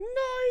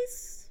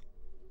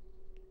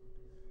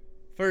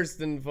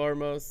First and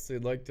foremost,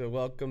 we'd like to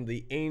welcome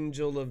the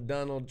angel of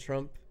Donald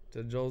Trump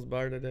to Joel's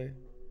Bar today.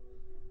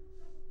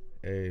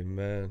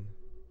 Amen.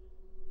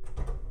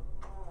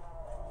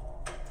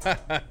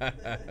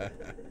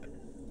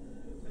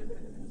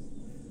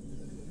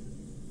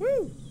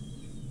 Woo!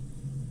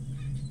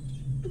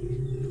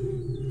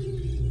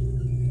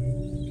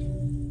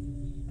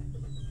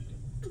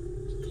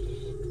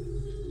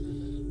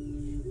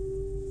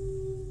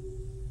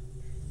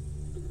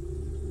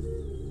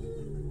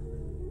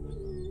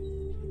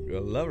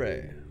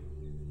 Glory.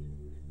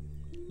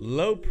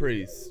 Low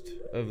priest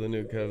of the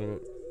new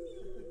covenant.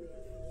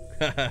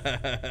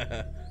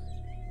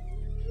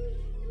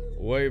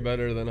 Way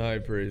better than high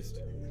priest.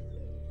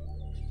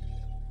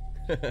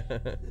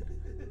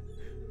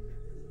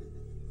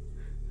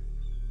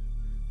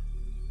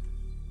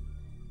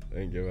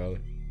 Thank you, Valley.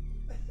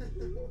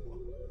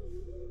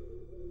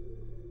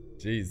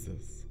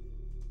 Jesus.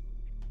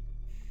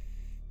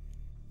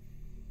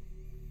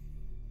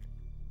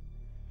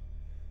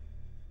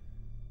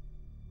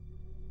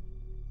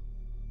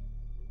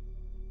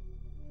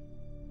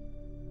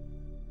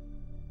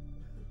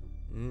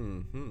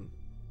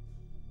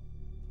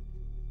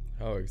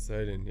 How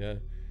exciting, yeah.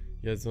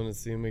 You guys want to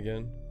see him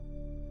again?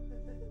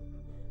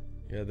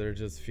 Yeah, they're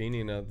just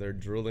fiending out there,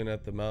 drooling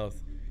at the mouth.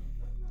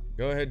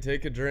 Go ahead,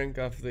 take a drink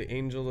off the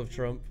angel of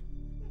Trump.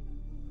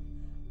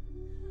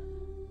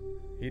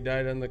 He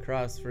died on the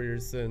cross for your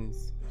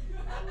sins.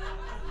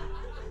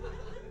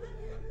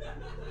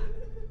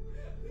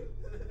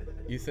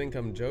 You think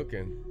I'm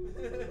joking?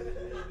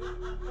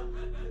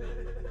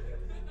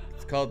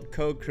 It's called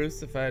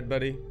co-crucified,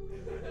 buddy.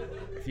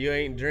 If you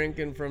ain't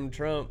drinking from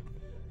Trump,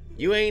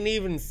 you ain't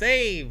even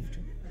saved.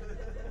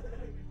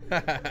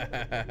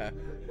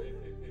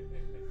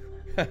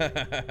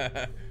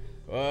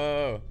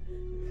 Whoa.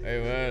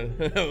 Amen.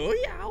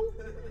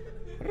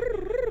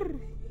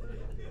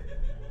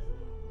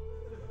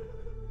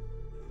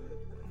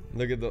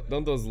 Look at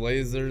don't those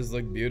lasers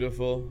look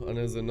beautiful on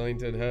his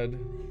anointed head?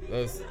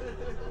 Those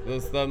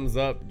thumbs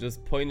up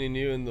just pointing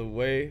you in the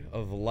way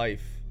of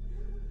life.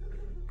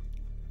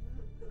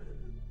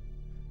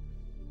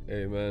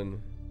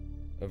 Amen.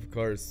 Of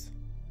course.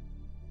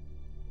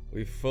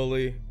 We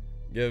fully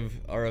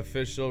give our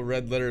official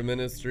Red Letter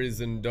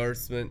Ministries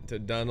endorsement to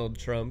Donald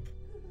Trump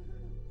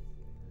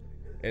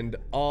and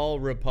all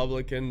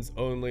Republicans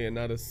only, and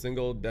not a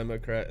single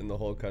Democrat in the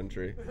whole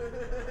country.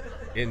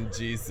 In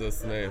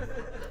Jesus' name.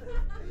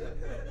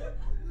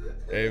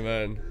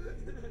 Amen.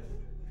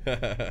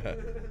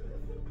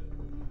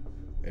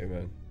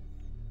 Amen.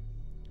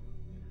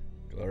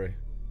 Glory.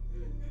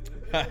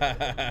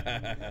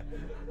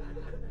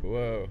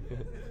 Whoa.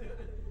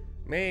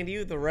 Man,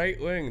 you the right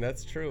wing.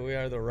 That's true. We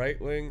are the right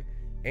wing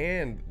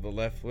and the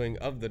left wing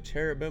of the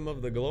cherubim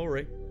of the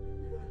glory.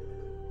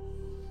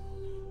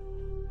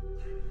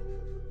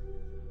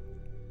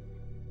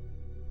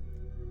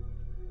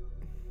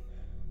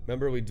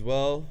 Remember, we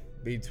dwell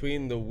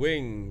between the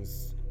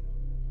wings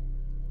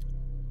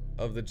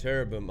of the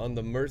cherubim on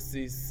the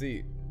mercy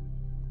seat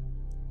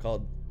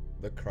called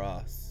the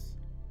cross.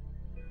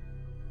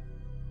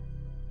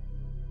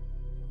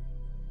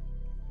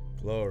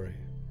 Glory.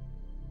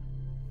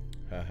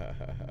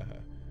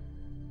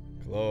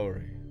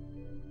 Glory.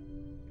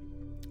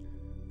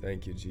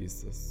 Thank you,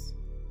 Jesus.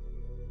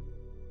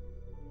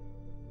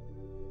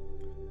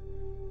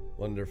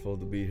 Wonderful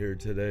to be here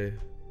today.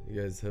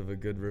 You guys have a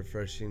good,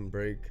 refreshing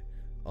break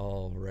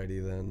already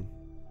then.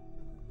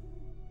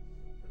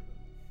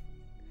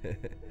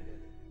 It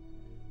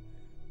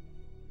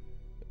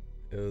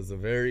was a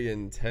very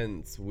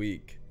intense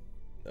week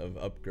of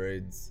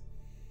upgrades,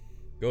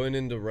 going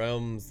into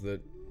realms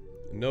that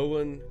no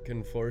one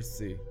can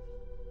foresee,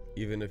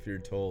 even if you're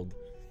told.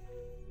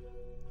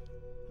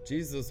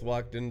 Jesus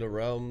walked into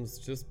realms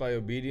just by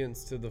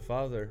obedience to the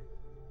Father.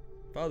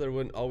 Father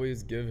wouldn't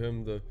always give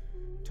him the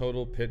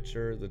total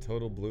picture, the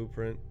total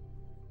blueprint.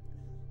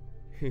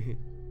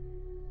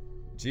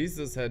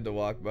 Jesus had to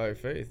walk by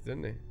faith,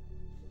 didn't he?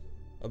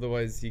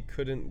 Otherwise, he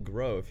couldn't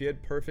grow. If he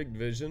had perfect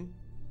vision,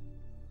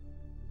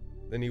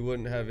 then he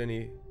wouldn't have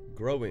any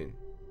growing.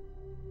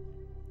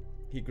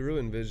 He grew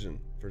in vision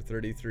for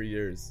 33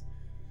 years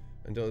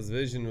until his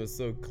vision was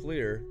so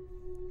clear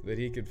that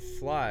he could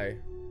fly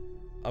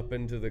up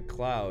into the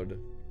cloud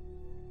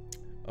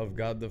of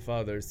God the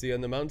Father. See,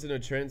 on the mountain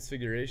of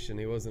transfiguration,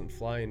 he wasn't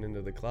flying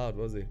into the cloud,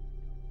 was he?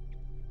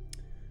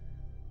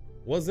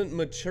 Wasn't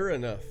mature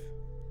enough.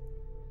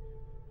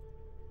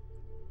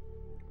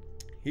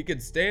 He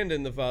could stand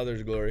in the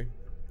Father's glory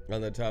on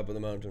the top of the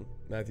mountain,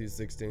 Matthew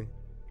 16.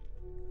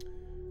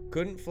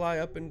 Couldn't fly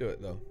up into it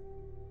though,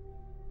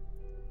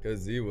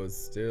 because he was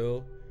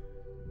still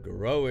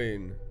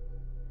growing.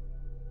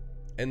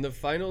 And the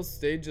final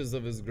stages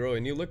of his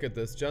growing, you look at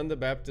this, John the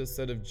Baptist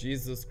said of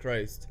Jesus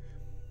Christ,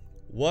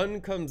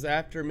 "One comes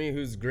after me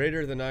who's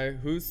greater than I,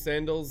 whose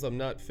sandals I'm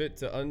not fit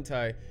to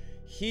untie.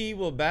 He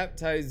will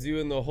baptize you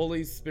in the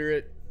Holy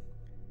Spirit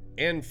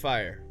and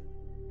fire."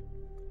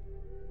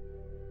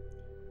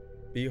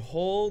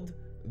 Behold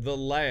the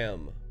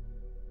Lamb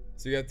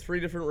So you got three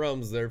different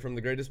realms there from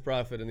the greatest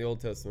prophet in the Old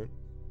Testament.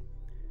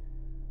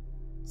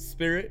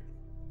 Spirit,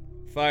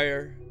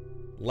 fire,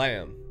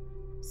 lamb.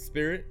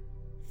 Spirit,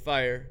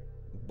 fire,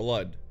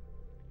 blood.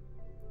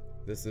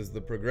 This is the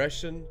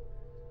progression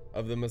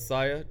of the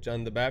Messiah.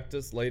 John the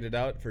Baptist laid it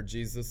out for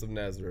Jesus of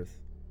Nazareth.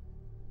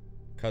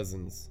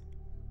 Cousins.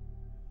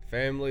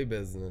 Family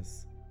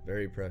business.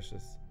 Very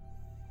precious.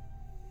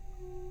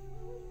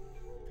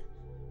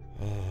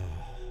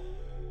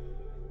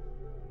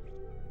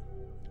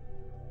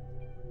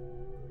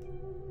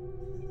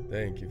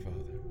 Thank you, Father,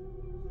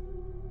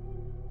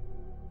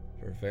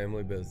 for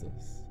family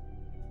business.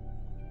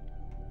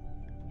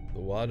 The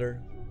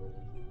water,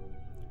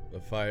 the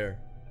fire,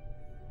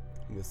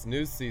 in this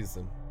new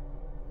season,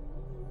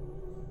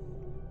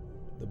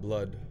 the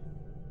blood.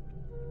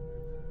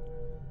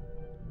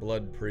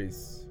 Blood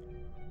priests.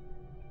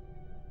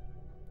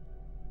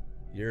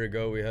 A year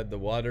ago we had the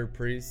water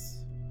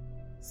priests.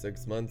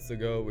 6 months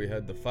ago we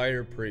had the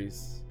fire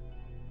priests.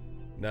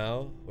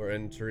 Now we're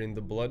entering the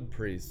blood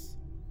priests.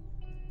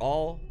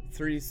 All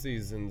 3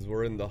 seasons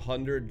were in the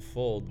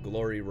 100-fold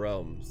glory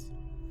realms.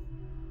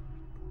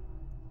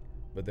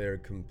 But they are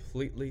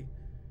completely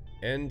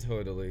and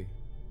totally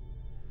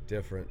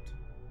different.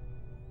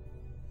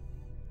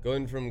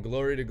 Going from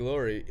glory to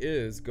glory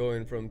is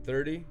going from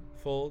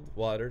 30-fold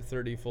water,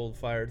 30-fold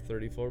fire,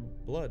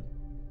 30-fold blood.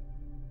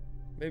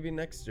 Maybe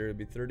next year it'll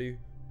be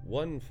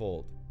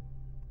 31-fold.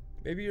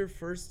 Maybe your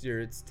first year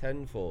it's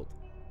 10-fold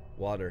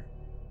water.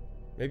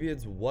 Maybe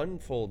it's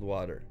 1-fold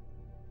water.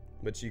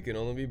 But you can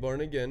only be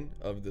born again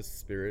of the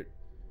Spirit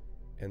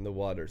and the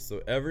water.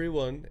 So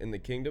everyone in the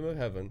kingdom of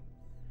heaven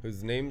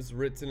whose name's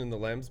written in the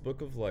Lamb's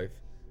book of life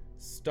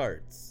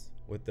starts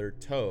with their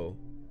toe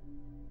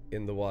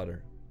in the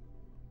water.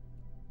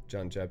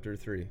 John chapter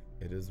 3,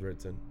 it is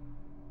written.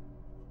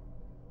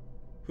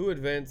 Who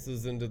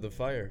advances into the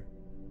fire?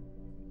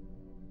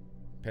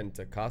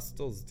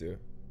 Pentecostals do.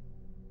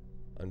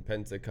 On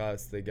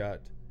Pentecost they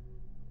got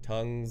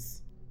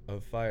tongues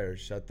of fire.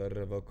 Go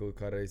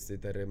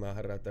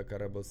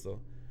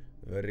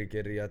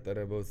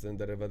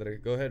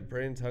ahead,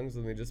 pray in tongues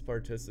with me. Just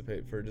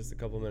participate for just a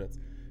couple minutes.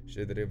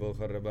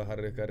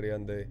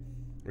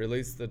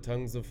 Release the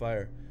tongues of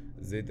fire.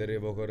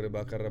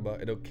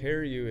 It'll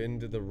carry you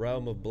into the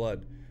realm of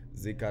blood.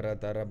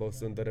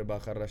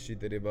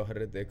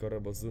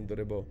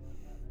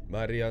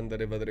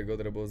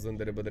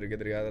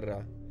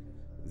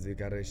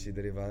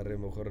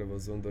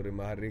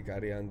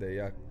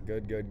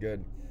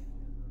 Good.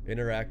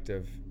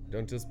 Interactive.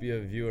 Don't just be a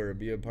viewer,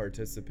 be a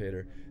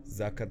participator.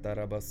 Interactive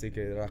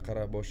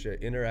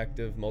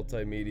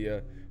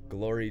multimedia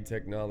glory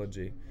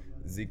technology.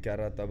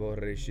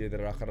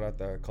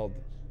 Called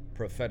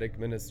prophetic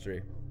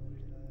ministry,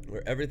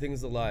 where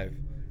everything's alive.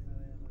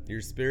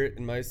 Your spirit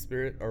and my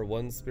spirit are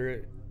one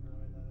spirit.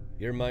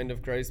 Your mind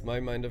of Christ, my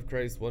mind of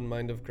Christ, one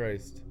mind of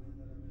Christ.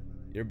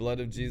 Your blood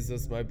of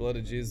Jesus, my blood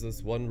of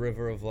Jesus, one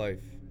river of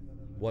life,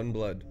 one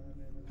blood.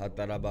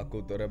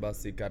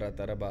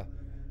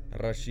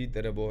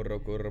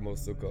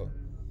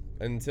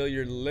 Until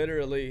you're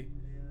literally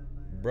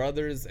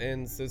brothers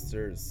and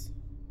sisters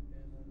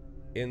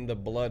in the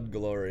blood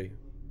glory.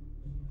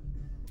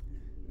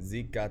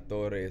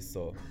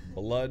 Zikatoreso,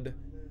 blood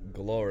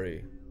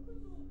glory.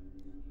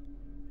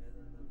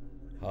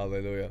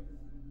 Hallelujah.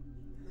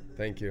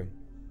 Thank you.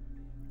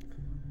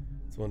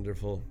 It's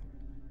wonderful.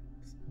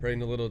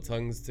 Praying a little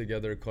tongues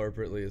together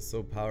corporately is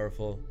so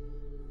powerful.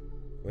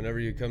 Whenever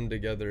you come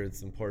together,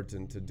 it's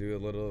important to do a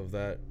little of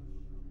that,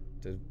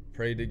 to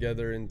pray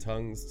together in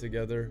tongues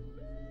together.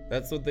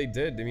 That's what they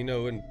did. You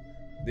know, when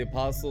the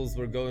apostles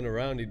were going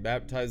around, he'd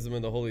baptize them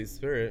in the Holy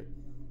Spirit,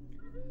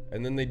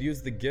 and then they'd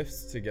use the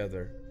gifts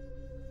together.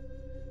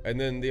 And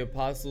then the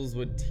apostles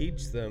would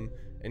teach them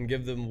and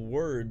give them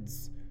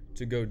words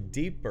to go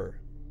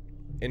deeper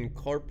in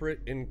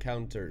corporate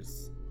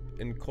encounters,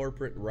 in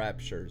corporate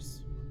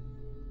raptures.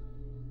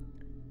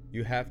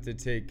 You have to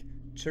take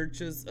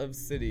churches of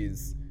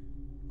cities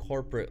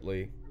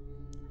corporately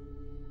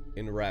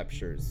in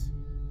raptures,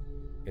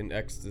 in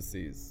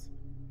ecstasies,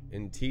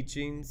 in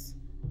teachings,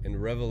 in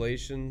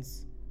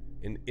revelations,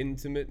 in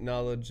intimate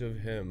knowledge of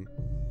Him.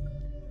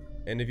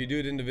 And if you do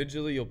it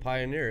individually, you'll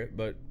pioneer it,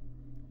 but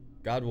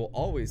God will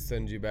always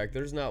send you back.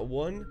 There's not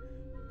one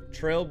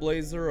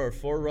trailblazer or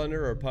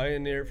forerunner or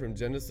pioneer from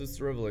Genesis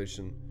to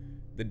Revelation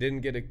that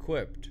didn't get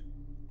equipped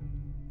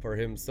for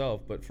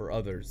himself, but for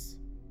others.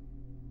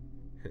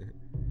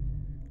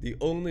 The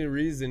only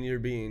reason you're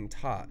being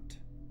taught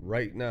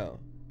right now,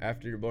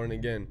 after you're born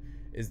again,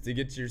 is to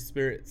get your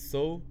spirit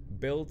so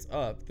built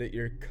up that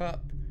your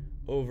cup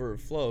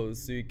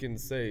overflows so you can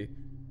say,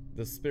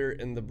 the Spirit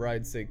and the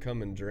bride say,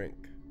 come and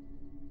drink.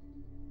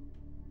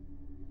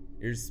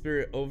 Your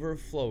spirit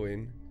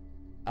overflowing,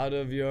 out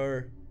of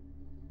your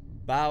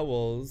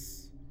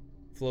bowels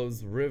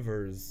flows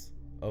rivers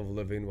of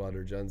living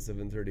water. John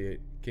 7:38.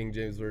 King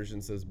James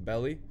Version says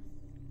belly.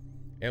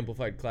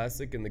 Amplified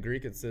Classic, in the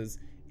Greek it says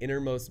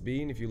innermost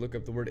being. If you look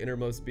up the word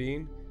innermost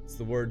being, it's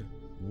the word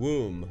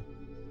womb.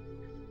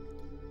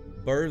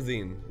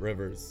 Birthing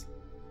rivers.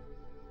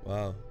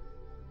 Wow.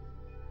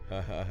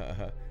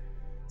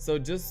 So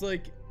just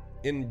like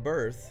in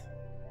birth,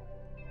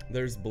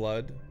 there's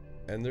blood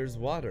and there's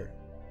water.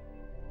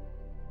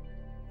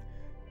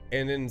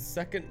 And in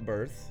second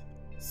birth,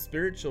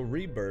 spiritual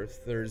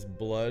rebirth, there's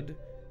blood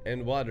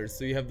and water.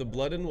 So you have the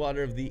blood and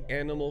water of the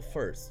animal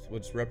first,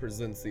 which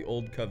represents the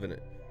old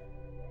covenant.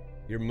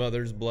 Your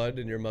mother's blood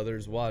and your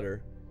mother's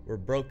water were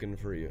broken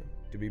for you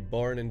to be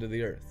born into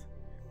the earth.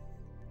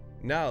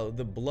 Now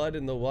the blood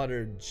and the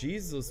water of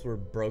Jesus were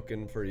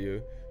broken for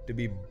you to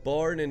be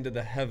born into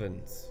the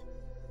heavens.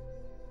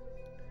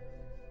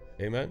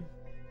 Amen?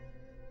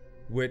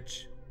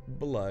 Which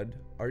blood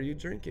are you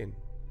drinking?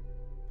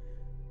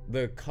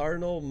 The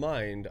carnal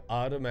mind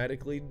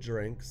automatically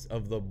drinks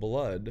of the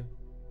blood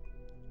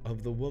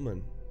of the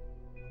woman,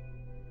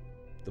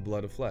 the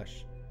blood of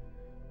flesh,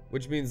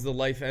 which means the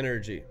life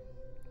energy.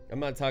 I'm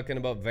not talking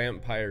about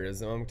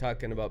vampirism, I'm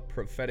talking about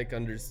prophetic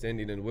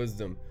understanding and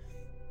wisdom.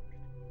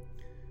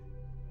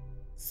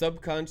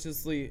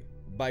 Subconsciously,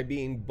 by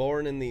being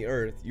born in the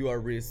earth, you are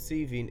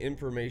receiving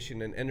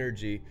information and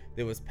energy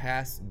that was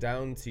passed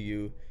down to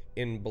you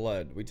in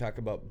blood. We talk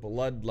about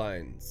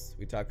bloodlines.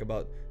 We talk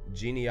about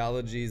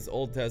genealogies,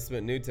 Old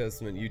Testament, New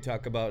Testament. You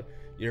talk about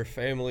your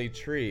family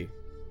tree.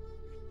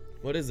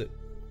 What is it?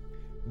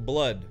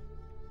 Blood.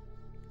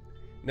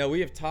 Now, we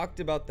have talked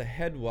about the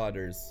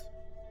headwaters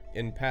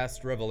in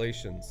past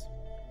revelations.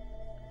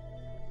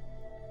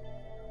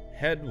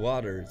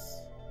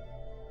 Headwaters.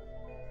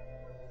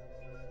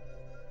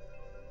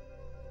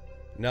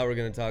 Now we're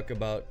going to talk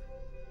about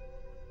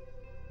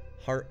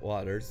heart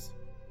waters.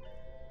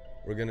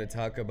 We're going to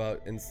talk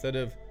about, instead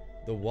of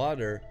the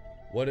water,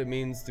 what it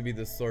means to be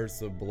the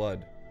source of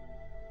blood.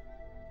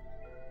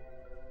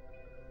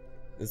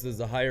 This is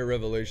a higher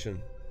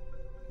revelation,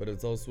 but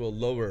it's also a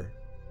lower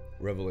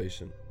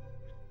revelation.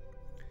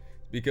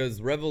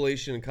 Because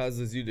revelation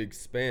causes you to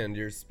expand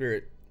your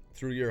spirit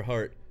through your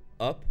heart,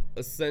 up,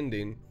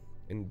 ascending,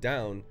 and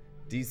down,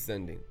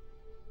 descending.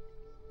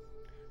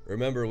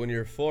 Remember, when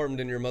you're formed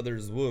in your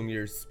mother's womb,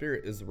 your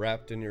spirit is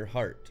wrapped in your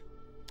heart.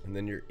 And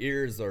then your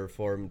ears are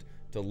formed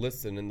to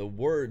listen. And the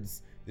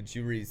words that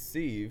you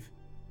receive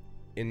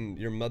in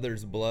your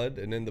mother's blood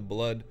and in the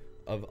blood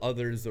of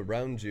others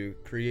around you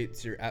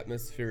creates your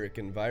atmospheric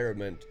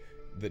environment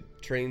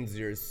that trains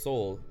your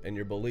soul and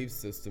your belief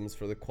systems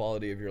for the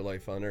quality of your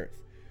life on earth.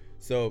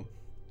 So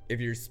if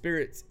your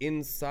spirit's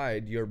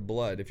inside your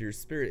blood, if your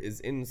spirit is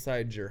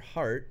inside your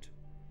heart,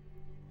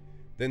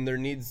 then there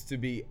needs to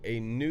be a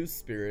new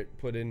spirit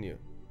put in you.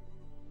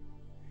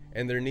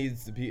 And there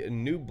needs to be a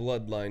new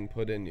bloodline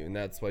put in you. And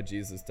that's why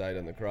Jesus died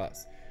on the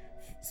cross.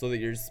 So that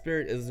your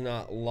spirit is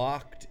not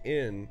locked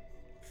in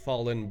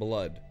fallen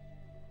blood,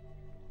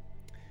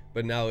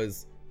 but now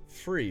is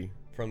free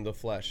from the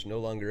flesh, no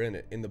longer in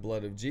it, in the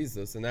blood of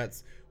Jesus. And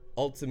that's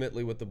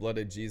ultimately what the blood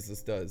of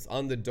Jesus does.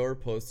 On the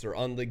doorpost or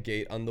on the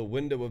gate, on the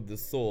window of the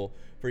soul,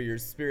 for your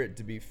spirit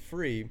to be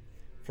free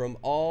from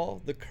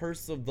all the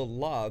curse of the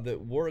law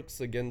that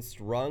works against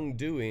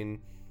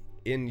wrongdoing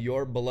in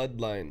your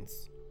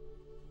bloodlines.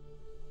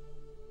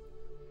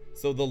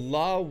 So the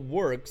law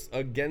works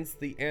against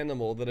the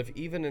animal, that if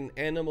even an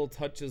animal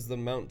touches the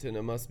mountain,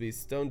 it must be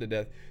stoned to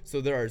death. So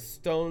there are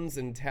stones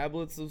and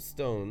tablets of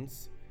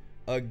stones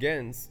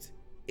against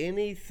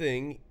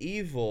anything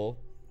evil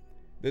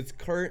that's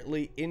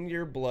currently in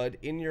your blood,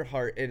 in your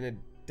heart, and it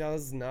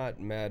does not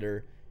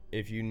matter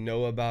if you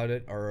know about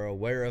it or are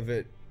aware of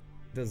it.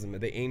 Doesn't matter.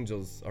 The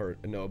angels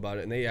know about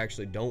it, and they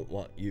actually don't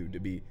want you to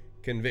be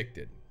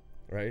convicted,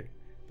 right?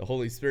 The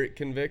Holy Spirit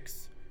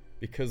convicts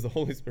because the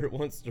Holy Spirit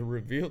wants to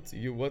reveal to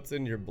you what's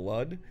in your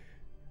blood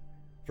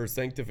for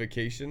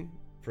sanctification,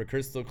 for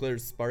crystal clear,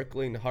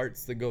 sparkling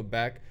hearts that go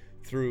back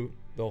through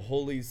the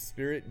Holy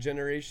Spirit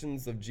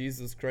generations of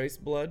Jesus Christ's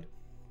blood,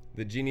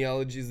 the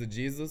genealogies of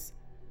Jesus,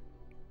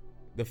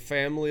 the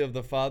family of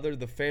the Father,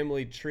 the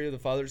family tree of the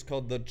Father is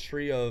called the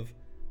tree of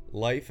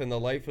life, and the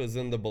life was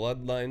in the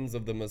bloodlines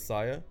of the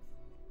Messiah.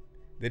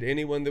 That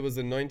anyone that was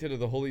anointed of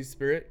the Holy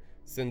Spirit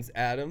since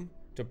Adam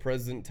to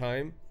present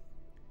time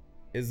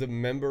is a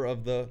member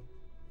of the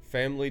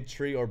family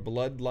tree or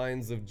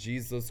bloodlines of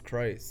Jesus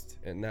Christ.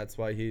 And that's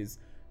why he's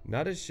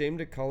not ashamed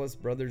to call us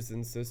brothers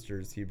and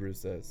sisters, Hebrews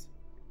says.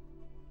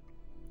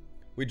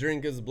 We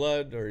drink his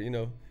blood, or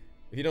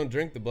if you don't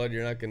drink the blood,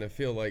 you're not going to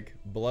feel like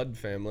blood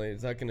family.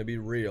 It's not going to be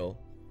real.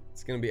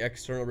 It's going to be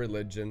external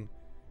religion.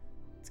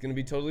 It's going to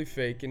be totally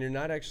fake, and you're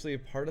not actually a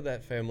part of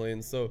that family.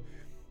 And so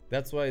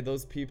that's why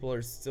those people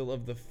are still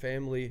of the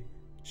family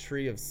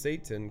tree of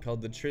Satan,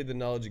 called the tree of the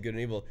knowledge of good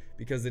and evil,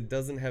 because it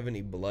doesn't have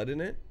any blood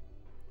in it,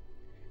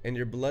 and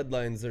your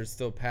bloodlines are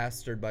still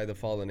pastored by the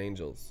fallen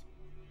angels.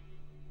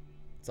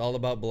 It's all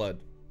about blood.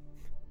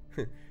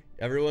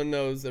 Everyone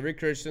knows, every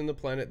Christian on the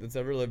planet that's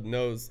ever lived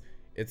knows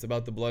it's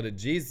about the blood of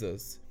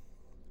Jesus.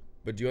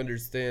 But do you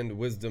understand,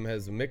 wisdom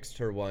has mixed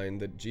her wine,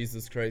 that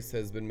Jesus Christ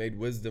has been made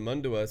wisdom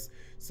unto us,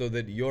 so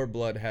that your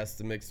blood has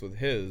to mix with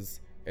his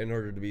in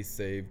order to be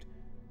saved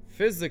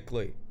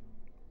physically,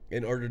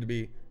 in order to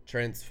be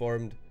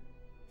transformed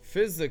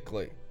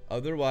physically.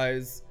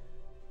 Otherwise,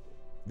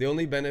 The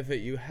only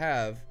benefit you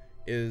have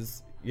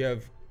is you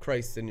have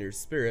Christ in your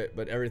spirit,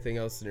 but everything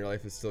else in your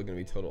life is still going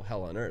to be total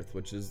hell on earth,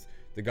 which is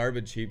the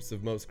garbage heaps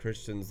of most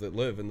Christians that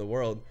live in the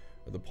world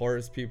are the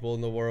poorest people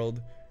in the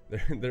world.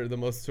 They're the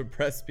most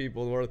oppressed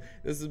people in the world.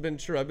 This has been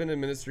true. I've been in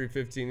ministry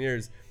 15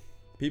 years.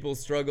 People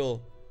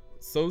struggle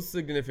so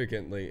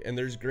significantly, and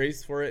there's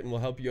grace for it and will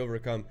help you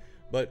overcome.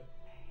 But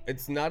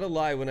it's not a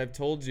lie when I've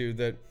told you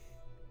that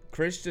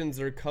Christians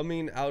are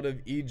coming out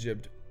of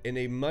Egypt in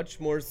a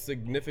much more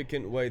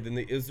significant way than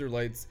the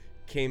Israelites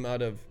came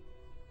out of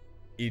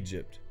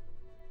Egypt.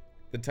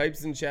 The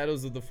types and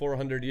shadows of the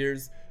 400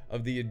 years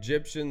of the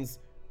Egyptians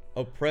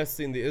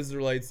oppressing the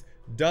Israelites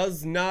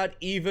does not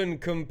even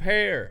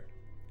compare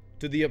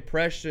to the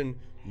oppression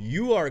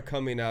you are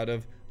coming out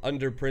of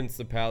under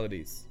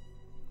principalities.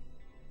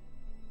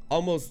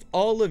 Almost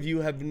all of you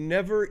have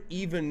never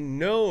even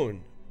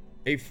known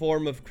a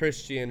form of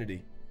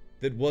Christianity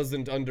that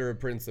wasn't under a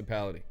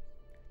principality.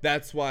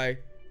 That's why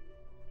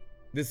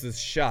this is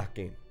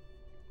shocking.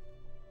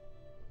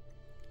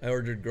 I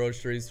ordered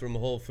groceries from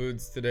Whole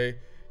Foods today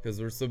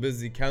because we're so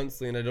busy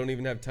counseling. I don't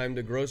even have time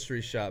to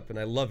grocery shop, and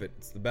I love it.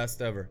 It's the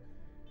best ever.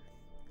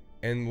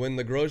 And when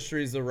the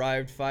groceries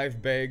arrived,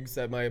 5 bags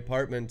at my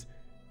apartment,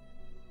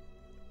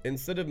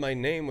 instead of my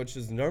name, which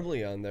is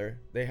normally on there,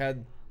 they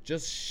had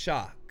just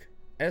Shock.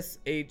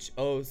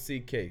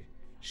 SHOCK.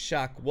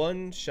 Shock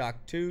 1,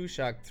 Shock 2,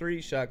 Shock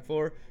 3, Shock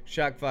 4,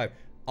 Shock 5.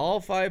 All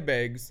 5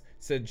 bags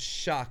said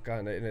Shock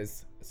on it. And I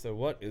said,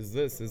 what is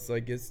this? It's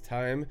like, it's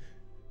time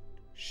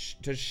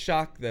to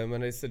shock them.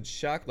 And I said,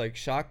 shock, like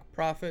shock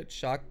prophet,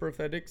 shock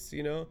prophetics,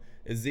 you know,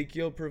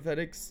 Ezekiel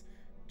prophetics,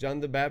 John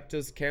the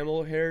Baptist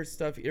camel hair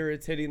stuff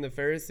irritating the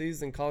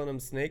Pharisees and calling them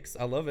snakes.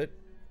 I love it.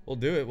 We'll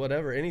do it,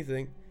 whatever,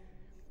 anything.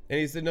 And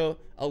he said, no,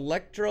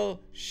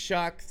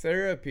 electroshock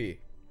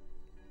therapy.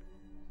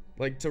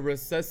 Like to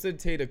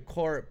resuscitate a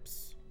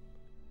corpse.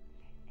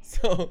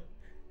 So,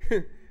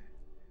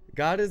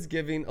 God is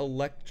giving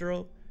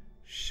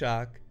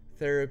electroshock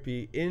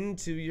therapy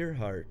into your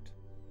heart,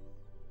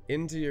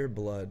 into your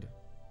blood,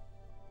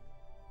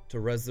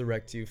 to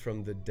resurrect you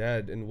from the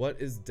dead. And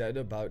what is dead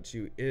about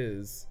you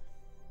is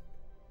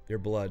your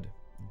blood.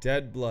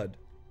 Dead blood.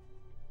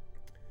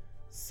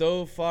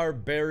 So far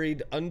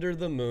buried under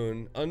the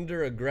moon,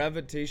 under a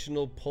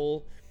gravitational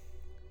pull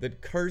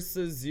that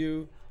curses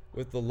you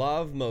with the law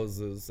of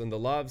Moses and the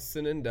law of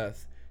sin and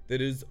death,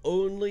 that is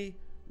only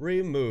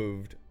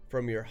removed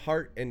from your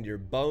heart and your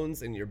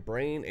bones and your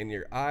brain and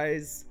your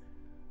eyes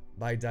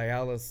by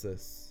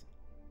dialysis.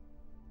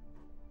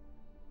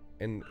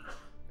 And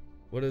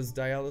what is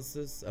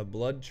dialysis? A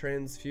blood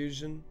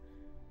transfusion.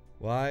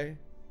 Why?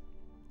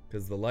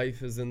 Because the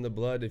life is in the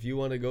blood. If you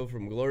want to go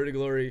from glory to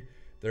glory,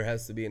 there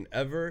has to be an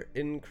ever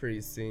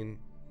increasing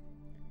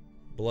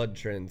blood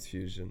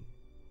transfusion.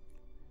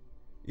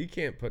 You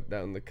can't put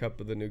down the cup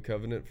of the new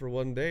covenant for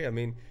one day. I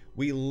mean,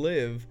 we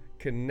live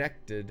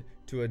connected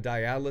to a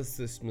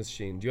dialysis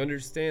machine. Do you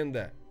understand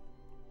that?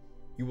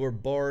 You were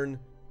born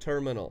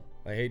terminal.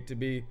 I hate to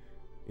be,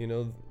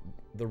 the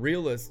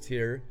realist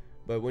here,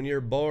 but when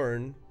you're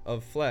born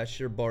of flesh,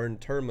 you're born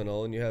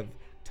terminal, and you have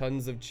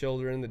tons of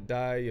children that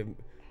die. You have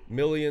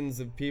millions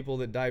of people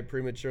that die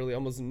prematurely.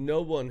 Almost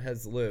no one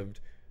has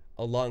lived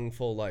a long,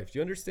 full life. Do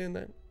you understand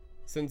that?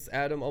 Since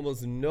Adam,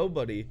 almost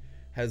nobody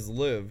has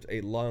lived a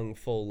long,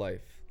 full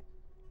life.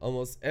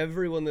 Almost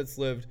everyone that's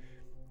lived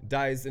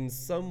dies in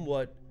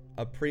somewhat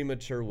a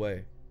premature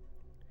way.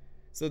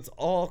 So it's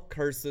all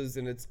curses,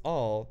 and it's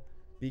all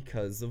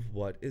because of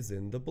what is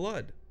in the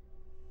blood.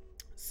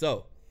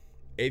 So,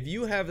 if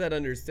you have that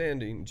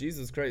understanding,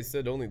 Jesus Christ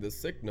said only the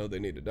sick know they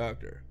need a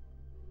doctor.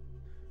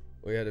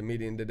 We had a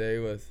meeting today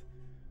with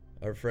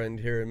our friend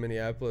here in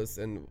Minneapolis,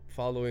 and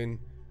following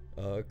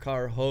a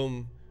car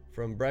home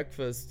from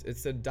breakfast, it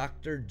said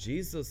Dr.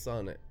 Jesus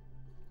on it.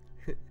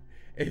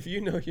 If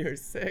you know you're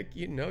sick,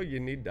 you know you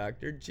need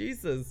Dr.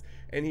 Jesus.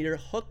 And you're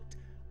hooked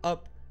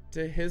up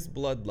to his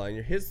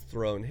bloodline, his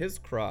throne, his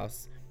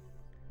cross,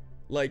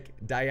 like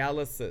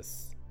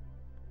dialysis.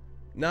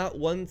 Not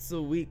once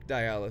a week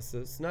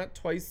dialysis, not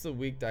twice a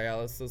week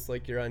dialysis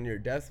like you're on your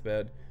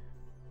deathbed,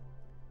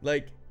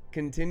 like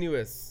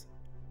continuous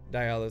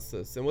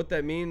dialysis. And what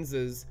that means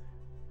is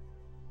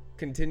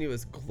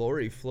continuous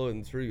glory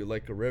flowing through you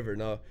like a river.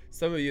 Now,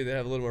 some of you that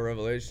have a little more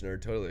revelation are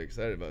totally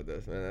excited about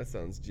this. Man, that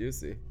sounds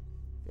juicy.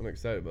 I'm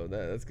excited about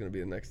that. That's going to be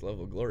the next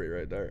level of glory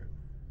right there.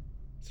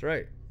 That's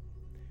right.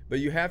 But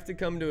you have to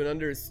come to an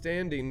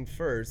understanding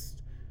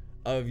first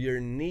of your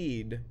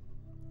need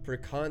for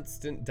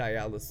constant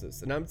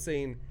dialysis. And I'm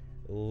saying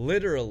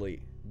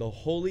literally the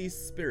Holy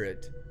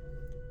Spirit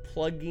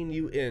plugging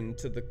you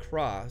into the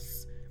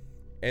cross.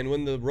 And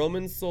when the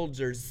Roman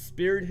soldiers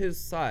speared his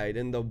side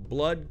and the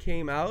blood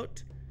came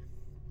out,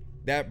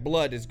 that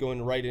blood is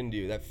going right into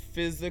you. That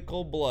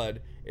physical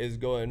blood is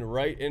going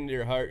right into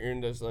your heart. You're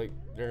just like,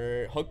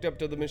 they're hooked up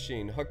to the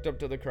machine, hooked up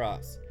to the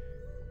cross.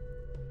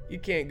 You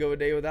can't go a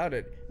day without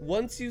it.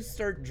 Once you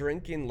start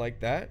drinking like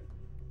that,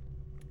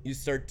 you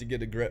start to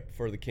get a grip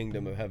for the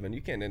kingdom of heaven.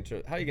 You can't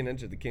enter. How are you going to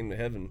enter the kingdom of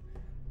heaven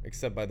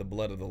except by the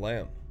blood of the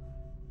Lamb?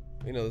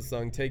 You know the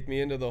song, take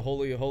me into the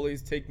Holy of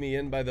Holies, take me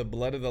in by the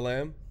blood of the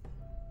Lamb.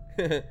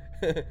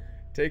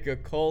 Take a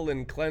coal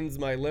and cleanse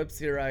my lips,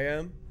 here I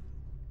am.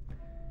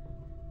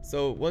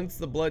 So once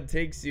the blood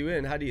takes you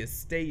in, how do you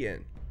stay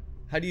in?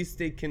 How do you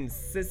stay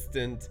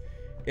consistent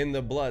in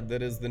the blood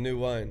that is the new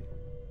wine?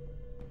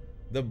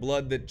 The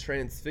blood that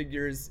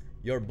transfigures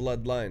your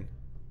bloodline.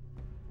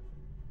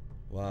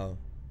 Wow.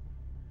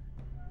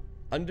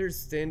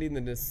 Understanding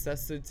the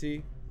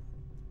necessity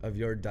of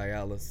your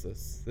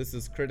dialysis. This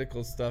is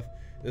critical stuff.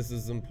 This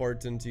is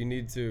important. You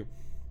need to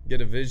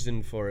get a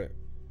vision for it.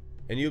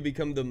 And you'll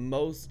become the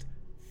most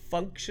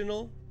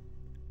functional,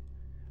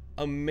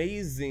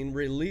 amazing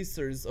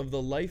releasers of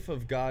the life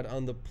of God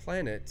on the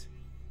planet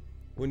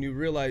when you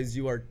realize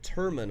you are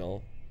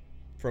terminal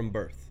from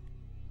birth.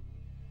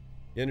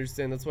 You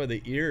understand? That's why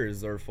the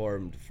ears are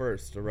formed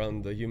first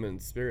around the human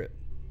spirit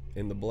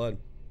in the blood.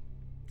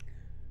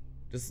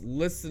 Just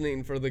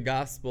listening for the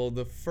gospel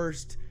the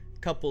first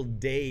couple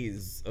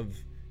days of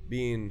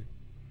being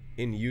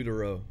in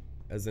utero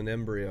as an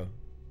embryo.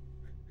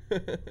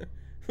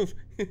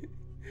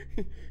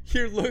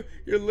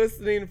 You're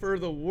listening for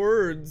the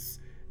words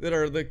that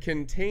are the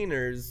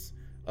containers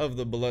of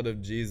the blood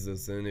of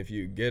Jesus, and if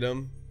you get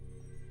them,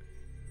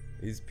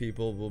 these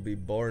people will be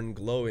born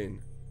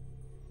glowing.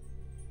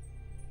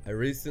 I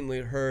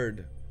recently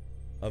heard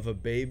of a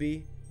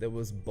baby that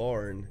was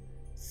born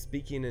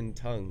speaking in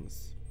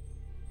tongues.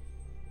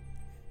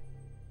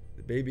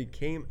 The baby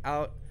came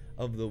out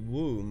of the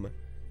womb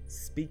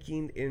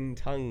speaking in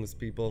tongues,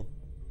 people.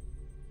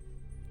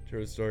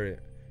 True story.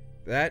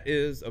 That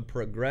is a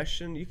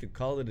progression. You could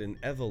call it an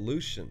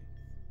evolution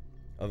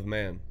of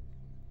man.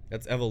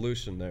 That's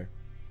evolution there.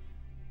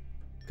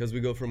 Because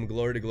we go from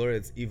glory to glory.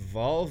 It's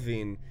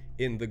evolving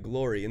in the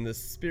glory. And the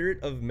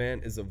spirit of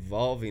man is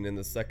evolving in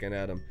the second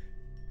Adam.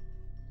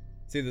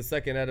 See, the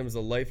second Adam is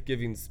a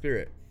life-giving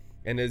spirit.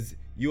 And as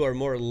you are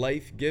more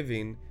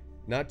life-giving,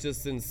 not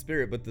just in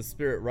spirit, but the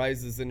spirit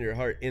rises in your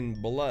heart in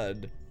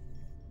blood,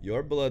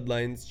 your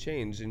bloodlines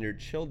change and your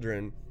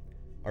children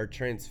are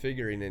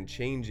transfiguring and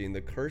changing.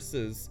 The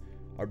curses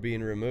are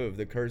being removed.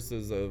 The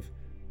curses of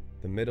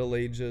the Middle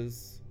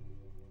Ages,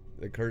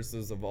 the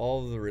curses of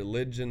all the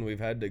religion we've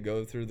had to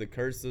go through, the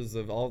curses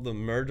of all the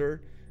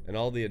murder and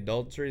all the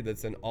adultery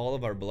that's in all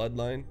of our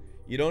bloodline.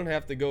 You don't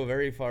have to go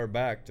very far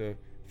back to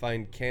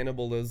find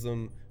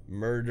cannibalism,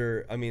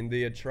 murder. I mean,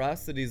 the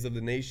atrocities of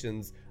the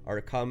nations are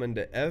common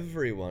to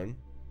everyone,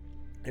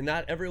 and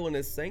not everyone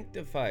is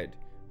sanctified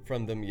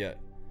from them yet.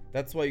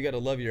 That's why you got to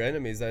love your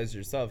enemies as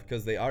yourself,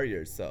 because they are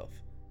yourself.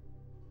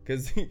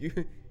 Because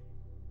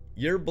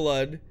your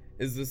blood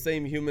is the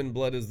same human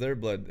blood as their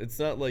blood. It's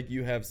not like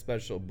you have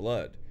special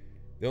blood.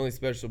 The only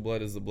special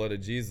blood is the blood of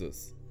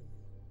Jesus.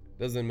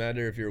 Doesn't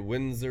matter if you're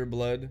Windsor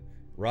blood,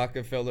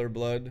 Rockefeller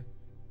blood,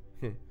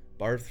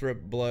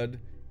 Barthrop blood,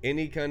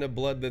 any kind of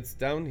blood that's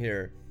down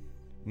here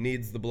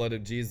needs the blood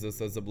of Jesus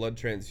as a blood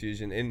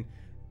transfusion. In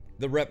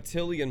the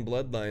reptilian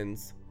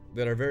bloodlines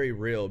that are very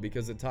real,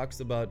 because it talks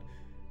about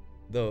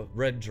the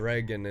red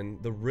dragon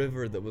and the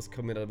river that was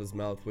coming out of his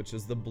mouth, which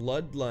is the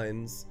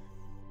bloodlines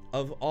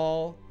of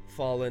all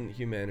fallen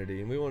humanity.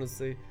 And we want to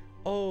say,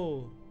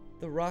 oh,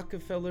 the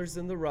Rockefellers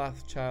and the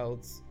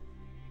Rothschilds,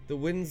 the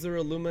Windsor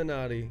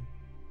Illuminati.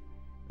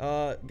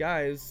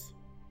 Guys,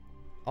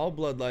 all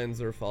bloodlines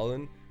are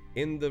fallen.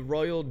 In the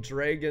royal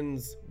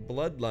dragon's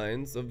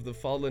bloodlines of the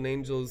fallen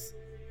angels'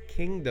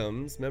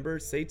 kingdoms, remember,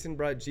 Satan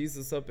brought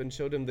Jesus up and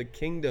showed him the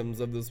kingdoms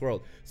of this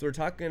world. So we're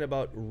talking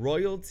about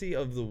royalty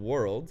of the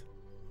world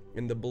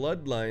in the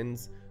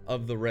bloodlines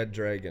of the red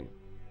dragon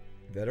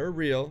that are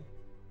real.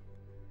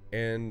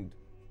 And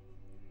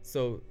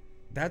so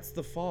that's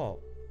the fall.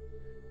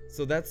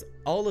 So that's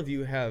all of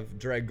you have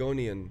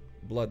dragonian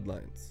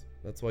bloodlines.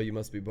 That's why you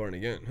must be born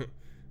again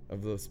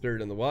of the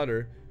spirit and the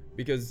water,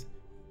 because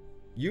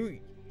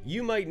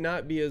you might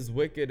not be as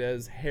wicked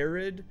as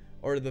Herod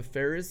or the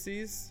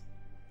Pharisees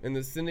in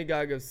the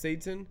synagogue of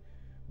Satan,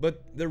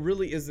 but there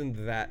really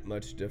isn't that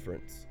much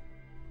difference.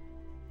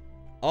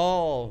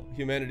 All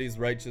humanity's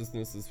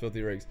righteousness is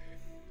filthy rags.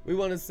 We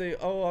want to say,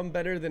 oh, I'm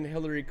better than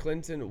Hillary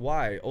Clinton.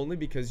 Why? Only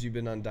because you've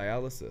been on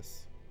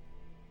dialysis.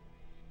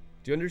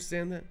 Do you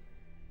understand that?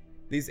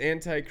 These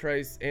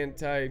anti-Christ,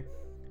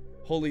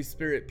 anti-Holy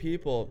Spirit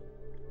people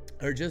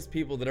are just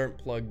people that aren't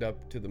plugged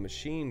up to the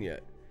machine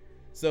yet.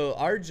 So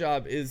our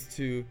job is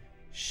to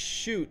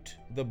shoot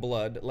the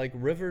blood like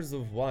rivers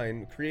of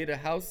wine, create a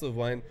house of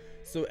wine,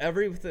 so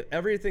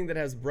everything that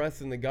has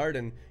breath in the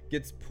garden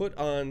gets put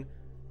on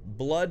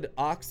blood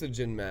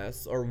oxygen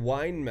masks or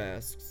wine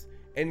masks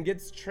and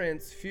gets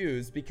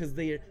transfused, because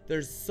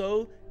they're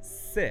so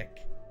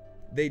sick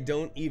they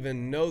don't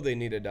even know they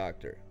need a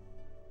doctor.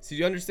 So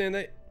you understand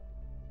that?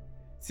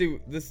 See,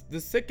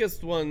 the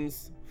sickest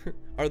ones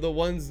are the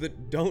ones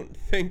that don't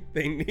think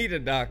they need a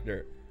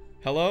doctor.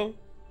 Hello?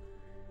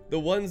 The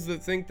ones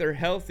that think they're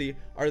healthy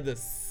are the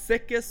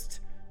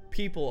sickest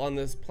people on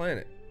this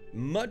planet.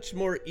 Much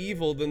more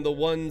evil than the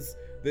ones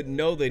that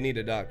know they need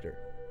a doctor.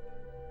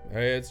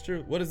 Hey, it's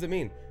true. What does it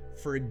mean?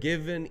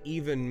 forgiven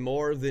even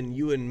more than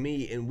you and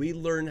me, and we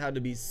learn how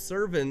to be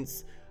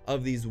servants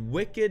of these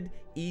wicked,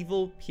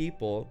 evil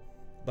people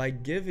by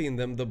giving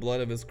them the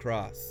blood of his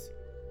cross.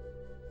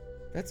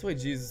 That's why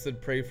Jesus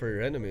said, pray for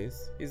your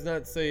enemies. He's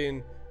not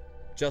saying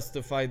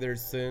justify their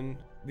sin.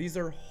 These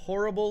are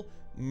horrible,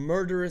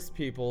 murderous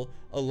people.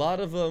 A lot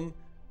of them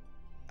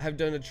have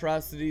done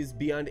atrocities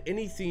beyond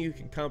anything you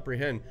can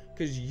comprehend,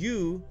 because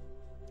you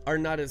are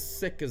not as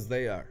sick as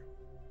they are.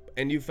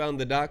 And you found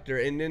the doctor,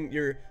 and in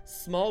your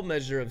small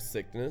measure of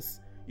sickness,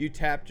 you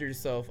tapped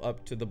yourself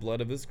up to the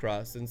blood of his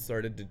cross and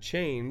started to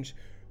change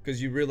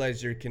because you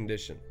realized your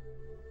condition.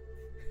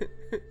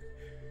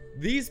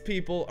 These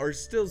people are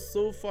still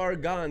so far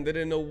gone that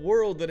in a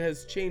world that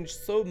has changed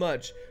so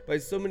much by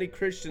so many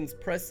Christians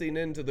pressing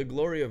into the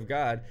glory of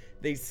God,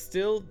 they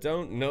still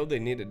don't know they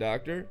need a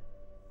doctor.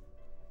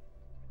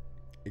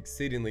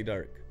 Exceedingly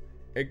dark,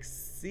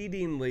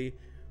 exceedingly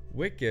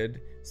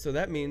wicked. So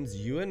that means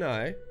you and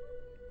I,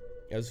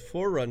 as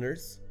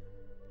forerunners,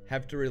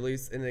 have to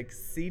release an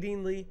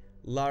exceedingly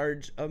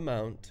large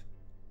amount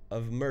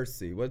of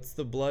mercy. What's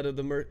the blood of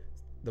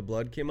the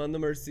blood came on the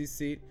mercy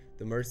seat.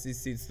 The mercy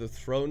seat's the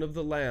throne of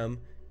the Lamb.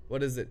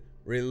 What is it?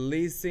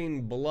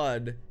 Releasing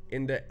blood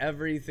into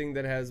everything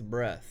that has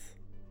breath.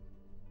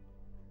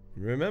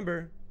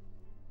 Remember,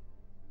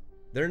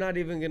 they're not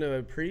even going to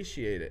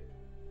appreciate it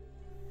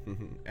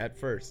at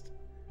first.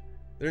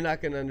 They're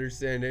not going to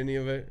understand any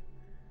of it.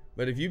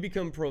 But if you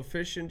become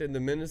proficient in the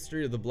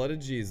ministry of the blood of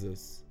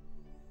Jesus,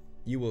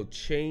 you will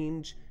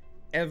change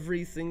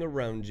everything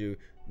around you.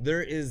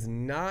 There is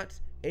not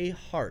a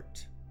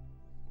heart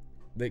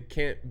that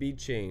can't be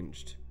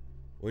changed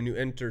when you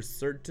enter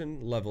certain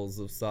levels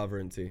of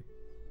sovereignty.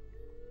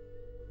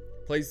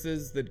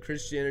 Places that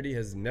Christianity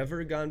has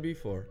never gone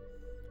before.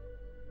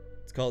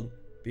 It's called,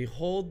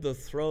 behold, the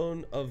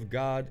throne of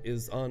God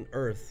is on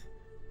earth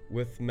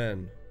with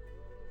men,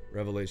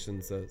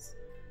 Revelation says.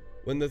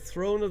 When the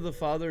throne of the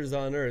Father is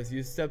on earth,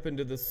 you step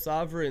into the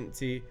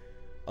sovereignty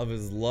of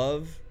his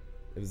love,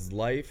 his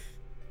life,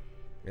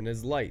 and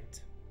his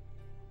light.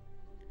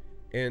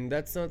 And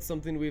that's not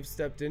something we've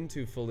stepped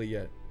into fully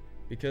yet,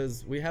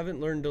 because we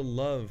haven't learned to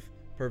love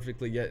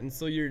perfectly yet. And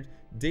so your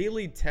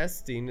daily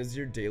testing is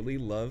your daily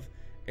love,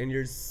 and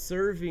your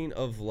serving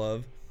of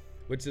love,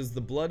 which is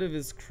the blood of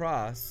his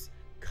cross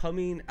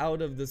coming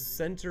out of the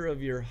center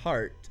of your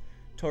heart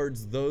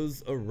towards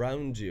those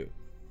around you.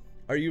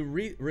 Are you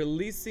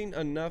releasing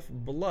enough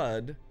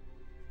blood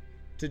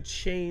to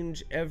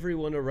change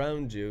everyone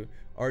around you?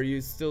 Are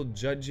you still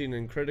judging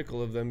and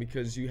critical of them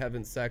because you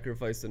haven't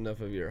sacrificed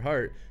enough of your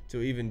heart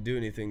to even do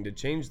anything to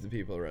change the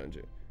people around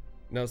you?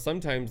 Now,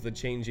 sometimes the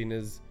changing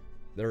is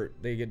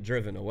they get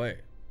driven away.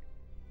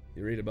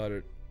 You read about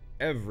it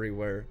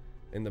everywhere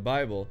in the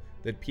Bible,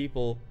 that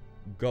people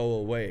go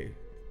away.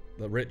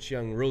 The rich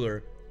young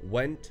ruler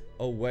went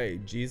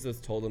away. Jesus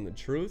told him the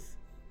truth,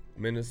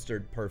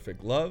 ministered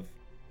perfect love.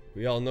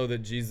 We all know that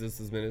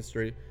Jesus'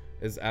 ministry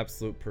is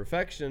absolute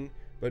perfection,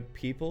 but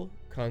people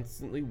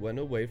constantly went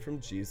away from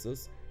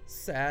Jesus,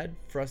 sad,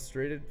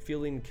 frustrated,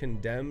 feeling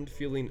condemned,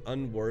 feeling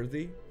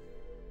unworthy.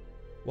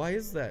 Why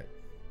is that?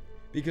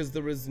 Because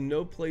there was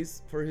no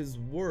place for his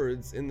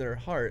words in their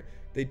heart.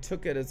 They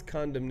took it as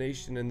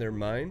condemnation in their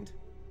mind,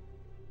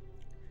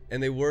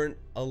 and they weren't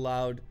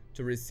allowed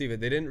to receive it.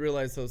 They didn't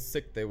realize how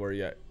sick they were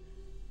yet.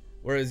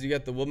 Whereas you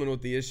got the woman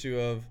with the issue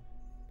of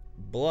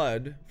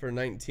blood for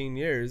 19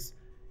 years,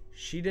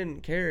 she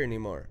didn't care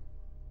anymore.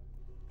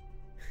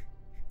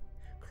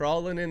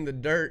 Crawling in the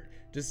dirt,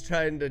 just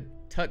trying to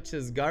touch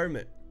his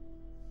garment.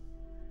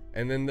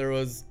 And then there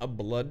was a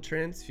blood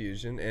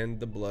transfusion, and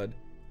the blood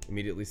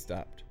immediately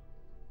stopped.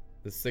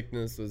 The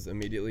sickness was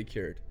immediately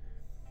cured.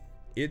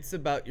 It's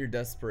about your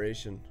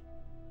desperation.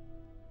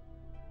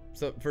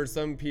 So for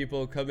some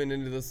people, coming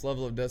into this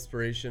level of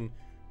desperation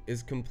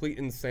is complete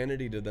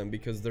insanity to them,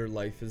 because their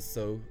life is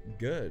so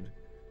good.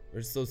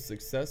 They're so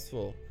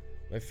successful.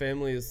 My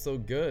family is so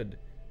good.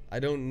 I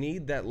don't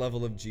need that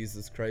level of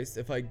Jesus Christ.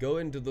 If I go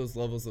into those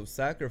levels of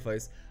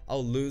sacrifice,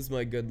 I'll lose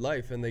my good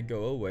life. And they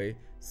go away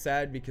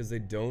sad because they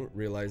don't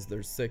realize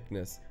their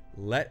sickness.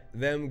 Let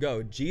them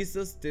go.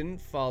 Jesus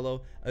didn't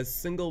follow a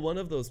single one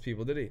of those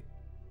people, did he?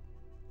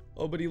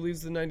 Oh, but he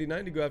leaves the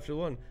 99 to go after the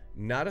one.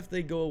 Not if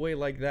they go away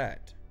like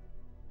that.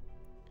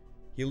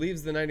 He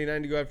leaves the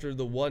 99 to go after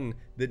the one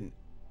that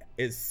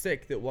is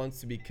sick, that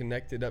wants to be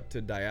connected up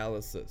to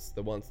dialysis,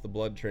 that wants the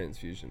blood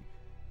transfusion.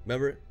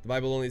 Remember, the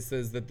Bible only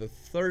says that the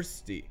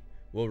thirsty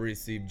will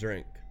receive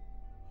drink.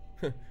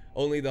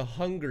 Only the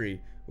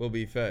hungry will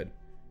be fed.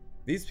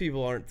 These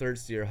people aren't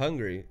thirsty or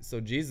hungry, so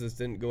Jesus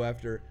didn't go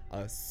after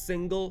a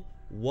single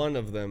one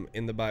of them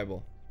in the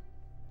Bible.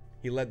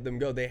 He let them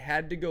go. They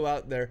had to go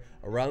out there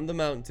around the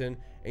mountain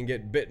and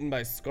get bitten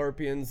by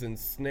scorpions and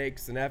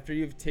snakes. And after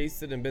you've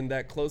tasted and been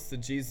that close to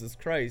Jesus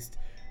Christ,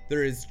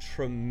 there is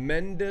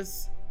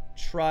tremendous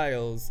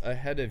trials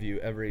ahead of you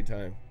every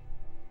time.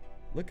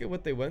 Look at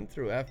what they went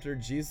through after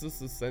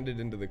Jesus ascended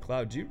into the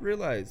cloud. Do you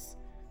realize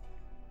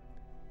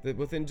that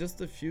within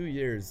just a few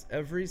years,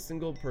 every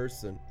single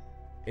person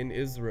in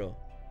Israel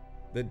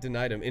that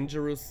denied him in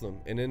Jerusalem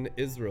and in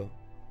Israel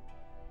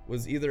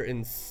was either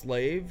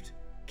enslaved,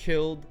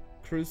 killed,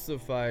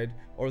 crucified,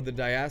 or the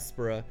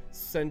diaspora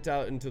sent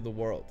out into the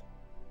world.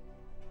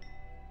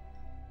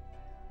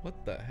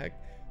 What the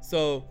heck?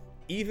 So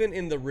even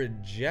in the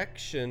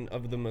rejection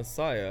of the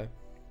Messiah,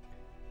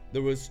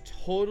 there was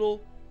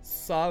total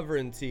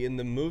sovereignty in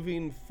the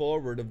moving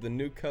forward of the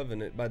new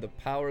covenant by the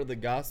power of the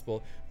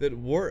gospel that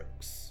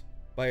works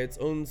by its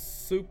own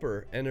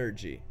super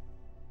energy,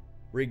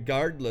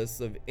 regardless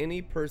of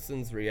any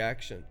person's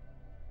reaction.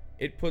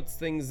 It puts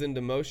things into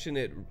motion.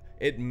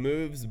 It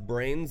moves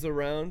brains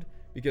around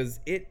because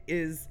it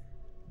is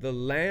the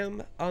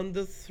Lamb on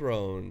the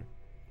throne,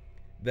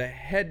 the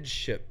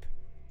headship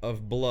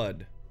of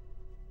blood.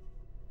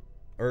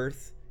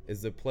 Earth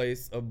is a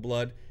place of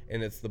blood,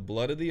 and it's the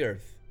blood of the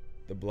earth,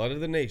 the blood of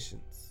the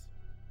nations,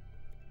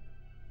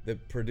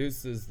 that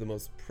produces the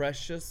most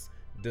precious,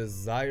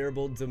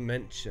 desirable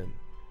dimension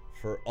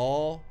for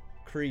all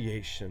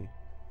creation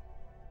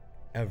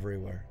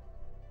everywhere.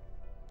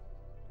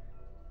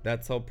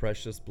 That's how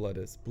precious blood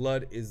is.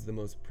 Blood is the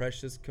most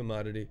precious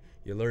commodity.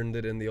 You learned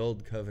it in the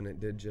old covenant,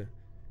 did you?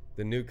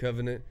 The new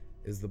covenant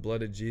is the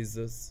blood of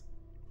Jesus,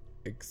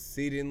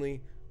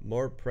 exceedingly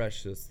more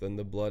precious than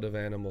the blood of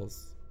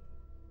animals.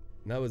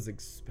 And that was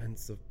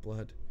expensive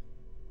blood.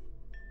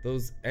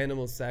 Those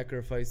animal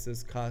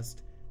sacrifices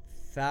cost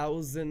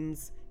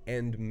thousands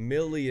and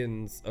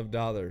millions of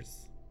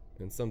dollars,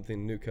 and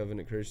something New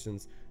Covenant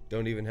Christians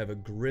don't even have a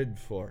grid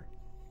for.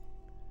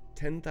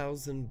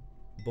 10,000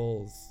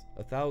 bulls,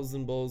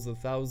 1,000 bulls,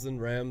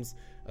 1,000 rams,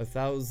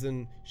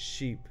 1,000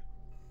 sheep.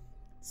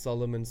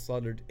 Solomon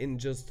slaughtered in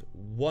just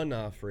one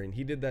offering.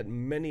 He did that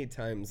many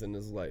times in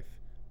his life.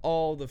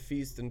 All the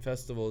feasts and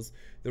festivals,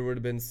 there would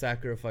have been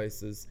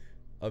sacrifices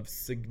of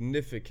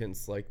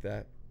significance like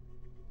that.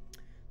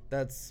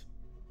 That's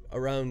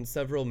around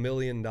several $1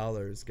 million,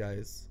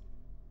 guys.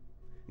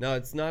 Now,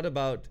 it's not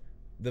about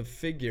the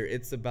figure,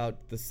 it's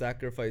about the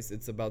sacrifice,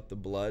 it's about the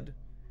blood,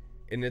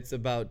 and it's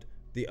about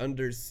the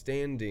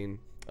understanding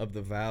of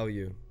the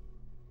value.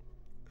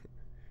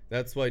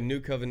 That's why New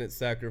Covenant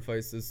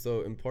sacrifice is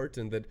so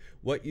important, that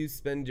what you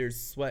spend your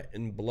sweat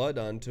and blood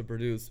on to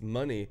produce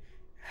money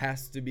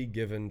has to be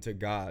given to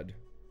God.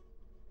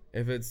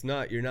 If it's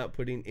not, you're not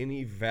putting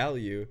any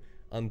value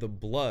on the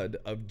blood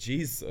of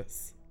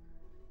Jesus.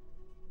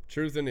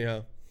 Truth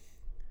anyhow.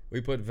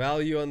 We put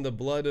value on the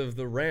blood of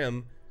the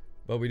ram,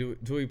 but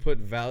do we put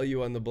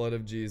value on the blood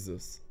of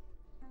Jesus?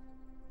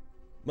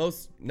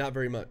 Not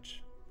very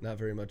much. Not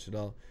very much at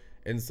all.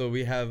 And so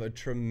we have a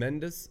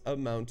tremendous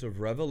amount of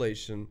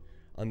revelation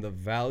on the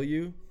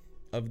value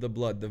of the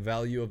blood, the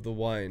value of the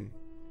wine.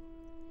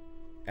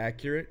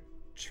 Accurate,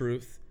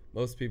 truth.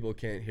 Most people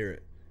can't hear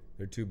it.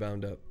 They're too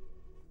bound up.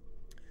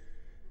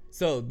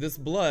 So this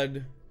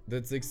blood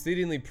that's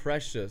exceedingly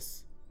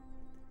precious,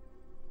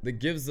 that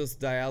gives us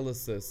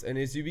dialysis, and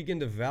as you begin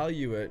to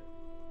value it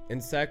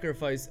and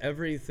sacrifice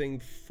everything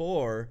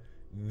for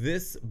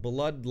this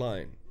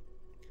bloodline,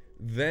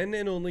 then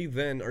and only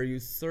then are you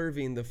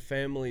serving the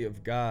family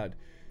of God.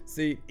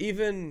 See,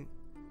 even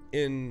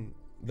in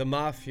the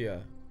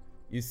mafia,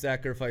 you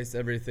sacrifice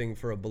everything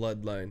for a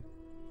bloodline.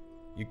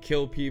 You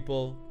kill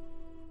people.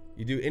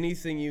 You do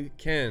anything you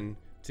can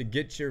to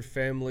get your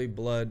family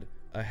blood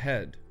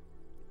ahead.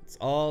 It's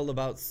all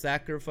about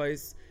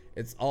sacrifice.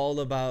 It's all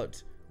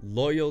about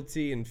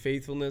loyalty and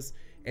faithfulness.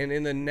 And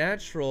in the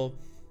natural,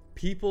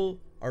 people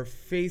are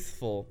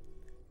faithful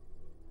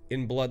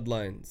in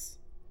bloodlines.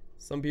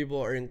 Some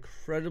people are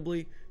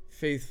incredibly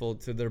faithful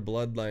to their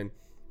bloodline.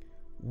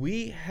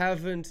 We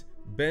haven't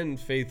been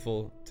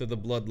faithful to the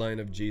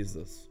bloodline of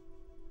Jesus.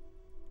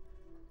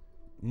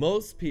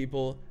 Most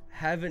people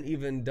haven't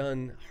even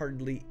done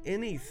hardly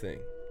anything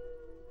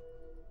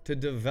to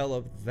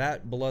develop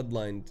that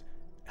bloodline,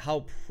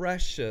 how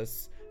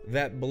precious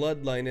that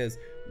bloodline is.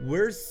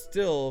 We're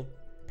still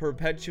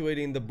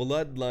perpetuating the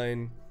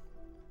bloodline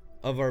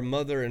of our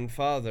mother and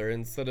father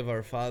instead of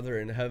our Father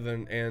in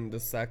heaven and the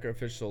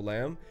sacrificial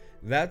lamb.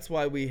 That's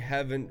why we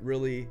haven't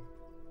really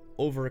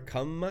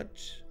overcome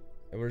much,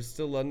 and we're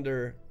still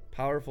under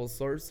powerful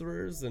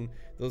sorcerers, and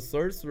those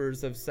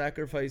sorcerers have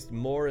sacrificed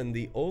more in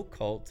the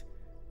occult,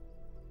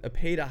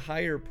 paid a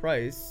higher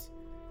price.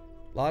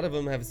 A lot of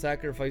them have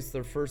sacrificed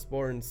their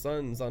firstborn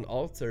sons on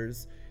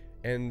altars,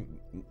 and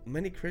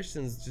many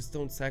Christians just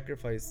don't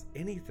sacrifice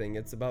anything.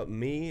 It's about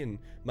me and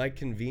my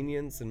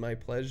convenience and my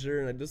pleasure,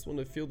 and I just want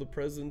to feel the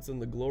presence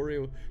and the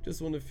glory. I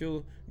just want to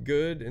feel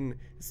good. And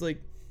it's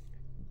like,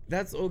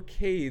 that's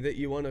okay that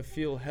you want to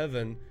feel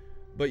heaven,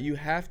 but you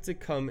have to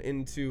come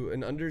into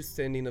an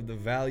understanding of the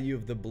value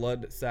of the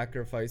blood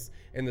sacrifice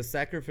and the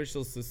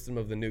sacrificial system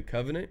of the new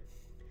covenant.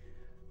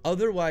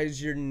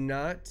 Otherwise, you're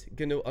not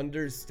going to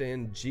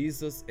understand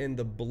Jesus and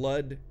the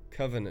blood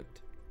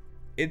covenant.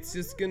 It's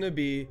just going to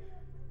be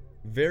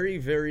very,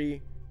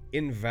 very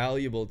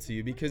invaluable to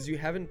you because you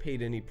haven't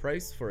paid any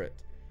price for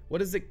it. What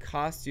does it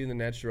cost you in the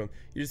natural realm?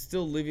 You're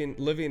still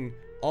living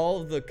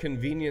all the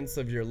convenience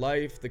of your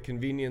life, the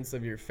convenience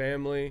of your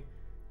family.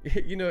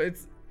 You know,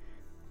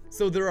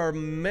 So there are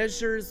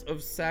measures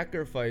of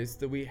sacrifice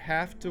that we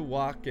have to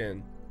walk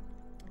in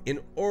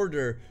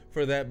order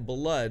for that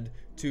blood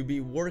to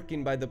be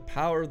working by the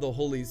power of the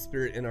Holy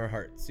Spirit in our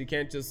hearts. You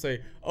can't just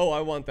say, oh,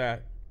 I want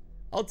that.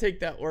 I'll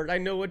take that word. I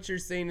know what you're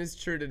saying is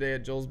true today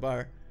at Joel's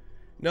Bar.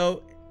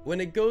 No,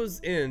 when it goes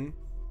in,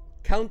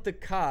 count the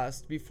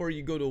cost before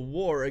you go to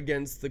war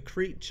against the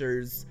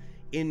creatures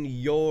in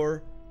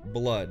your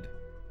blood.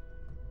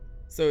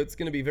 So it's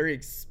going to be very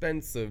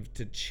expensive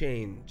to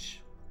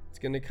change. It's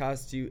going to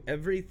cost you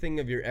everything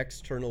of your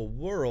external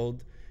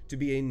world to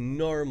be a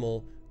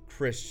normal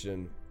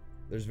Christian.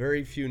 There's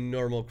very few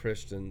normal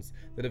Christians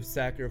that have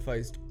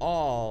sacrificed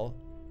all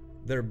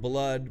their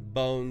blood,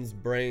 bones,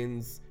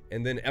 brains,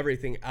 and then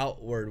everything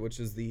outward, which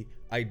is the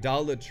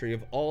idolatry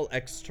of all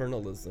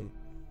externalism.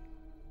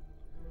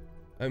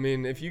 I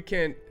mean, if you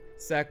can't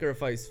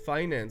sacrifice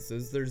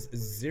finances, there's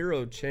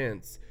zero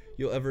chance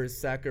you'll ever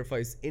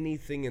sacrifice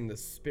anything in the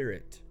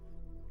spirit.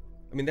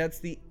 I mean, that's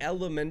the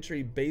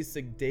elementary,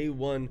 basic, day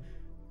one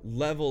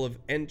level of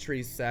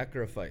entry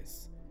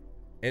sacrifice.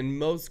 And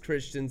most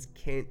Christians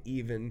can't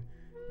even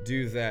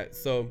do that.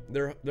 So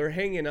they're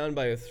hanging on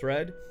by a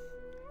thread.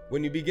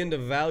 When you begin to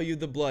value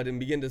the blood and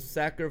begin to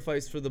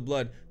sacrifice for the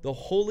blood, the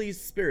Holy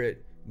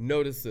Spirit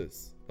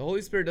notices. The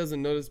Holy Spirit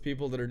doesn't notice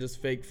people that are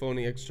just fake,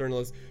 phony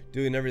externalists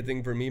doing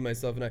everything for me,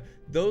 myself, and I.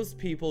 Those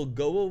people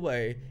go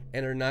away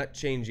and are not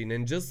changing.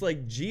 And just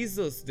like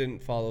Jesus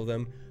didn't follow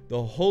them,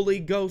 the Holy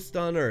Ghost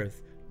on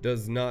earth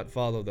does not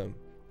follow them.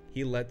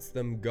 He lets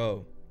them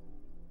go.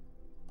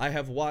 I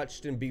have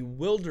watched in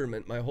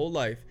bewilderment my whole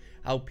life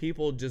how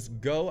people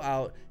just go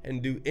out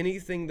and do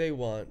anything they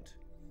want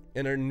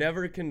and are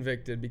never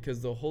convicted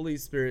because the Holy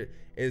Spirit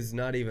is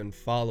not even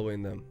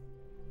following them.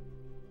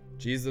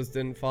 Jesus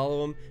didn't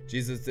follow them.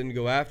 Jesus didn't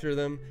go after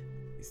them.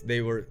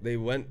 They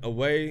went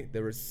away. They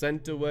were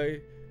sent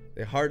away.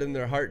 They hardened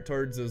their heart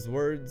towards his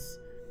words,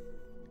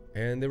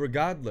 and they were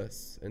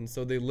godless. And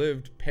so they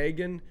lived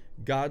pagan,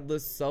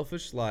 godless,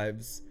 selfish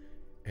lives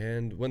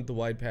and went the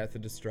wide path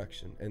of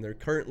destruction. And they're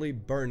currently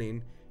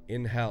burning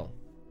in hell.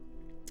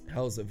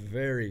 Hell is a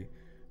very,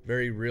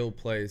 very real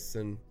place,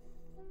 and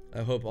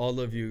I hope all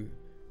of you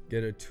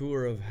get a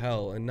tour of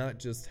hell and not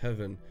just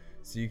heaven,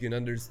 so you can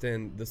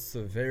understand the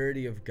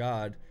severity of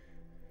God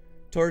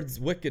towards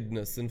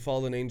wickedness and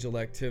fallen angel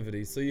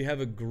activity, so you have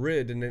a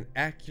grid and an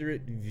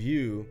accurate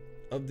view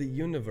of the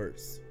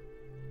universe.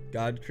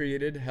 God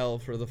created hell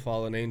for the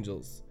fallen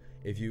angels.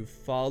 If you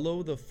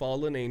follow the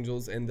fallen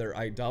angels and their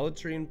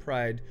idolatry and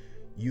pride,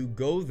 you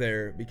go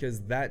there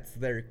because that's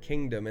their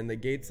kingdom, and the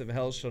gates of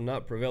hell shall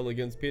not prevail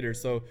against Peter.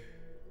 So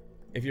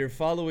if you're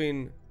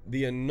following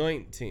the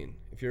anointing,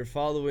 if you're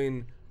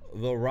following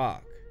the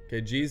rock,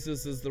 okay,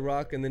 Jesus is the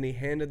rock, and then he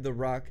handed the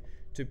rock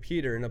to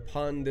Peter, and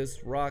upon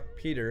this rock,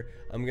 Peter,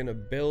 I'm going to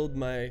build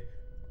my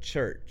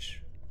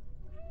church.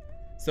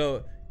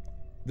 So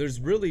there's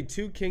really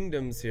two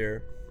kingdoms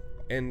here,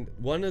 and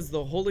one is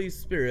the Holy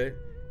Spirit,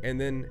 and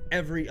then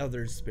every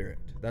other spirit.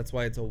 That's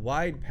why it's a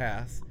wide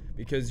path,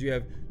 because you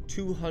have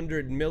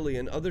 200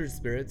 million other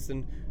spirits,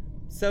 and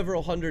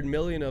several hundred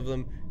million of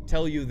them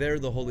tell you they're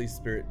the Holy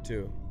Spirit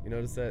too. You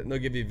notice that? And they'll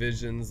give you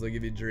visions, they'll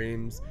give you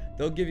dreams,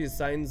 they'll give you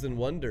signs and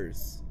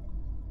wonders.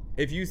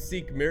 If you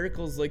seek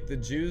miracles like the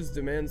Jews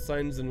demand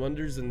signs and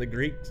wonders and the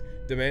Greeks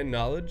demand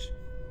knowledge,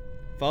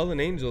 fallen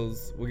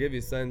angels will give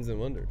you signs and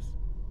wonders.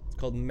 It's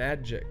called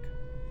magic.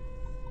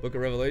 Book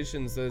of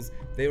Revelation says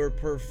they were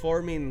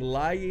performing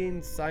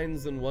lying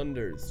signs and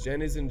wonders.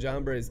 Jannes and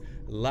Jambres,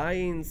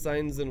 lying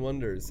signs and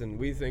wonders. And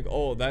we think,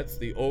 oh, that's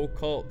the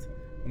occult.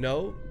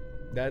 No,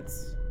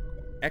 that's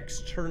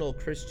external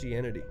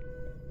Christianity.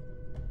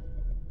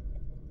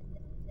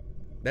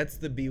 That's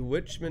the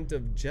bewitchment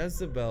of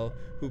Jezebel,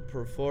 who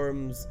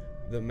performs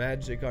the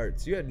magic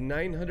arts. You had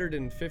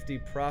 950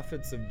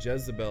 prophets of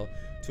Jezebel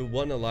to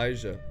one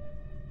Elijah.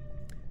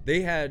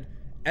 They had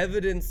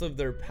evidence of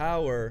their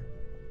power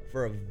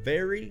for a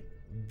very,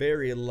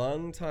 very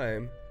long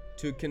time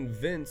to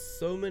convince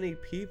so many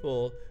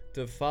people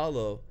to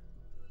follow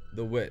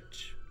the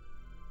witch,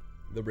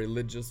 the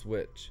religious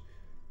witch.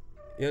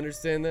 You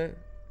understand that?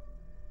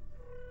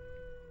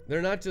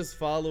 They're not just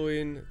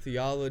following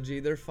theology,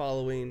 they're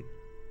following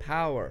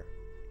power.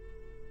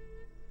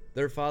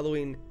 They're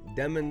following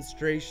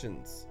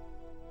demonstrations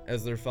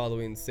as they're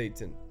following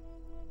Satan.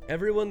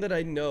 Everyone that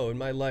I know in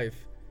my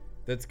life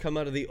that's come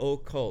out of the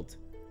occult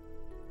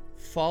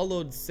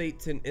followed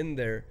Satan in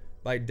there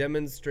by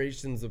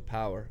demonstrations of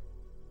power,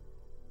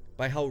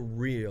 by how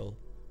real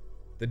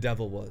the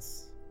devil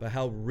was, by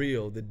how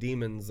real the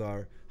demons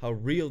are, how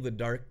real the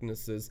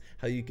darkness is,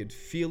 how you could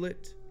feel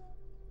it,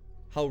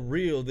 how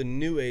real the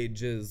new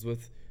age is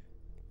with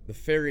the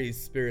fairy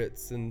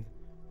spirits and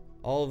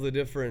all of the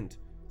different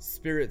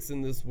spirits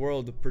in this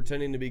world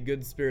pretending to be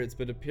good spirits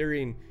but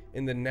appearing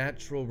in the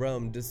natural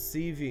realm,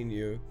 deceiving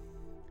you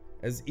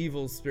as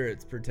evil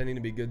spirits pretending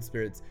to be good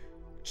spirits.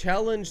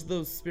 Challenge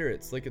those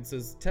spirits, like it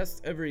says,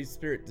 test every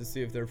spirit to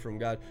see if they're from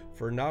God,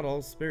 for not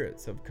all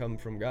spirits have come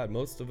from God.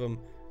 Most of them,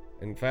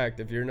 in fact,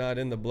 if you're not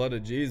in the blood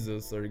of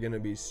Jesus, are going to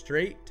be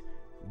straight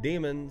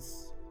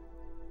demons.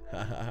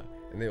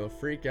 And they will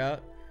freak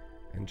out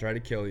and try to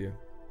kill you.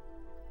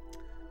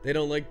 They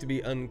don't like to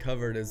be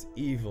uncovered as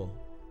evil.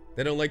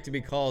 They don't like to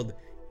be called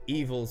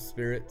evil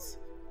spirits,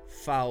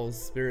 foul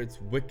spirits,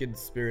 wicked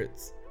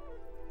spirits.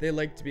 They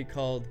like to be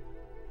called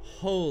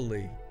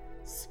holy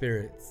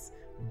spirits,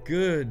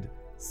 good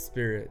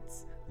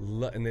spirits.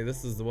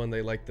 This is the one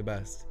they like the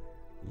best.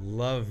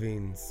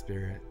 Loving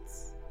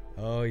spirits.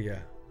 Oh yeah.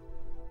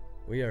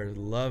 We are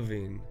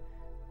loving.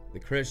 The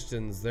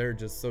Christians, they're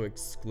just so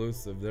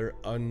exclusive. They're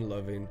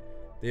unloving.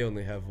 They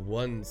only have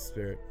one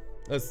spirit.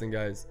 Listen,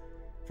 guys.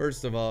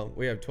 First of all,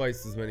 we have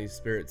twice as many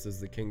spirits as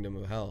the kingdom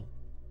of hell.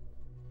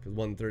 Because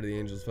 1/3 of the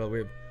angels fell. We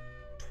have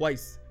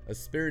twice. A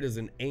spirit is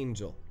an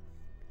angel.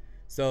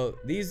 So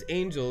these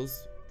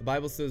angels, the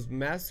Bible says,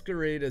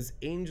 masquerade as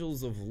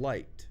angels of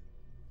light.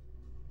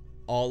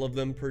 All of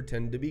them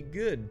pretend to be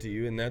good to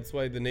you, and that's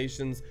why the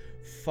nations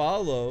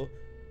follow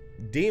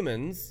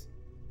demons.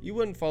 You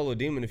wouldn't follow a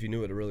demon if you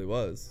knew what it really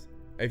was.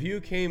 If you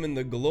came in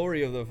the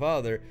glory of the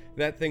Father,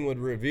 that thing would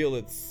reveal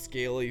its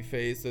scaly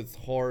face, its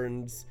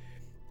horns,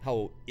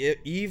 how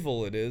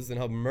evil it is, and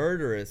how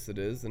murderous it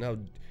is, and how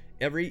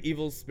every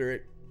evil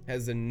spirit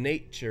has a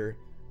nature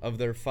of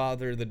their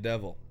father, the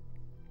devil.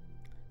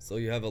 So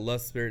you have a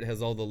lust spirit,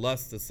 has all the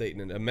lust of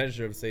Satan, and a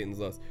measure of Satan's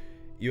lust.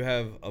 You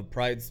have a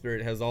pride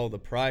spirit, has all the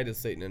pride of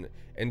Satan in it.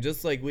 And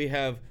just like we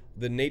have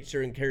the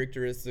nature and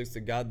characteristics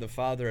of God the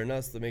Father in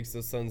us that makes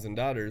us sons and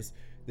daughters,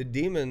 the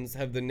demons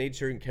have the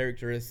nature and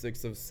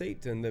characteristics of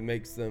Satan that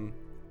makes them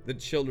the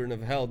children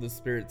of hell, the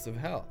spirits of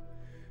hell.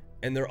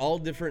 And they're all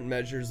different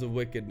measures of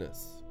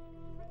wickedness.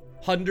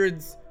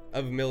 Hundreds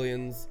of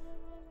millions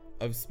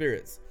of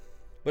spirits.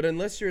 But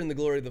unless you're in the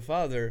glory of the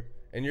Father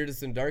and you're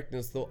just in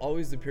darkness, they'll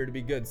always appear to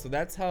be good. So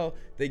that's how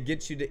they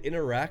get you to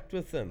interact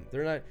with them.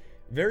 They're not,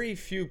 very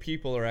few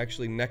people are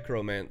actually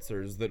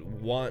necromancers that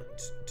want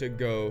to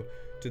go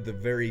to the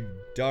very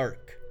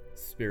dark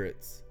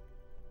spirits,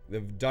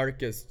 the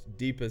darkest,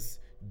 deepest,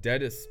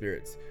 deadest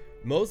spirits.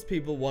 Most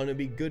people want to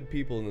be good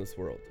people in this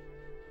world.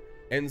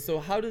 And so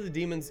how do the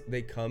demons,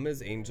 they come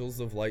as angels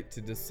of light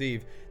to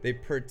deceive. They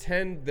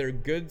pretend they're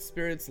good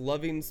spirits,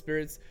 loving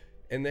spirits,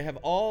 and they have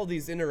all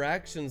these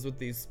interactions with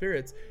these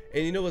spirits.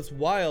 And you know what's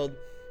wild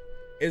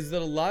is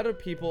that a lot of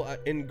people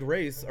in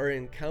grace are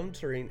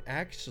encountering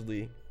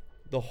actually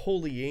the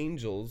holy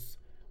angels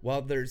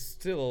while they're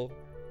still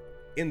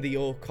in the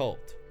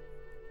occult.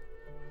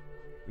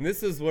 And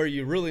this is where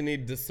you really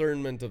need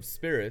discernment of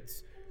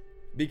spirits,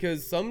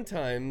 because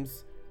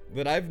sometimes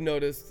that I've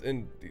noticed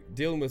in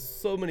dealing with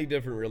so many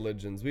different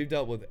religions, we've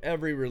dealt with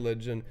every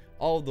religion,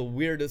 all the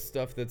weirdest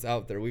stuff that's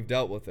out there, we've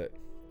dealt with it.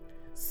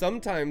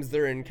 Sometimes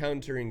they're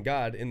encountering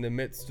God in the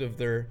midst of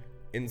their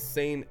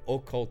insane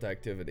occult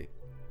activity.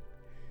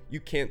 You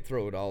can't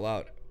throw it all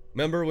out.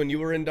 Remember when you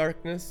were in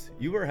darkness?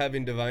 You were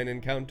having divine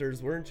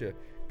encounters, weren't you?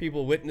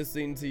 People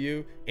witnessing to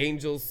you,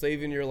 angels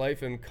saving your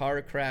life in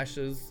car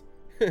crashes,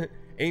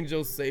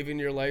 angels saving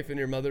your life in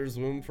your mother's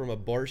womb from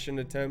abortion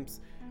attempts,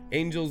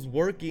 angels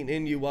working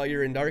in you while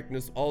you're in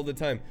darkness all the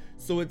time.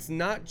 So it's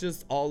not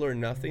just all or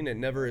nothing. It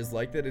never is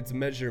like that. It's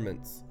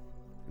measurements.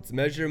 It's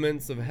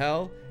measurements of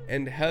hell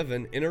and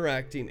heaven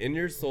interacting in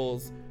your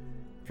souls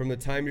from the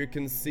time you're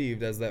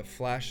conceived as that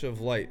flash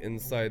of light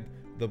inside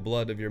the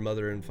blood of your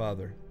mother and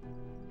father.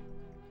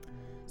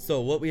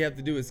 So what we have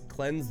to do is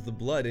cleanse the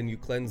blood, and you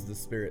cleanse the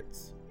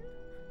spirits.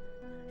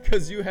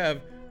 Because you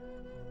have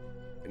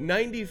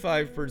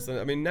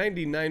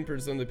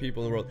 99% of the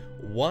people in the world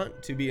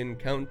want to be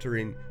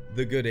encountering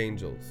the good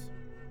angels.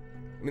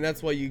 I mean,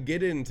 that's why you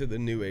get into the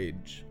new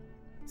age.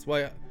 That's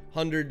why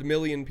 100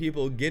 million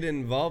people get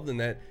involved in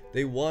that.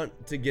 They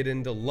want to get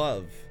into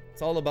love.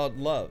 It's all about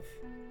love.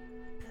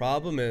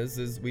 Problem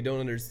is we don't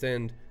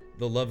understand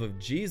the love of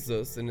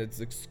Jesus and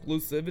its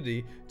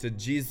exclusivity to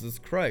Jesus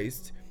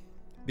Christ,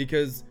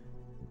 because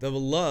the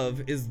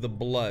love is the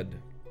blood.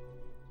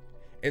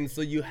 And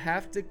so you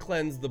have to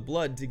cleanse the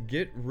blood to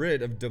get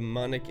rid of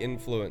demonic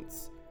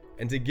influence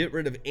and to get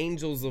rid of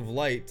angels of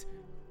light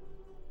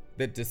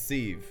that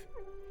deceive.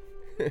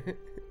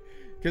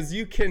 Because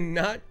you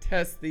cannot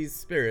test these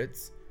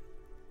spirits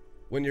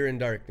when you're in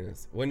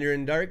darkness. When you're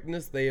in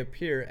darkness, they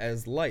appear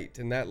as light,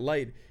 and that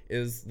light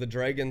is the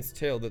dragon's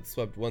tail that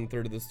swept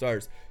 1/3 of the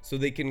stars. So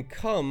they can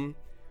come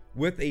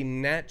with a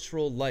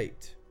natural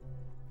light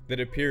that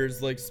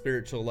appears like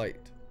spiritual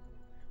light.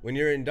 When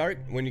you're in dark,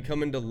 when you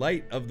come into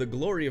light of the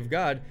glory of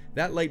God,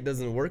 that light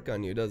doesn't work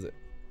on you, does it?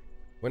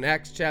 When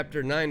Acts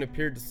chapter 9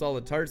 appeared to Saul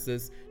of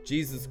Tarsus,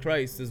 Jesus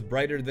Christ is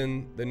brighter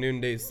than the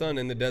noonday sun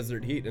in the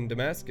desert heat in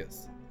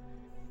Damascus.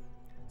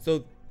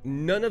 So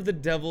none of the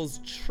devil's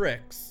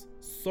tricks,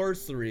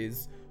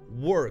 sorceries,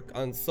 work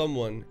on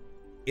someone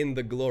in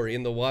the glory,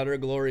 in the water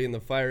glory, in the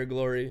fire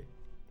glory,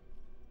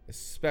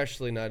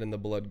 especially not in the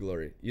blood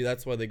glory.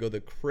 That's why they go the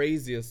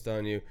craziest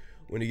on you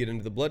when you get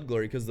into the blood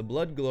glory, because the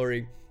blood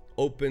glory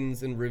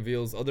opens and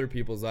reveals other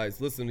people's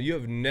eyes. Listen, you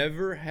have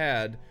never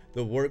had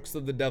the works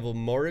of the devil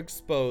more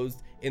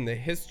exposed in the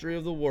history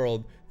of the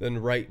world than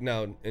right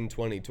now in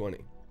 2020.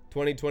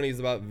 2020 is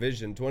about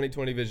vision,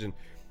 2020 vision.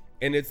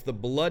 And it's the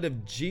blood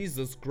of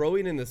Jesus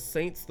growing in the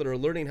saints that are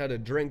learning how to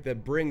drink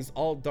that brings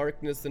all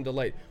darkness into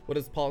light. What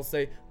does Paul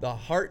say? The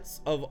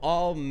hearts of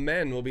all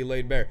men will be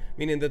laid bare.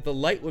 Meaning that the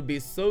light would be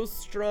so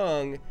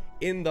strong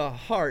in the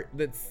heart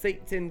that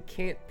Satan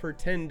can't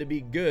pretend to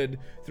be good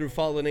through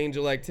fallen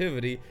angel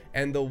activity.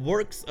 And the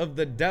works of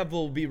the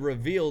devil be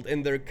revealed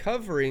in their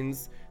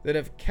coverings that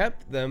have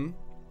kept them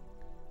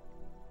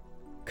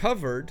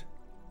covered.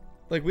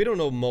 Like, we don't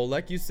know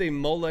Molech. You say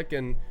Molech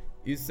and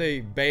you say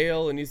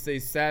Baal and you say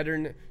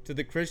Saturn to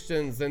the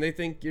Christians, and they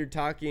think you're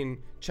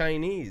talking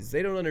Chinese.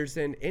 They don't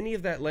understand any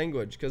of that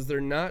language because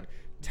they're not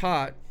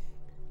taught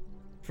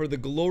for the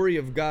glory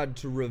of God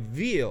to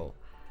reveal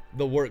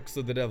the works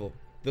of the devil.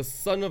 The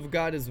Son of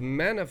God is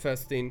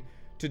manifesting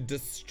to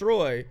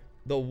destroy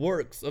the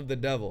works of the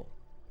devil.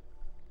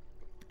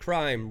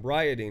 Crime,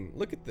 rioting.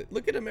 Look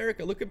at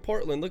America. Look at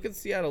Portland. Look at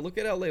Seattle. Look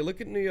at LA. Look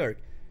at New York.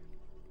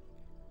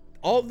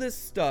 All this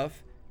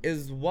stuff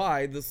is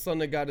why the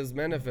Son of God is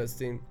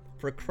manifesting,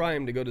 for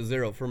crime to go to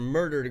zero, for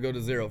murder to go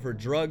to zero, for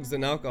drugs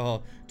and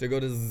alcohol to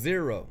go to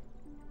zero,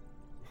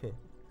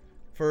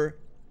 for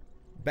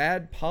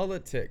bad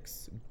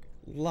politics,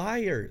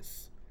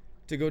 liars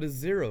to go to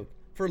zero,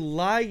 for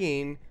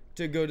lying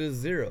to go to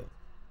zero.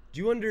 Do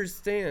you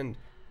understand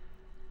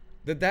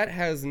that that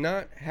has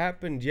not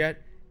happened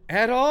yet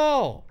at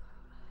all?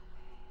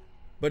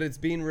 But it's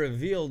being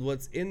revealed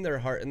what's in their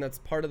heart, and that's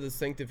part of the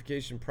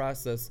sanctification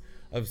process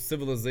of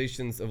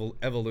civilization's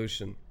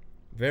evolution.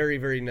 Very,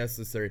 very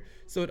necessary.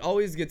 So it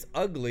always gets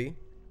ugly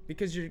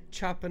because you're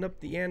chopping up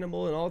the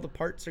animal and all the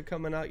parts are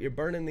coming out. You're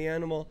burning the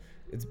animal.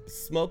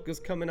 Smoke is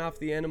coming off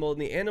the animal,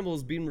 and the animal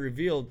is being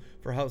revealed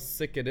for how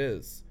sick it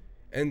is.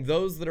 And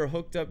those that are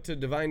hooked up to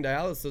divine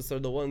dialysis are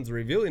the ones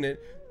revealing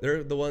it.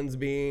 They're the ones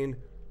being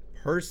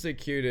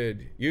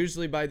persecuted,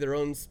 usually by their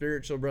own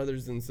spiritual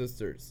brothers and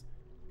sisters.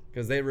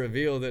 Because they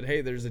reveal that,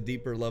 hey, there's a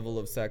deeper level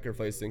of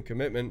sacrifice and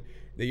commitment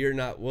that you're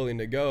not willing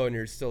to go, and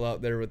you're still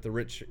out there with the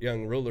rich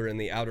young ruler in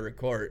the outer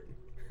court,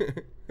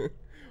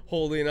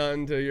 holding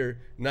on to your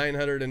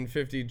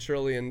 $950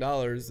 trillion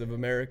of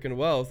American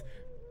wealth,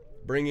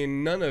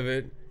 bringing none of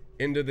it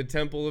into the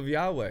temple of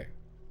Yahweh.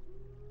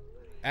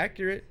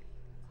 Accurate.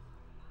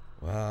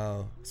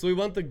 Wow. So we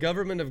want the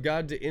government of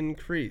God to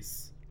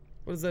increase.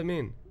 What does that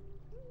mean?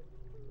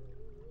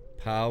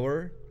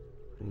 Power,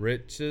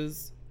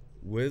 riches,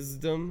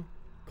 wisdom,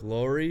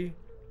 glory,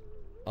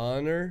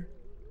 honor,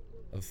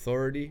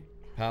 authority,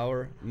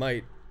 power,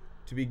 might,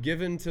 to be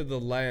given to the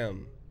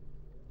Lamb.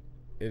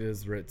 It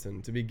is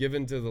written, to be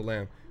given to the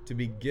Lamb, to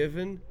be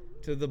given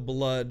to the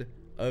blood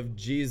of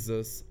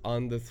Jesus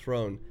on the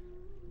throne.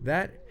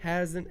 That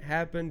hasn't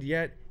happened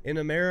yet in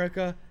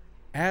America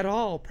at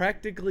all.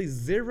 Practically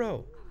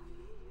zero.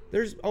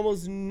 There's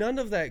almost none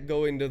of that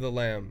going to the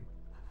Lamb.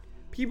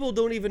 People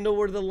don't even know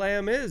where the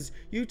Lamb is.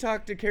 You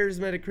talk to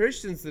charismatic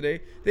Christians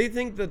today, they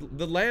think that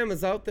the Lamb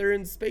is out there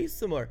in space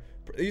somewhere.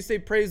 You say,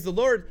 praise the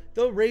Lord,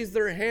 they'll raise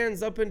their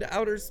hands up into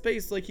outer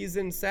space like he's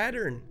in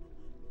Saturn.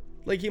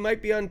 Like he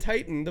might be on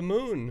Titan, the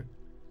moon.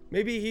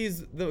 Maybe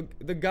he's the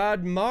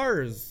god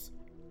Mars.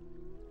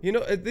 You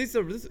know,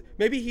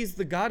 maybe he's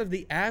the god of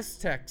the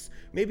Aztecs.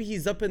 Maybe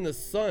he's up in the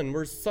sun.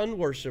 We're sun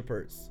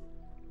worshipers.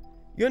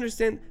 You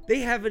understand? They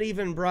haven't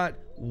even brought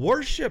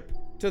worship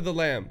to the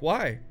Lamb.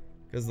 Why?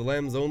 Because the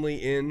Lamb's only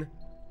in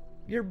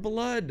your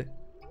blood.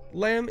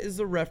 Lamb is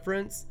a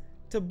reference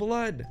to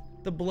blood.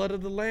 The blood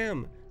of the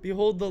Lamb.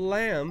 Behold the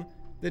Lamb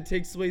that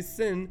takes away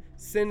sin.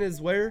 Sin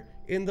is where?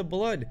 In the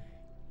blood.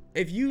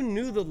 If you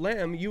knew the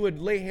Lamb, you would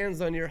lay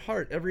hands on your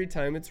heart every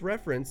time it's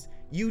referenced.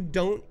 You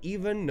don't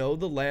even know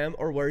the Lamb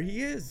or where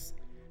he is.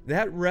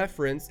 That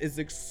reference is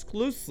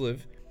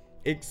exclusive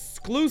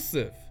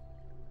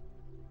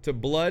to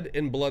blood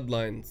and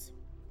bloodlines.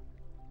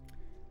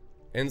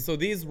 And so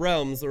these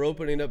realms are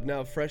opening up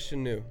now fresh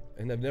and new,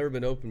 and have never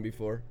been opened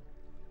before.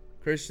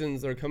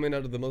 Christians are coming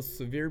out of the most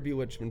severe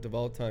bewitchment of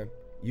all time.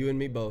 You and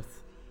me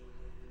both.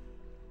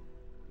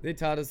 They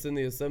taught us in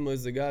the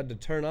Assemblies of God to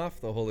turn off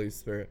the Holy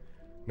Spirit.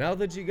 Now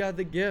that you got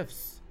the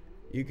gifts,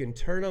 you can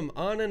turn them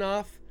on and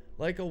off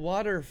like a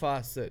water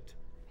faucet.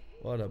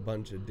 What a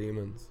bunch of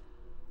demons.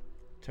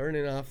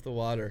 Turning off the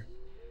water.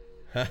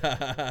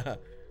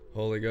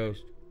 Holy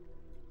Ghost.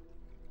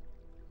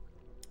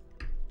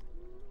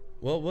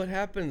 Well, what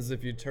happens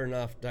if you turn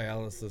off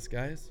dialysis,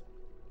 guys?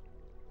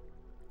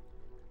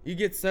 You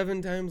get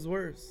 7 times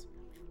worse.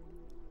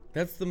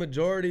 That's the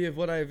majority of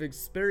what I've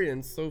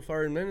experienced so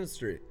far in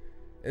ministry,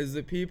 is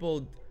that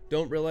people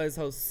don't realize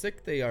how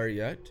sick they are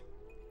yet,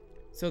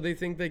 so they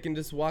think they can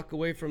just walk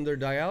away from their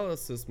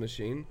dialysis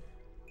machine.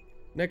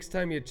 Next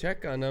time you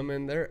check on them,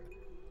 and they're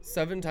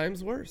 7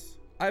 times worse.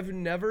 I've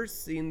never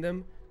seen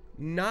them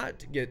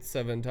not get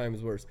 7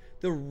 times worse.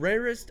 The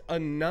rarest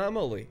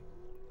anomaly,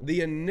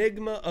 the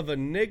enigma of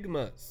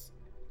enigmas,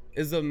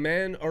 is a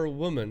man or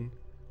woman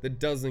that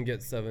doesn't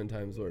get 7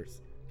 times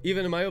worse.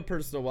 Even in my own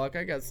personal walk,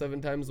 I got 7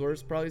 times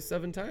worse, probably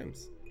 7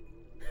 times.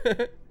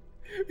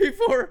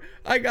 Before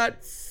I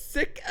got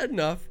sick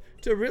enough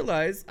to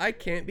realize I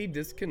can't be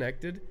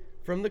disconnected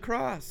from the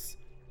cross.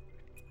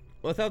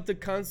 Without the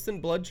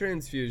constant blood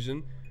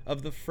transfusion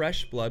of the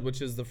fresh blood,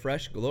 which is the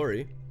fresh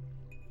glory,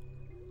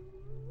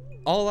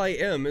 all I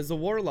am is a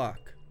warlock.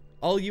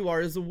 All you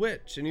are is a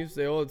witch. And you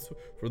say, oh, it's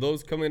for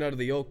those coming out of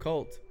the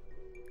occult.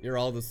 You're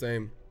all the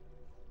same.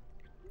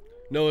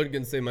 No one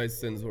can say my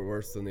sins were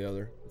worse than the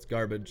other. It's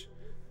garbage.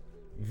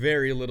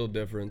 Very little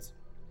difference.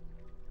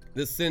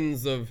 The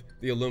sins of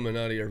the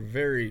Illuminati are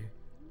very,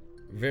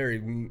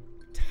 very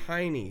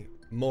tiny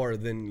more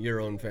than your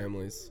own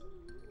family's.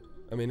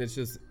 I mean, it's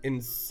just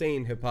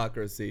insane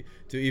hypocrisy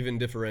to even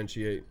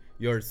differentiate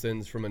your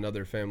sins from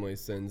another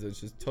family's sins.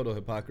 It's just total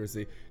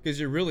hypocrisy, because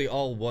you're really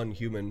all one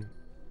human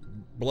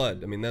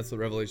blood. I mean, that's what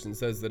Revelation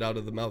says, that out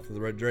of the mouth of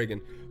the red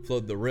dragon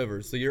flowed the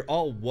rivers. So you're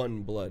all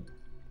one blood.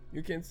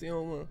 You can't say,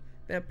 oh, well,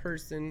 that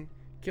person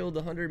killed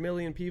 100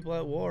 million people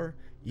at war.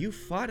 You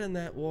fought in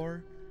that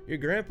war. Your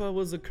grandpa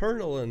was a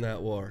colonel in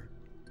that war.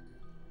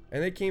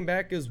 And they came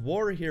back as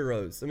war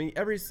heroes. I mean,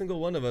 every single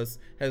one of us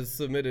has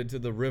submitted to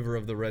the river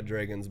of the red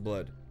dragon's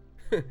blood.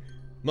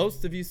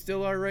 Most of you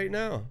still are right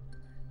now.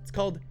 It's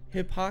called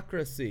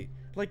hypocrisy.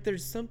 Like,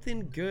 there's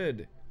something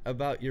good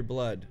about your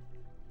blood.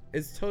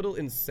 It's total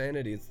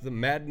insanity. It's the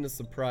madness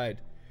of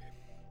pride.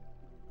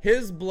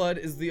 His blood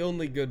is the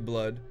only good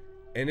blood,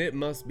 and it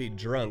must be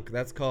drunk.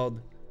 That's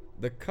called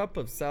the cup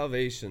of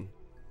salvation.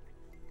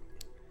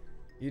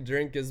 You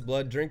drink his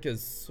blood, drink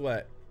his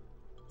sweat.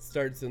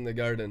 Starts in the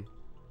garden.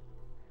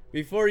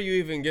 Before you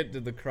even get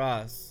to the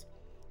cross,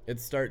 it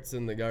starts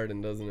in the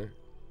garden, doesn't it?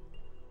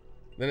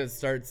 Then it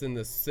starts in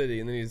the city,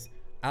 and then he's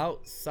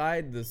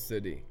outside the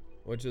city,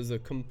 which is a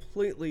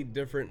completely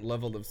different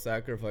level of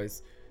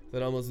sacrifice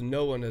that almost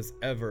no one has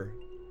ever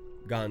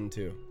gone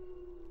to.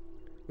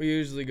 We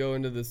usually go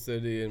into the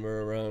city and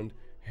we're around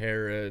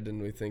Herod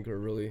and we think we're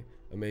really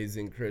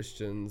amazing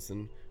Christians,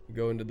 and we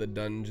go into the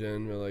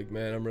dungeon, we're like,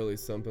 man, I'm really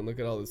something. Look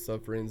at all the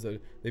sufferings.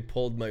 They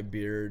pulled my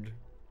beard.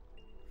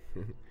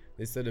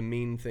 They said a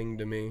mean thing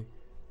to me.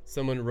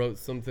 Someone wrote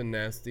something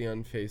nasty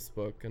on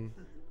Facebook, and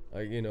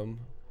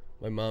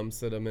my mom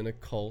said I'm in a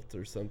cult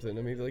or something.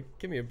 I mean, like,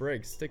 give me a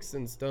break. Sticks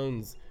and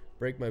stones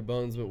break my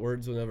bones, but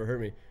words will never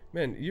hurt me.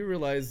 Man, you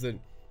realize that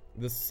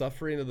the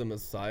suffering of the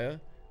Messiah,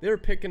 they were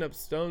picking up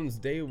stones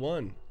day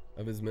one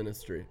of his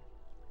ministry.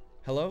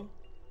 Hello?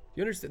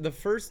 You understand? The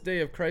first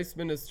day of Christ's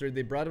ministry,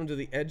 they brought him to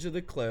the edge of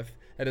the cliff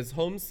at his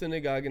home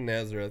synagogue in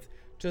Nazareth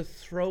to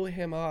throw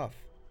him off.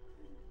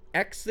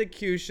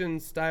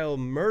 Execution style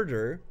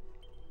murder,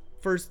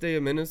 first day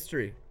of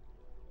ministry.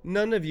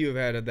 None of you have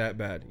had it that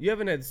bad. You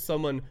haven't had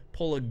someone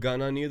pull a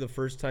gun on you the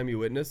first time you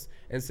witness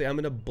and say, I'm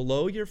going to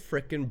blow your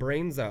frickin'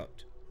 brains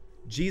out.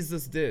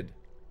 Jesus did.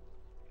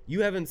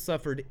 You haven't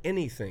suffered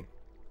anything.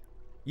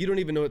 You don't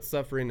even know what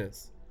suffering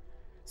is.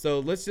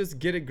 So let's just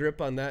get a grip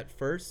on that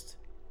first.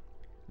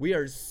 We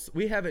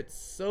have it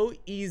so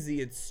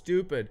easy, it's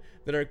stupid,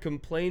 that our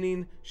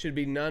complaining should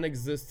be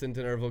non-existent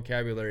in our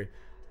vocabulary.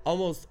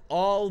 Almost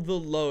all the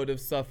load of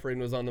suffering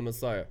was on the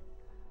Messiah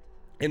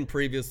and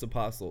previous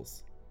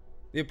apostles.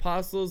 The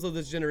apostles of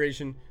this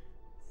generation,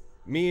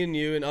 me and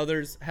you and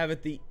others, have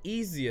it the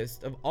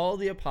easiest of all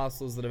the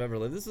apostles that have ever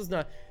lived.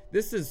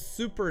 This is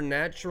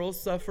supernatural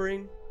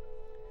suffering.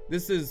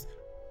 This is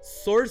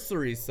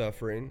sorcery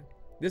suffering.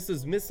 This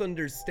is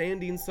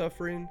misunderstanding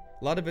suffering.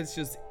 A lot of it's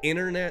just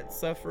internet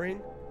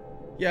suffering.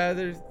 Yeah,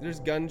 there's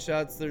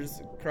gunshots,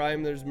 there's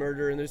crime, there's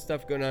murder, and there's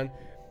stuff going on.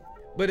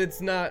 But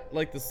it's not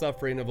like the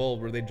suffering of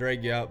old where they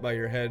drag you out by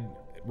your head,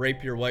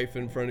 rape your wife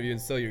in front of you,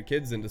 and sell your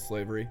kids into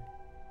slavery.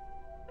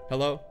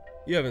 Hello?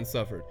 You haven't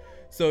suffered.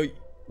 So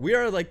we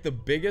are like the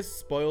biggest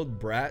spoiled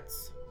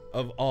brats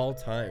of all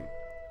time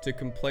to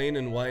complain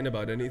and whine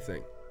about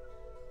anything.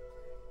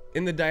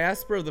 In the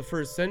diaspora of the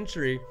first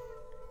century,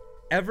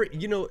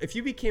 if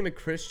you became a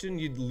Christian,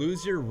 you'd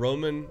lose your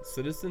Roman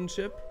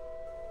citizenship.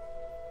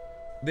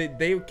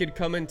 They could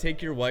come and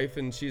take your wife,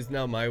 and she's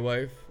now my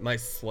wife, my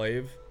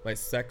slave, my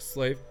sex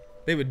slave.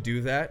 They would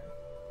do that.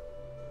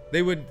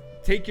 They would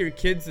take your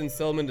kids and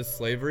sell them into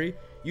slavery.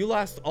 You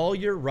lost all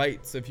your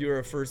rights if you were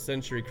a first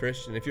century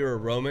Christian, if you were a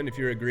Roman, if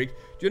you were a Greek.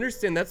 Do you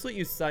understand? That's what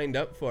you signed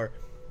up for.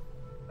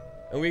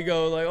 And we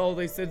go like, oh,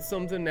 they said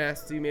something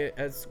nasty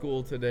at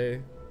school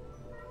today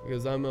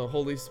because I'm a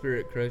Holy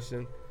Spirit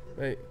Christian.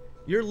 Right?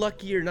 You're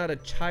lucky you're not a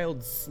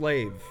child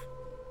slave,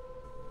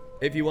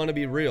 if you want to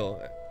be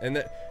real. And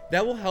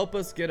that will help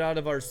us get out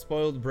of our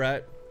spoiled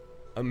brat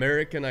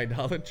American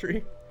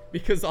idolatry,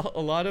 because a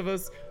lot of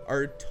us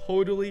are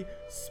totally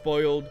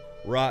spoiled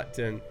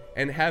rotten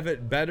and have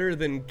it better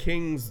than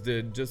kings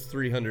did just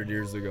 300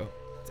 years ago.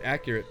 It's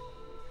accurate.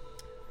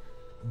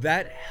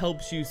 That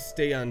helps you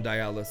stay on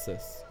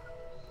dialysis.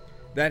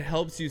 That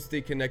helps you stay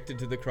connected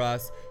to the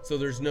cross, so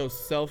there's no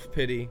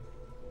self-pity.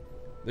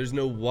 There's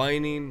no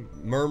whining,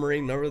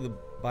 murmuring. Remember the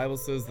Bible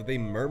says that they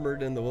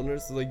murmured in the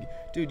wilderness? It's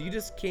like, dude, you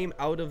just came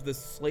out of the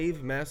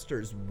slave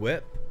master's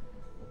whip.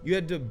 You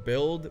had to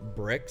build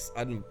bricks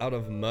out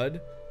of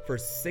mud for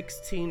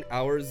 16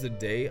 hours a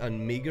day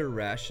on meager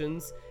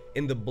rations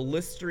in the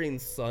blistering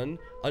sun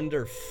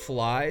under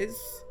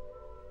flies.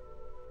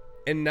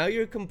 And now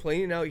you're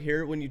complaining out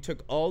here when you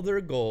took all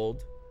their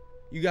gold,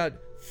 You got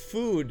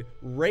food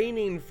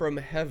raining from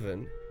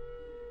heaven.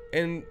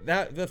 And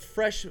that the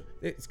fresh,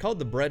 it's called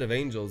the bread of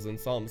angels in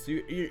Psalms. So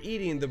you're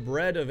eating the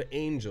bread of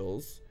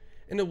angels,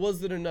 and it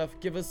wasn't enough.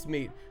 Give us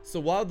meat. So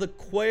while the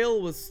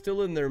quail was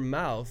still in their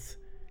mouth,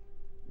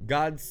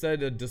 God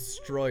said a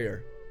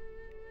destroyer,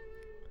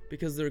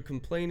 because they're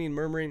complaining,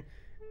 murmuring.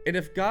 And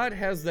if God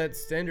has that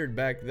standard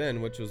back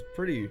then, which was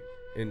pretty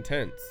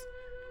intense,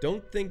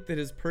 don't think that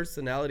his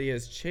personality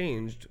has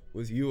changed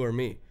with you or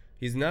me.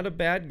 He's not a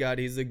bad God,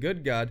 he's a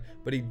good God,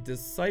 but he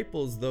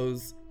disciples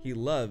those he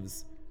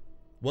loves.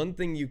 One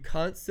thing you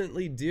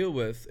constantly deal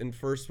with in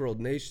first world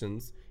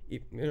nations,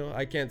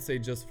 I can't say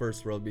just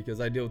first world because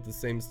I deal with the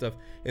same stuff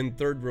in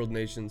third world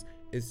nations,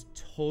 is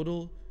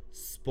total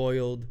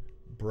spoiled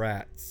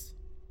brats.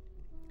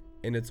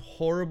 And it's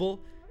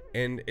horrible,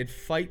 and it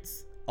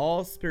fights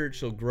all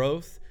spiritual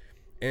growth.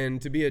 And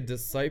to be a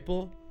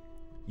disciple,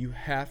 you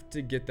have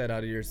to get that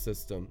out of your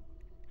system.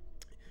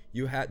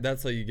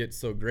 That's how you get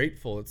so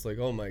grateful. It's like,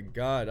 oh my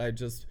God,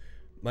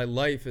 my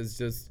life is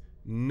just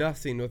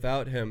nothing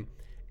without him.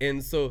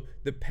 And so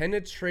the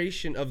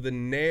penetration of the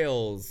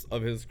nails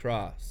of his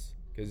cross,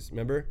 because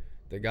remember,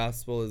 the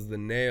gospel is the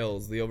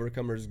nails, the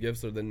overcomer's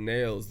gifts are the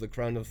nails, the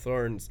crown of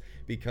thorns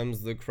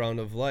becomes the crown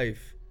of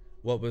life.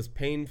 What was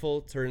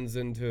painful turns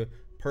into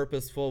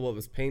purposeful, what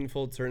was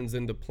painful turns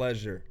into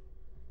pleasure.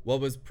 What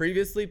was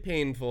previously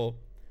painful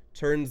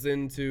turns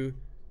into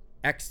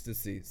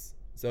ecstasies.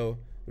 So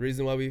the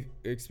reason why we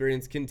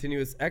experience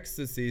continuous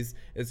ecstasies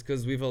is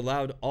because we've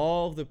allowed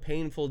all the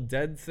painful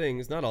dead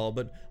things, not all,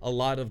 but a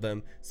lot of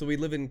them. So we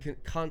live in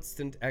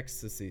constant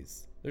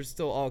ecstasies. There's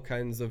still all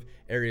kinds of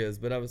areas,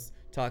 but I was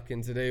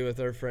talking today with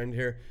our friend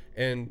here,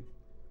 and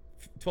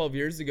 12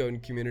 years ago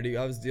in community,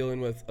 I was dealing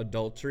with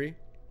adultery.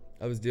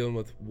 I was dealing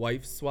with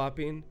wife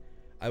swapping.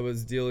 I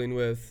was dealing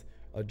with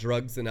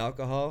drugs and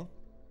alcohol,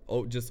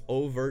 just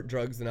overt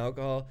drugs and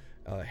alcohol,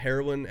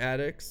 heroin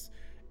addicts.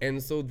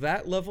 And so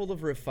that level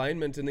of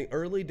refinement in the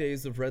early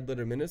days of Red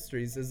Letter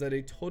Ministries is at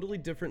a totally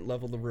different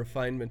level of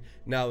refinement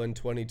now in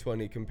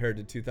 2020 compared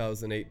to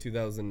 2008,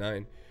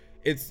 2009.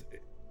 It's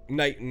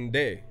night and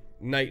day.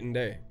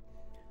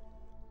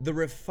 The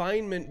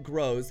refinement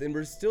grows, and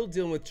we're still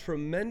dealing with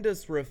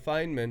tremendous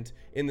refinement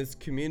in this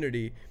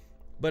community,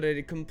 but at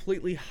a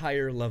completely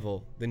higher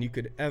level than you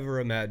could ever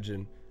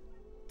imagine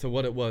to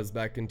what it was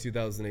back in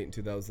 2008 and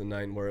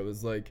 2009, where it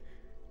was like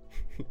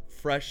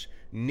fresh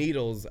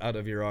needles out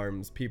of your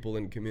arms, people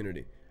in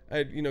community. I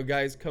had,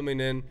 guys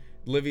coming in,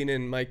 living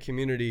in my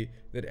community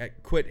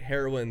that quit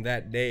heroin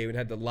that day and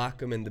had to lock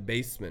them in the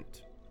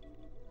basement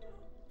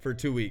for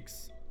 2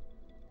 weeks.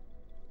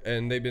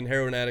 And they've been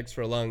heroin addicts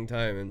for a long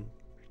time and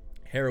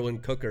heroin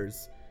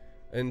cookers.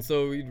 And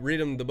so we'd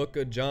read them the book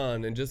of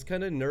John and just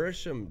kind of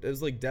nourish them. It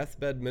was like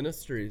deathbed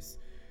ministries.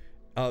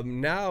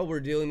 Now we're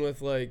dealing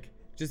with like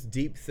just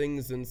deep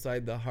things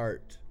inside the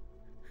heart.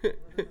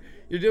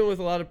 You're dealing with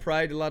a lot of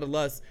pride, a lot of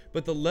lust,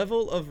 but the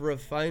level of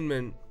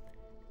refinement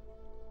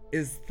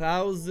is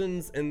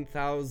thousands and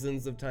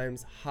thousands of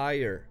times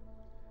higher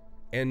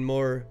and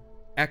more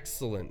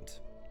excellent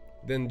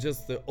than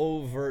just the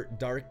overt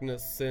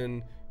darkness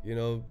sin,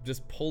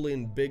 just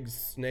pulling big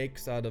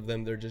snakes out of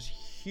them. They're just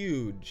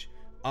huge,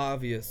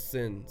 obvious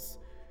sins.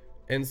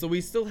 And so we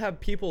still have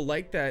people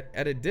like that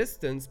at a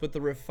distance, but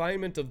the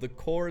refinement of the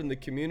core and the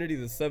community,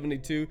 the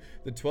 72,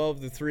 the 12,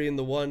 the 3, and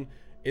the 1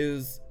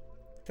 is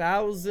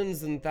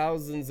thousands and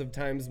thousands of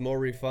times more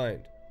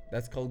refined.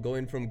 That's called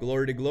going from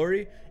glory to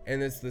glory,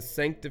 and it's the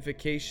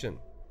sanctification.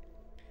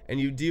 And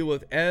you deal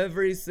with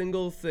every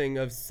single thing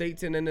of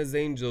Satan and his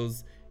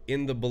angels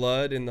in the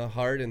blood, in the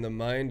heart, in the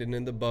mind, and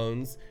in the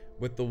bones,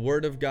 with the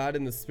word of God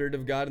and the spirit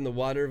of God and the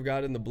water of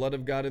God and the blood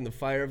of God and the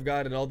fire of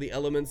God and all the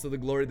elements of the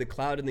glory, the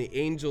cloud and the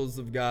angels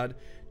of God,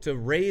 to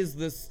raise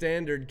the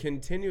standard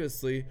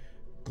continuously,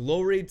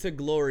 glory to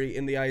glory,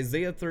 in the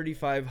Isaiah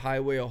 35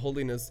 highway of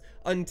holiness,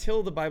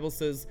 until the Bible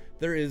says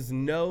there is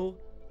no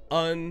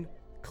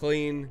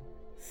unclean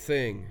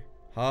thing.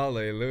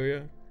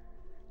 Hallelujah.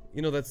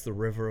 That's the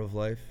river of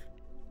life.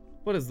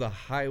 What is the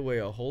highway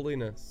of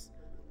holiness?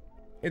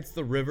 It's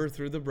the river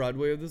through the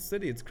Broadway of the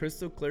city. It's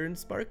crystal clear and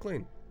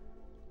sparkling.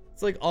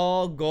 It's like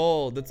all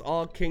gold. It's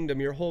all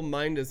kingdom. Your whole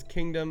mind is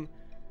kingdom.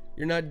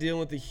 You're not dealing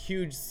with the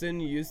huge sin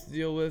you used to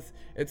deal with.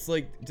 It's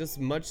like just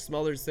much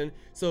smaller sin.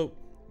 So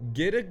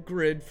get a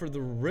grid for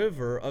the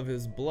river of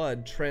his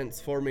blood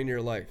transforming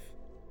your life.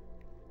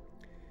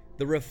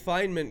 The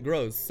refinement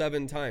grows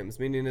 7 times,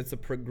 meaning it's a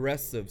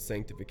progressive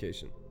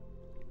sanctification.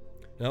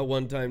 Not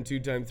 1 time, 2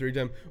 time, 3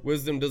 time.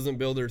 Wisdom doesn't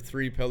build her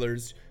 3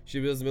 pillars.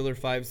 She doesn't build her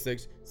 5,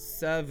 6,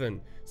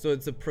 7. So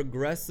it's a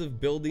progressive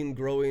building,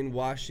 growing,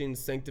 washing,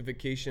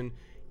 sanctification,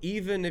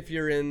 even if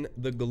you're in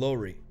the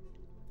glory.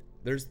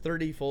 There's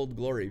 30-fold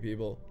glory,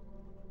 people.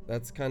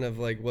 That's kind of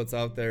like what's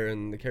out there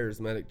in the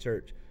charismatic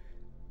church.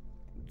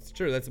 It's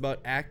true. That's about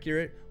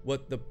accurate.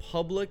 What the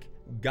public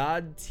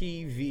God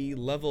TV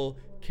level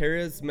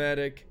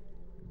charismatic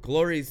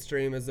glory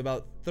stream is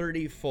about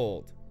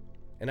 30-fold.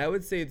 And I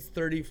would say it's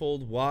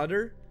 30-fold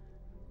water,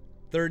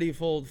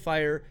 30-fold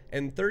fire,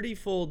 and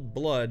 30-fold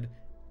blood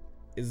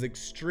is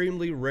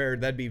extremely rare.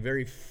 That'd be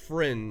very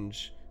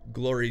fringe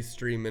glory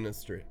stream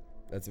ministry.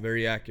 That's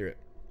very accurate.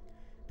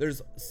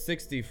 There's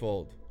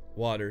 60-fold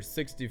water,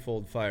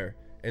 60-fold fire,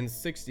 and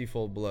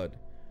 60-fold blood.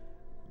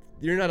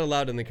 You're not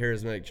allowed in the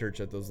charismatic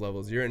church at those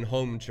levels. You're in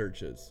home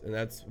churches, and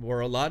that's where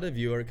a lot of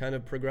you are kind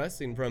of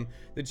progressing from,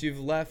 that you've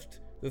left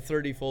the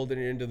 30-fold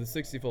and you're into the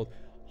 60-fold.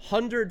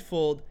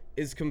 100-fold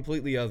is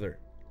completely other.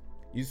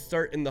 You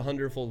start in the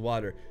 100-fold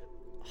water.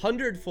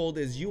 100-fold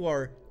is you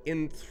are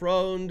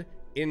enthroned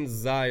in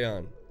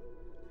Zion.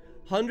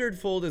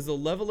 100-fold is a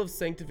level of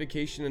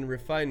sanctification and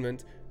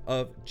refinement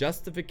of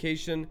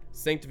justification,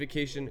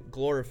 sanctification,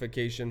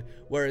 glorification,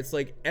 where it's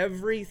like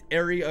every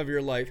area of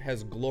your life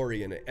has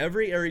glory in it.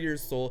 Every area of your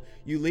soul,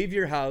 you leave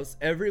your house,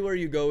 everywhere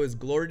you go is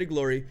glory to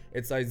glory.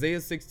 It's Isaiah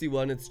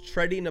 61. It's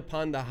treading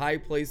upon the high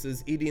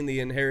places, eating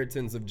the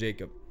inheritance of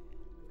Jacob.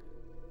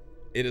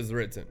 It is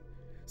written.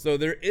 So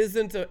there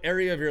isn't an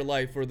area of your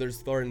life where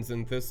there's thorns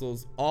and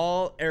thistles.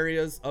 All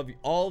areas of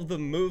all the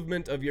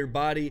movement of your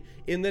body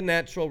in the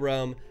natural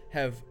realm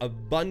have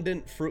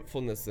abundant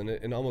fruitfulness in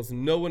it, and almost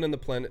no one on the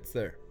planet's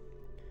there.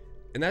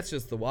 And that's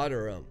just the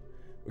water realm.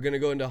 We're going to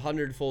go into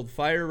 100-fold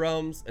fire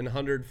realms and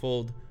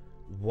 100-fold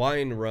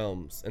wine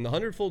realms. And the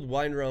 100-fold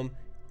wine realm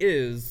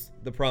is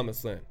the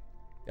promised land.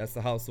 That's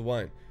the house of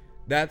wine.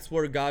 That's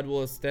where God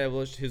will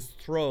establish his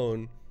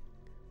throne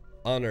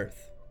on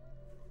earth.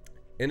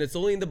 And it's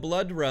only in the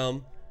blood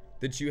realm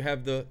that you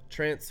have the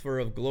transfer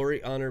of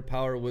glory, honor,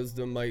 power,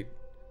 wisdom, might,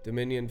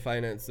 dominion,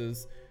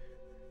 finances,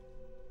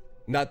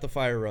 not the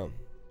fire realm.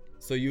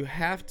 So you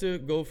have to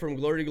go from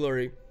glory to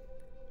glory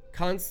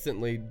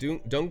constantly.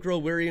 Don't grow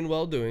weary in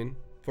well doing,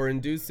 for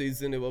in due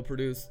season it will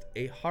produce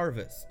a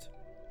harvest.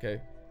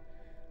 Okay,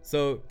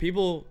 so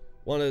people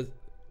want to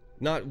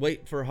not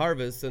wait for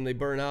harvest, and they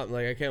burn out and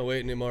like, I can't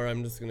wait anymore,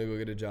 I'm just gonna go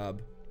get a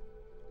job.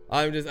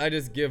 I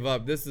just give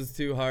up. This is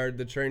too hard.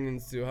 The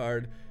training's too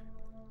hard.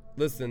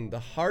 Listen, the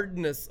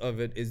hardness of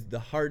it is the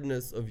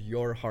hardness of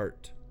your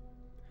heart.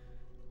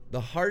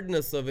 The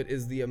hardness of it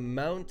is the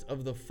amount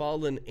of the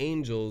fallen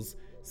angels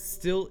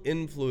still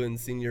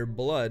influencing your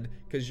blood,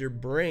 because your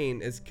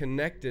brain is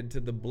connected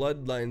to the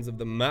bloodlines of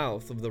the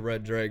mouth of the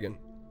red dragon.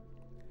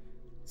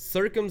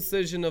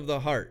 Circumcision of the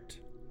heart,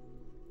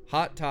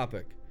 hot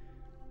topic,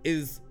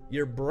 is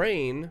your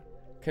brain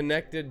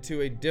connected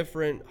to a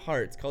different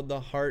heart. It's called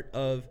the heart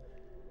of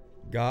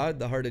God,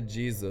 the heart of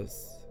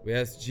Jesus. We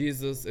ask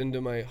Jesus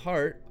into my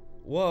heart.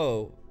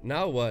 Whoa,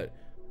 now what?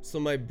 So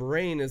my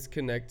brain is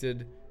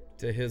connected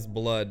to his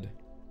blood.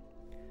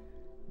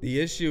 The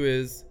issue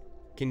is,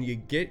 can you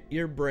get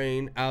your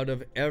brain out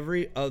of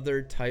every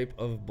other type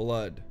of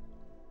blood?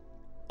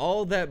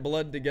 All that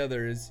blood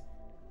together is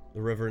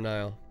the River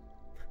Nile.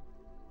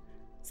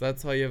 So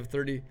that's why you have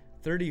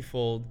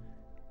 30-fold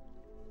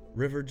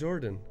River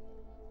Jordan.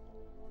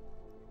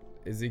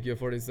 Ezekiel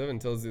 47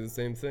 tells you the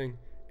same thing.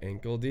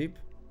 Ankle deep,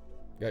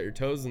 got your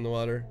toes in the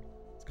water.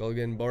 It's called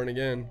getting born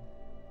again.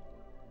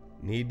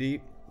 Knee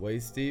deep,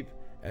 waist deep,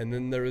 and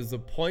then there is a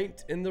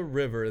point in the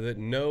river that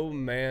no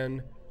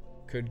man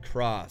could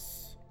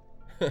cross.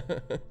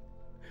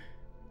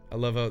 I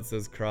love how it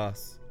says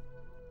cross.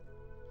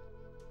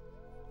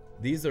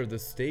 These are the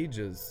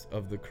stages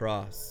of the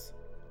cross,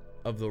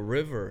 of the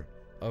river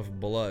of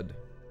blood.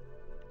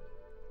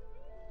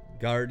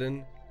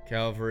 Garden,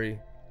 Calvary,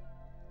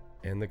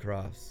 and the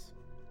cross.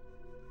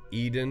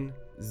 Eden,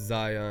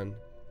 Zion,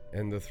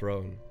 and the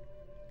throne.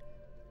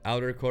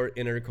 Outer court,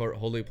 inner court,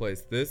 holy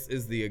place. This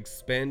is the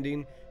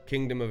expanding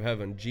kingdom of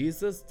heaven.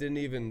 Jesus didn't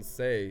even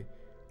say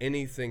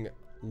anything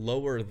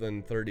lower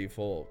than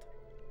 30-fold.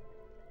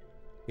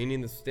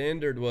 Meaning the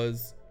standard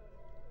was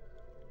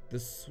the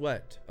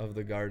sweat of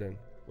the garden,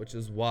 which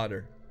is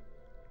water,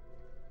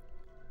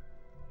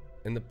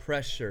 and the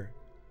pressure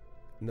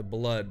and the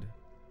blood.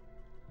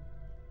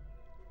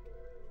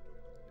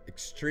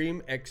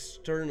 Extreme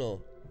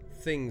external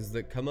things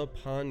that come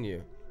upon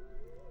you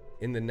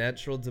in the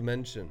natural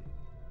dimension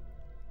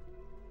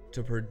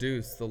to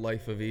produce the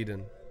life of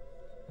Eden.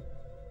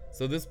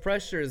 So this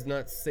pressure is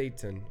not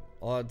Satan.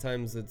 A lot of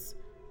times it's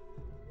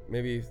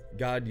maybe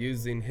God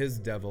using his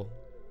devil.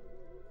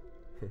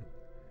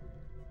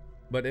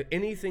 But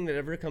anything that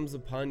ever comes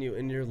upon you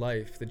in your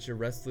life that you're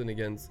wrestling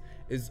against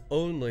is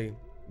only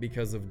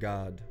because of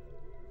God.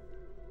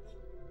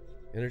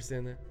 You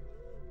understand that?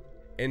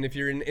 And if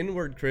you're an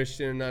inward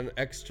Christian and not an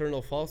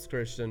external false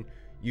Christian,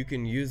 you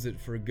can use it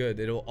for good.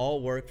 It'll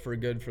all work for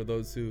good for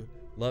those who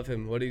love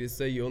him. What did he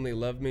say? You only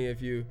love me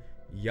if you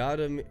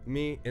yada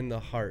me in the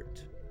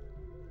heart.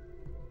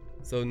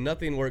 So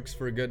nothing works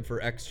for good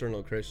for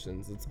external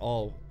Christians. It's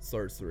all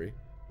sorcery.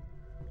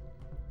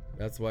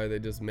 That's why they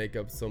just make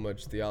up so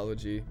much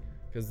theology,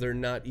 because they're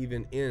not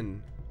even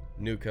in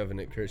New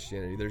Covenant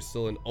Christianity. They're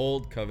still in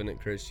Old Covenant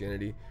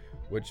Christianity,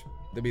 which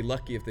they'll be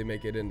lucky if they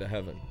make it into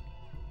heaven.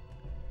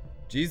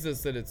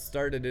 Jesus said it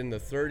started in the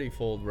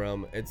 30-fold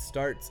realm. It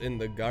starts in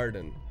the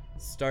garden,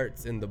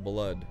 starts in the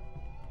blood,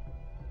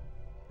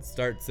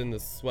 starts in the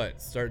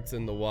sweat, starts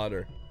in the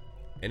water,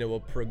 and it will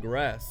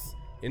progress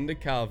into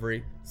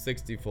Calvary,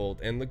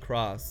 60-fold, and the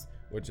cross,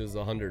 which is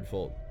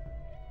 100-fold.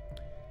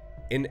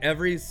 in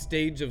every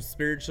stage of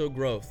spiritual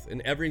growth,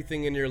 in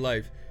everything in your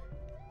life,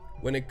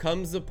 when it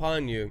comes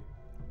upon you,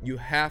 you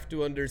have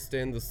to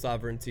understand the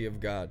sovereignty of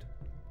God.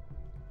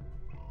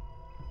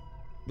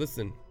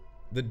 Listen,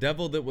 the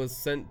devil that was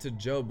sent to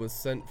Job was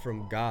sent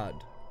from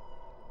God.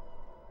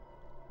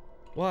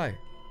 Why?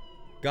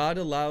 God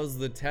allows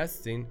the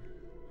testing.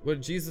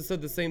 What Jesus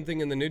said the same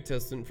thing in the New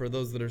Testament for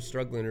those that are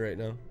struggling right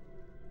now.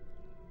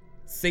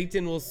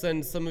 Satan will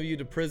send some of you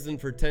to prison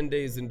for 10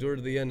 days, endure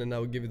to the end, and I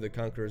will give you the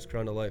conqueror's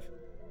crown of life.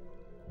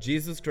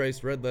 Jesus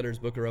Christ, red letters,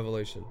 book of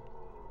Revelation.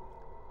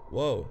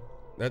 Whoa,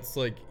 that's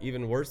like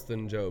even worse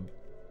than Job.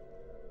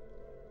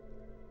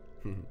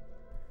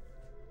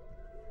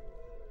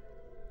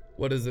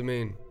 What does it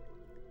mean?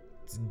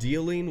 It's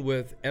dealing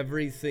with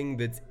everything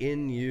that's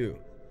in you.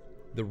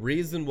 The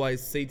reason why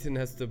Satan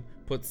has to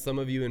put some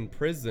of you in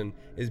prison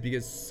is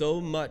because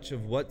so much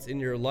of what's in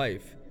your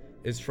life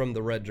is from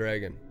the red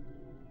dragon.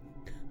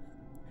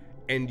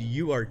 And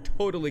you are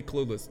totally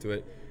clueless to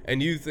it,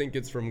 and you think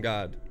it's from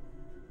God.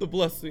 The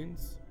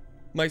blessings,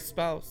 my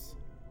spouse.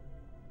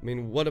 I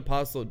mean, what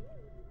apostle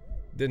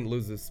didn't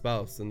lose his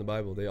spouse in the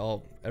Bible? They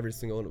all, every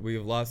single one.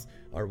 We've lost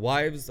our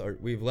wives,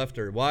 we've left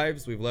our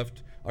wives, we've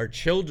left our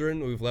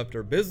children, we've left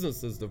our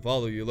businesses to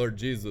follow you, Lord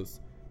Jesus.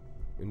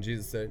 And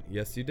Jesus said,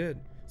 yes, you did.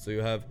 So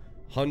you have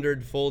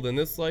 100-fold in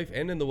this life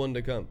and in the one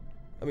to come.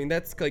 I mean,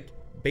 that's like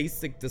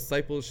basic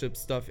discipleship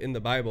stuff in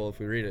the Bible if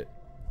we read it.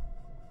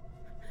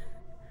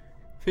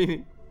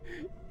 Meaning,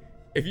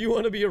 if you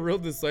want to be a real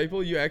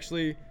disciple, you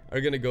actually are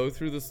going to go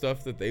through the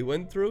stuff that they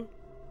went through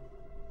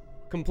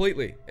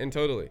completely and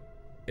totally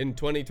in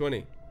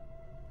 2020.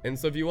 And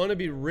so if you want to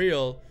be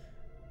real,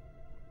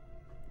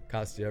 it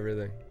costs you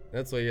everything.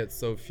 That's why you get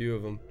so few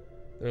of them.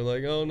 They're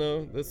like, oh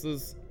no, this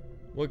is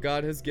what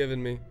God has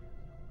given me.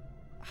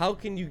 How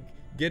can you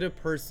get a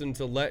person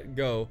to let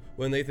go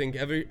when they think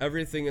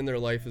everything in their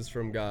life is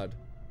from God?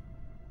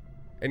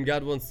 And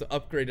God wants to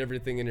upgrade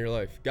everything in your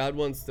life. God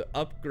wants to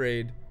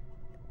upgrade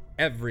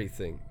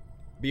everything.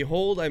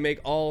 Behold, I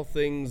make all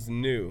things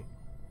new.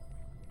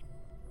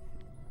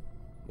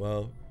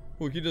 Well,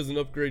 he doesn't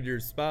upgrade your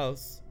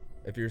spouse.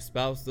 If your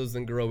spouse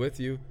doesn't grow with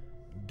you,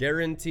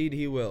 guaranteed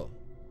he will.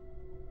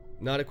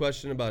 Not a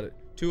question about it.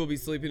 2 will be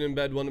sleeping in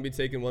bed, 1 will be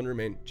taken, 1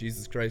 remain.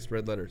 Jesus Christ,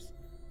 red letters.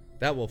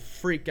 That will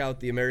freak out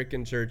the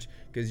American church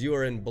because you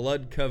are in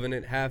blood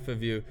covenant, half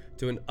of you,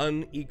 to an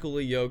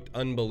unequally yoked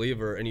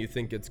unbeliever, and you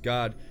think it's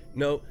God.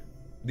 No,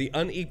 the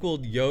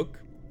unequaled yoke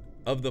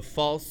of the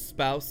false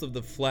spouse of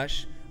the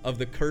flesh, of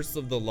the curse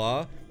of the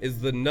law, is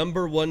the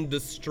 #1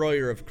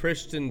 destroyer of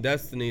Christian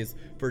destinies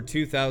for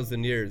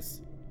 2,000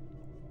 years.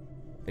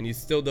 And you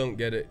still don't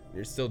get it.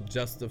 You're still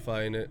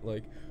justifying it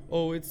like,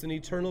 oh, it's an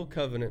eternal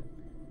covenant.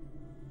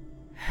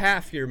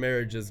 Half your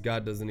marriages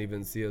God doesn't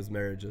even see as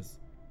marriages.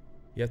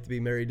 You have to be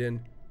married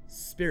in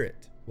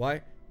spirit.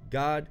 Why?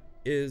 God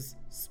is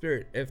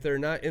spirit. If they're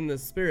not in the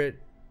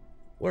spirit,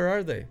 where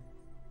are they?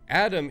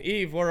 Adam,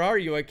 Eve, where are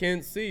you? I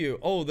can't see you.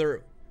 Oh,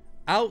 they're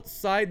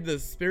outside the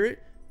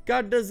spirit.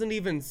 God doesn't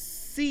even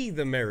see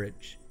the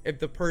marriage if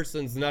the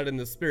person's not in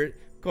the spirit,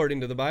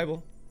 according to the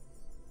Bible.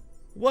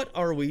 What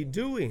are we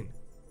doing?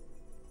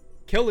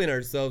 Killing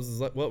ourselves is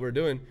what we're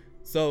doing.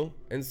 So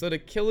instead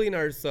of killing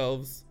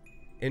ourselves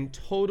in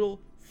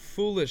total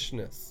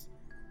foolishness,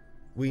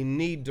 we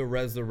need to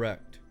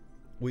resurrect.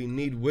 We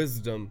need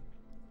wisdom,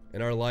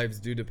 and our lives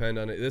do depend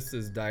on it. This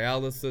is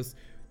dialysis.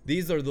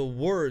 These are the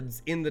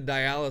words in the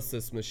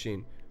dialysis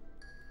machine.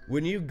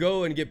 When you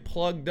go and get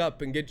plugged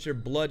up and get your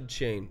blood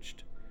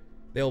changed,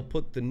 they'll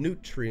put the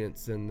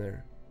nutrients in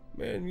there.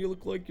 Man, you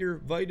look like you're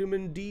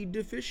vitamin D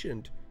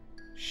deficient.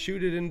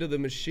 Shoot it into the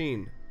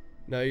machine.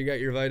 Now you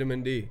got your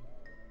vitamin D.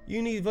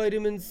 You need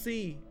vitamin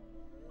C.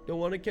 Don't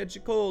want to catch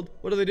a cold.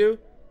 What do?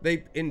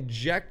 They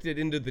inject it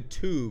into the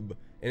tube,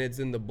 and it's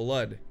in the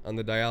blood on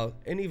the dialysis.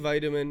 Any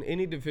vitamin,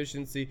 any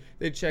deficiency,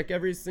 they check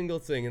every single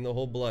thing in the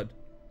whole blood.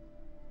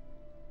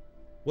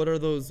 What are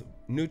those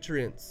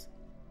nutrients?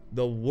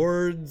 The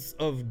words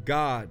of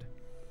God.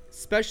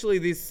 Especially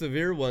these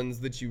severe ones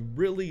that you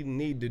really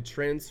need to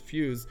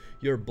transfuse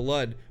your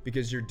blood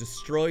because you're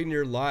destroying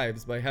your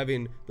lives by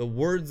having the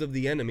words of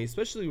the enemy,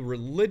 especially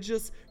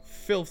religious,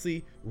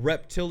 filthy,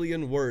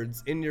 reptilian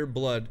words in your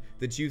blood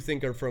that you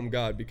think are from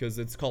God because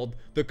it's called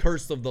the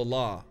curse of the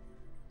law.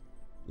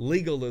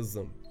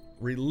 Legalism,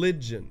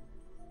 religion,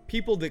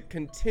 people that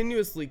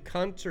continuously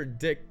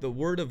contradict the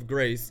word of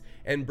grace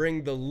and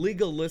bring the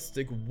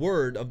legalistic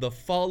word of the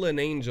fallen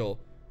angel,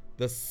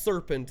 the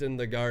serpent in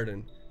the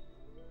garden,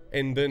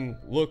 and then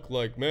look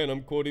like, man,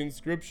 I'm quoting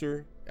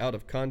scripture out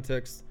of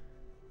context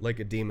like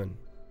a demon.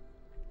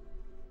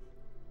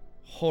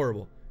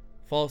 Horrible.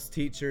 False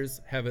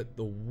teachers have it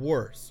the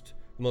worst.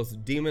 The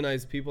most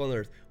demonized people on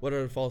earth. What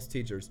are false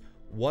teachers?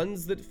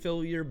 Ones that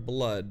fill your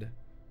blood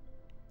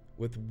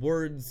with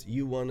words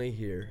you want to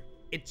hear.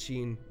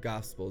 Itching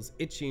gospels,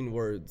 itching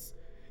words.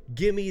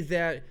 Give me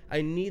that.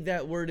 I need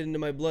that word into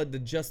my blood to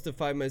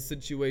justify my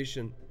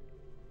situation,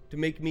 to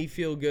make me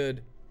feel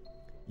good.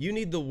 You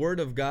need the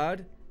word of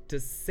God to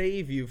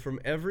save you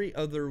from every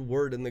other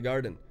word in the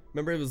garden.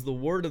 Remember, it was the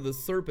word of the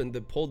serpent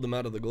that pulled them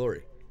out of the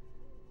glory,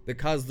 that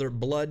caused their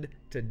blood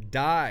to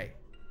die.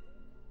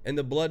 And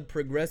the blood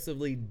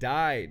progressively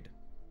died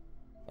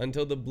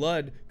until the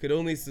blood could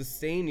only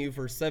sustain you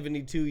for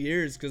 72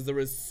 years because there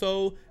was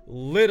so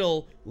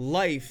little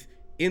life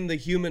in the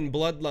human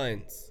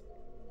bloodlines.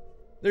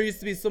 There used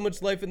to be so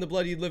much life in the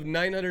blood, you'd live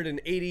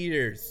 980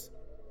 years.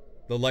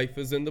 The life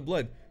is in the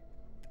blood.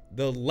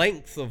 The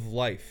length of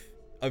life,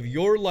 of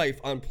your life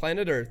on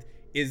planet Earth,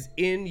 is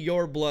in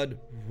your blood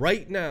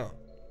right now.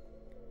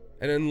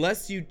 And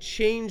unless you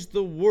change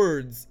the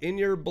words in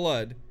your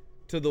blood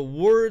to the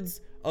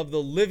words of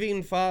the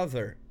living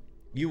Father,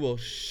 you will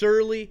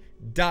surely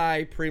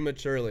die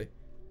prematurely.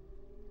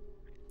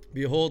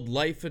 Behold,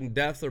 life and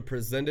death are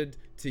presented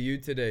to you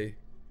today.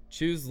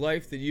 Choose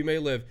life that you may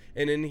live.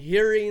 And in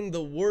hearing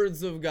the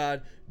words of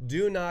God,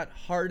 do not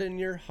harden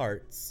your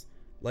hearts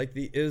like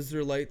the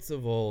Israelites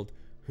of old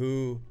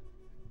who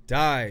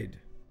died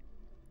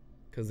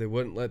because they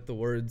wouldn't let the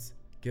words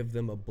give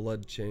them a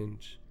blood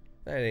change.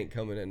 That ain't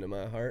coming into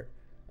my heart.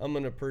 I'm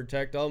going to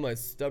protect all my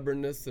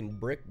stubbornness and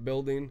brick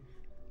building.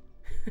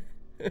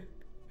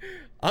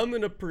 I'm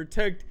going to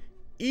protect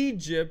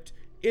Egypt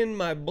in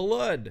my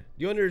blood. Do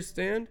you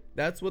understand?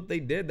 That's what they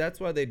did. That's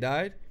why they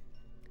died.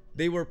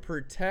 They were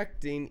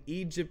protecting.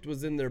 Egypt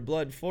was in their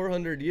blood.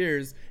 400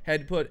 years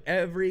had put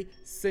every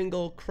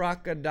single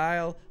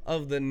crocodile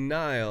of the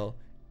Nile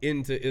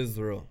into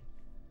Israel.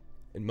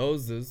 And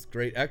Moses,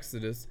 great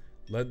Exodus,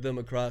 led them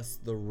across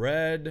the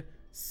Red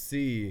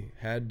Sea.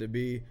 Had to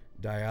be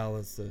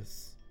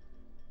dialysis.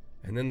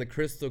 And then the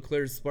crystal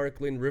clear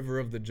sparkling river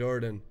of the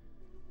Jordan.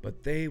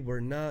 But they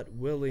were not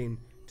willing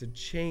to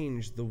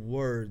change the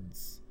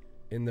words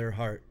in their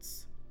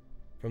hearts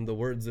from the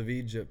words of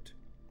Egypt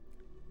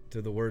to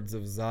the words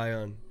of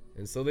Zion.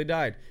 And so they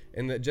died.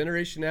 And the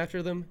generation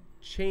after them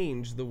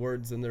changed the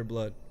words in their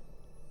blood.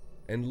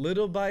 And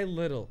little by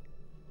little,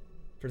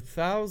 for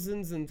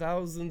thousands and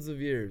thousands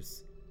of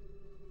years,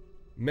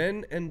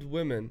 men and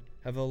women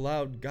have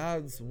allowed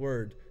God's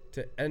word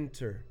to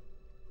enter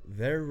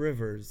their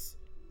rivers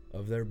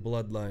of their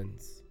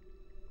bloodlines,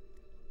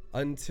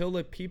 until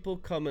a people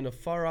come in a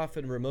far off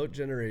and remote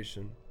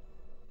generation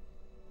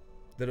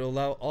that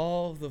allow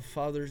all the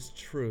Father's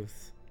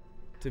truth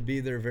to be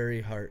their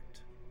very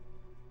heart.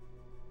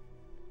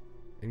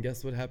 And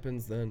guess what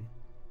happens then?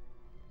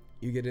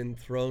 You get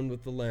enthroned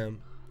with the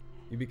Lamb.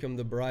 You become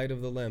the bride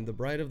of the Lamb, the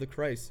bride of the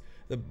Christ,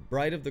 the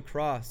bride of the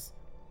cross.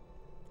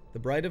 The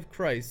bride of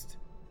Christ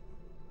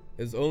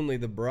is only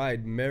the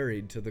bride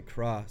married to the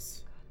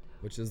cross,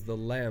 which is the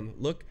Lamb.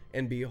 Look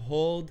and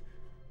behold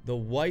the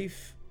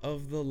wife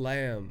of the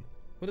Lamb.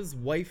 What does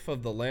wife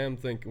of the Lamb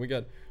think? We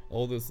got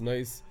all this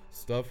nice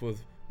stuff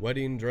with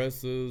wedding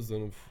dresses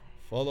and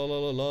fa la la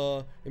la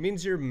la. It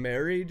means you're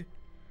married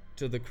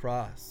to the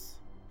cross.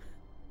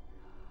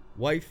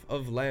 Wife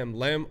of Lamb.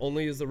 Lamb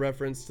only is a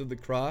reference to the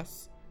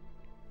cross.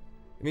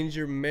 It means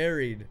you're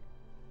married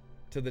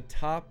to the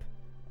top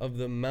of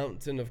the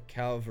mountain of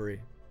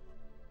Calvary.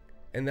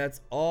 And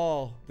that's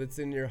all that's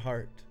in your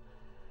heart.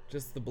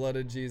 Just the blood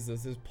of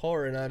Jesus is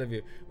pouring out of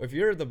you. If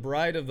you're the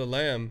bride of the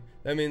Lamb,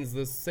 that means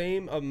the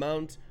same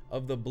amount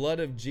of the blood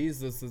of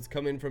Jesus that's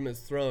coming from his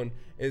throne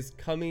is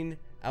coming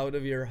out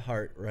of your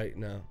heart right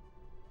now.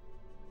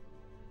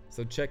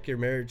 So check your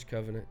marriage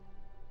covenant.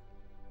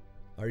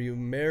 Are you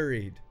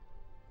married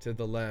to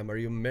the Lamb? Are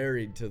you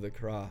married to the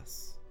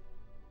cross?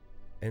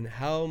 And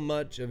how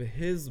much of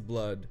his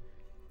blood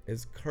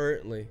is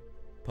currently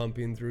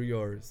pumping through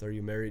yours? Are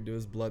you married to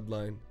his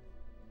bloodline?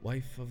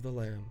 Wife of the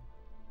Lamb.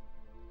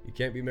 You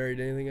can't be married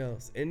to anything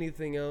else.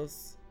 Anything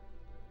else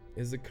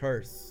is a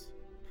curse.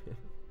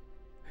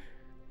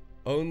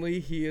 Only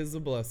he is a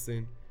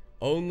blessing.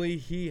 Only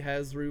he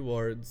has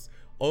rewards.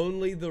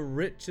 Only the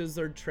riches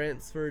are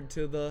transferred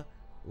to the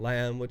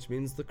Lamb, which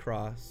means the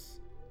cross.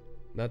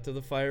 Not to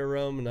the fire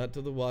realm, not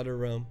to the water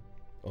realm.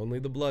 Only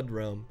the blood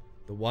realm,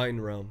 the wine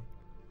realm.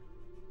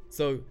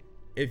 So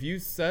if you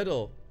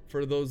settle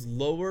for those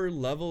lower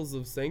levels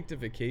of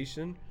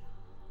sanctification,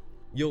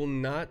 you'll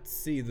not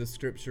see the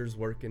scriptures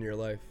work in your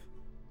life.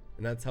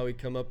 And that's how we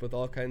come up with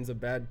all kinds of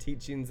bad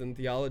teachings and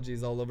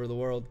theologies all over the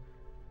world.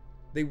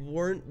 They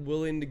weren't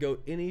willing to go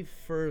any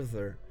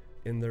further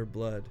in their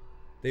blood.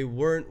 They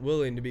weren't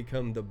willing to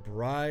become the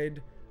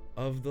bride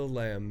of the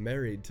Lamb,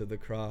 married to the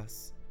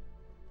cross.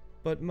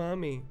 But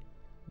mommy,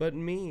 but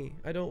me,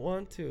 I don't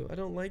want to. I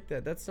don't like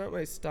that. That's not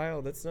my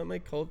style. That's not my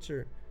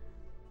culture.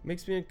 It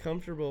makes me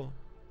uncomfortable.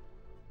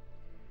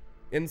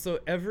 And so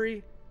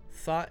every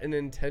thought and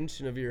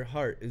intention of your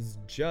heart is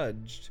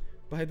judged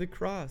by the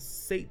cross.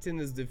 Satan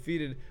is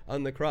defeated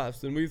on the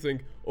cross. And we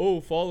think,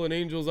 oh, fallen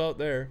angels out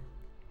there.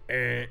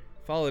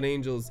 Fallen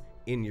angels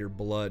in your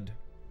blood.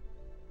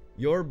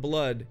 Your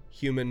blood,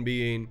 human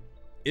being,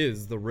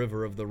 is the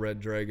river of the red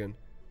dragon.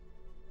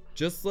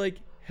 Just like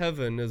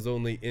heaven is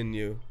only in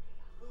you,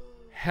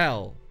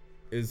 hell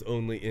is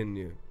only in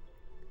you.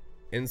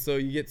 And so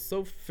you get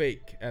so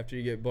fake after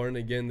you get born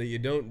again that you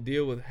don't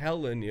deal with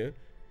hell in you.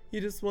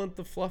 You just want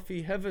the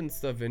fluffy heaven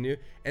stuff in you.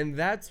 And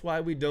that's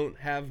why we don't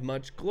have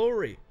much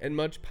glory and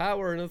much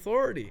power and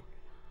authority.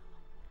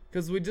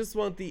 Because we just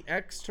want the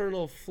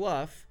external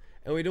fluff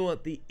and we don't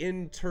want the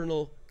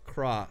internal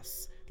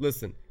cross.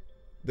 Listen,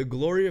 the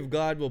glory of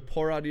God will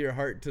pour out of your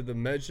heart to the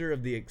measure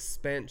of the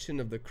expansion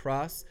of the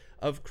cross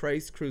of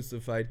Christ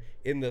crucified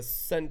in the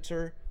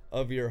center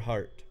of your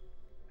heart.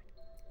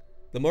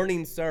 The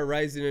morning star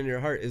rising in your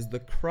heart is the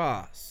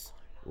cross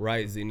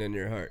rising in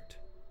your heart.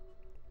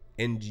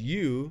 And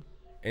you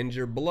and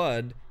your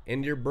blood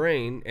and your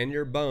brain and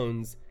your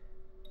bones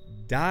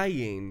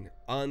dying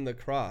on the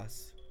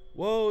cross.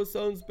 Whoa,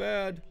 sounds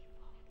bad.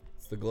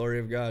 It's the glory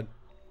of God.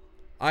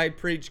 I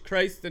preach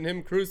Christ and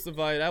him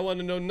crucified. I want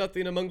to know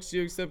nothing amongst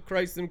you except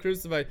Christ and him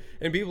crucified.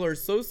 And people are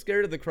so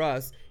scared of the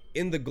cross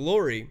in the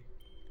glory,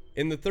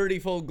 in the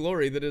 30-fold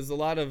glory that is a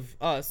lot of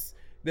us,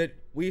 that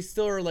we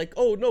still are like,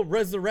 oh no,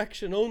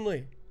 resurrection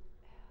only.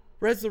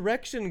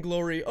 Resurrection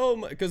glory, oh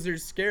my, because you're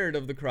scared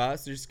of the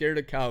cross, you're scared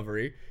of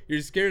Calvary, you're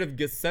scared of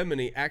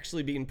Gethsemane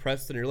actually being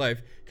pressed in your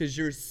life, because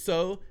you're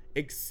so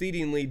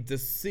exceedingly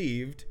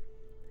deceived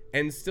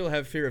and still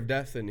have fear of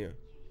death in you,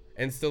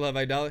 and still have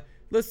idolatry.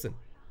 Listen,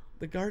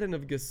 the Garden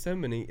of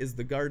Gethsemane is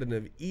the Garden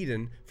of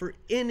Eden for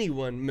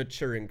anyone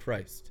mature in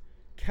Christ.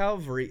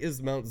 Calvary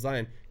is Mount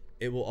Zion.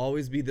 It will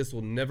always be. This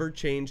will never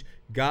change.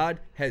 God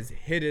has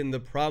hidden the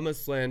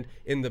promised land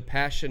in the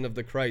passion of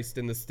the Christ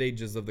in the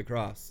stages of the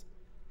cross,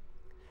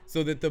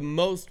 so that the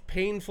most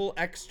painful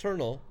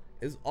external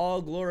is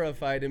all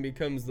glorified and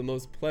becomes the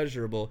most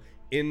pleasurable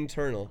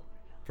internal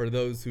for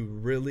those who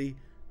really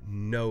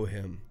know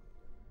him,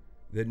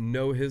 that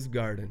know his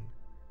garden,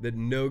 that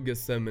know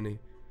Gethsemane.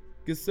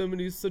 Gethsemane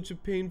is such a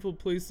painful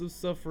place of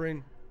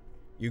suffering.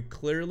 You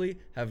clearly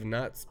have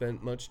not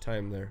spent much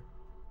time there.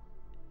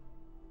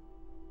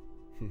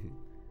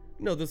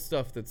 No, the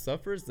stuff that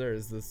suffers there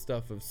is the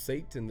stuff of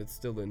Satan that's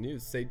still in you.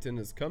 Satan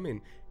is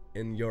coming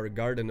in your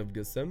Garden of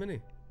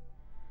Gethsemane.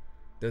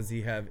 Does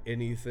he have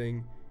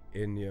anything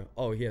in you?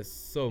 Oh, he has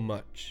so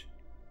much.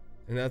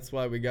 And that's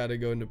why we got to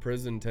go into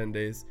prison 10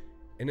 days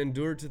and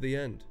endure to the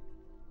end.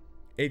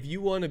 If you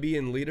want to be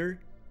a leader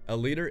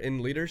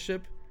in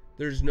leadership,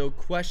 there's no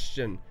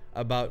question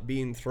about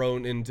being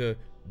thrown into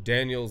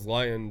Daniel's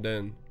lion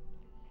den.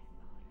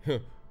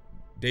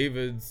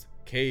 David's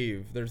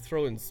cave. They're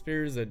throwing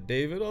spears at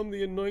David. I'm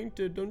the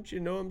anointed. Don't you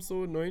know I'm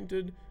so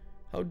anointed?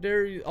 How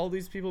dare you, all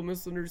these people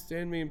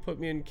misunderstand me and put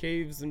me in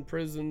caves and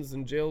prisons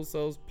and jail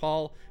cells,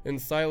 Paul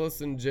and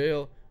Silas in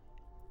jail.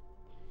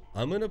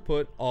 I'm going to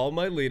put all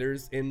my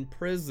leaders in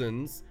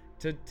prisons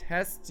to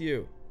test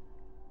you.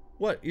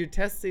 What? You're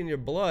testing your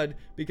blood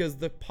because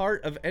the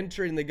part of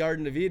entering the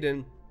Garden of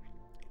Eden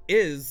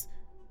is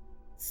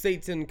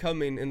Satan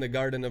coming in the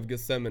Garden of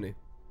Gethsemane.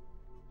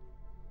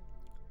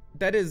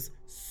 That is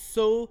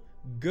so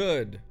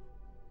good.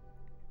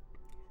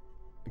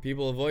 And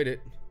people avoid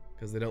it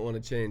because they don't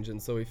want to change,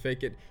 and so we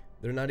fake it.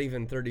 They're not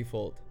even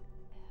 30-fold. Do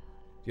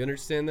you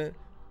understand that?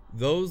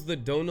 Those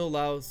that don't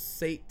allow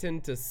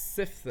Satan to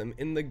sift them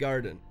in the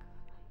garden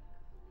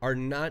are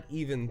not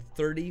even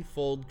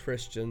 30-fold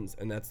Christians,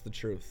 and that's the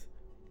truth.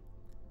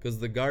 Because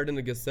the Garden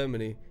of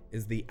Gethsemane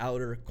is the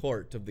outer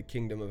court of the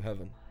kingdom of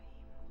heaven.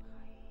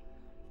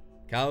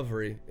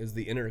 Calvary is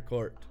the inner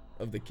court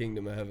of the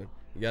kingdom of heaven.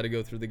 You got to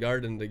go through the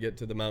garden to get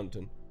to the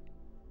mountain.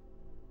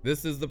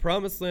 This is the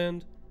promised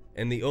land,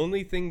 and the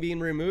only thing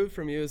being removed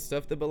from you is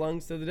stuff that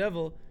belongs to the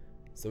devil.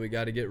 So we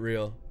got to get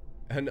real.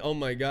 And oh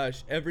my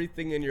gosh,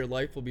 everything in your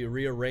life will be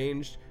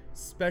rearranged,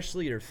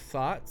 especially your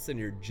thoughts and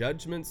your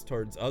judgments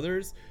towards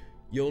others.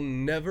 You'll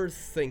never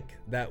think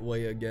that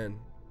way again.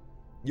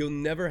 You'll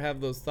never have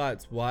those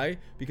thoughts. Why?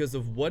 Because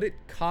of what it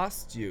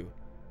cost you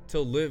to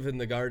live in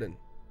the garden.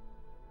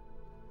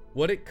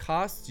 What it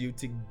cost you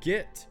to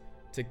get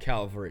to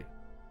Calvary,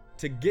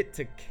 to get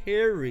to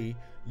carry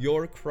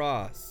your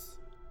cross.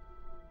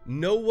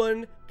 No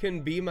one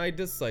can be my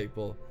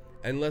disciple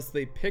unless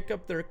they pick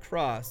up their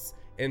cross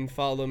and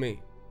follow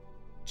me.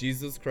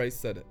 Jesus Christ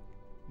said it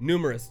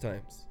numerous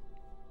times.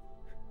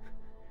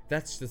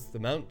 That's just the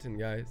mountain,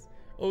 guys.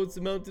 Oh, it's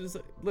the mountain.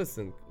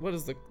 Listen, what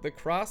is the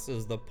cross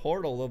is the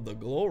portal of the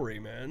glory,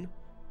 man.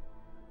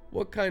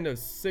 What kind of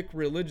sick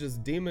religious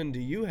demon do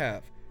you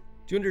have?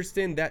 Do you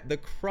understand that the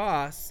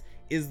cross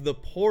is the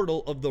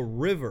portal of the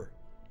river?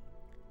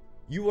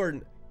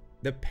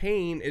 The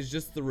pain is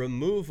just the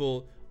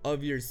removal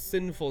of your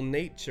sinful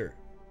nature.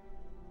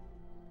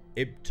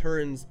 It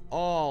turns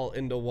all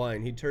into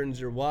wine. He turns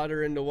your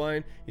water into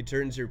wine. He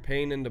turns your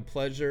pain into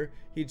pleasure.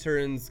 He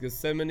turns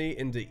Gethsemane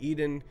into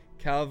Eden,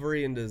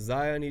 Calvary into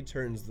Zion. He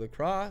turns the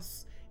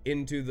cross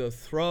into the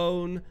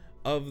throne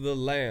of the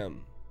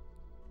Lamb.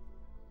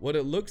 What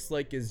it looks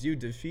like is you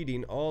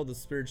defeating all the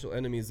spiritual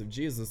enemies of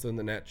Jesus in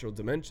the natural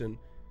dimension,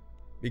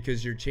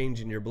 because you're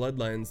changing your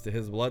bloodlines to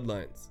his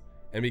bloodlines.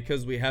 And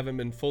because we haven't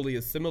been fully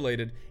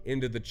assimilated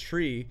into the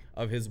tree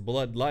of his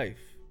blood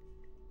life,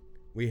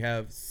 we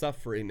have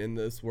suffering in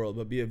this world.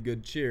 But be of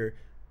good cheer,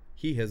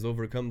 he has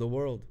overcome the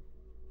world.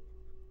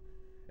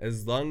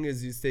 As long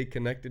as you stay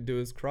connected to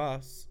his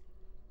cross,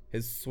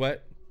 his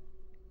sweat,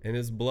 and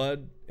his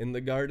blood in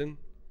the garden,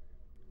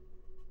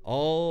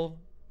 all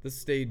the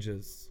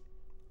stages,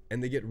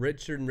 and they get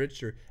richer and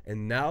richer.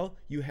 And now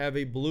you have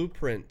a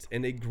blueprint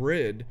and a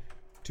grid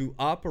to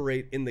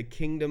operate in the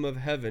kingdom of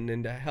heaven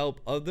and to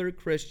help other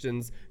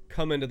Christians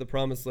come into the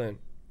promised land.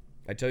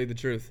 I tell you the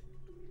truth,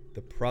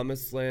 the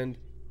promised land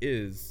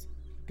is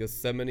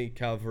Gethsemane,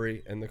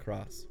 Calvary, and the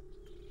cross.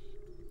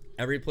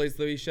 Every place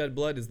that he shed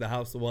blood is the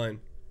house of wine.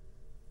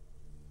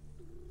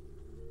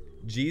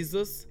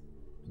 Jesus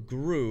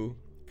grew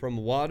from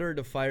water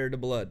to fire to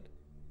blood.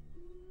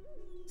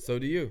 So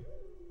do you.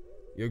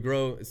 You'll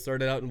grow. It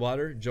started out in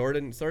water.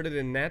 Jordan started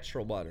in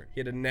natural water. He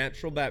had a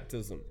natural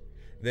baptism.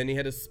 Then he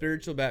had a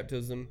spiritual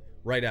baptism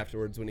right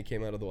afterwards when he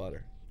came out of the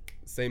water.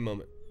 Same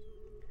moment.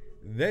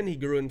 Then he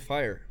grew in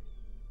fire.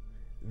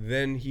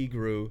 Then he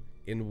grew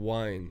in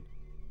wine.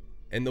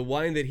 And the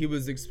wine that he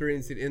was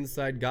experiencing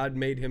inside, God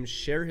made him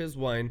share his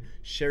wine,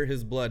 share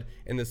his blood.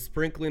 And the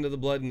sprinkling of the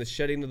blood and the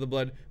shedding of the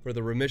blood for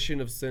the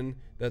remission of sin.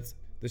 That's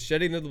the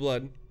shedding of the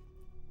blood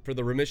for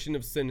the remission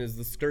of sin is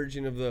the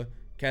scourging of the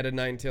cat of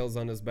nine tails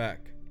on his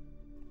back.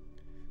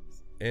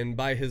 And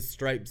by his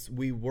stripes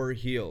we were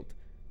healed.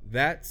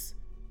 That's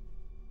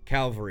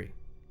Calvary.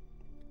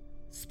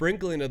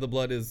 Sprinkling of the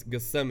blood is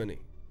Gethsemane.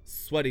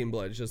 Sweating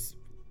blood, just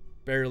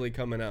barely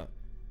coming out.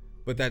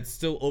 But that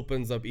still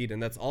opens up Eden.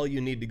 That's all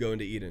you need to go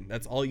into Eden.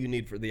 That's all you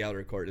need for the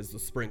outer court is the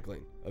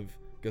sprinkling of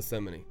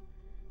Gethsemane.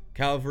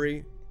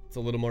 Calvary, it's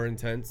a little more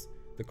intense.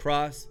 The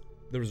cross,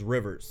 there's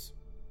rivers.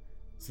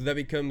 So that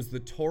becomes the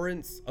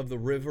torrents of the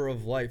river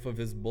of life of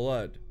his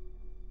blood.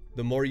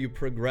 The more you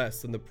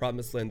progress in the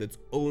promised land that's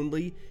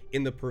only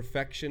in the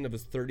perfection of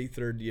his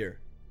 33rd year.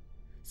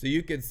 So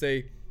you could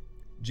say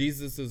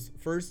Jesus's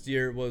first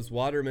year was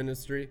water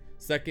ministry,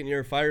 second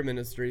year fire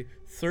ministry,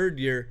 third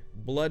year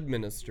blood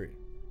ministry.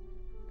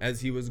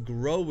 As he was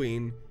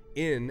growing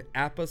in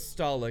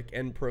apostolic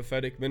and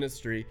prophetic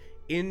ministry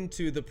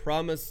into the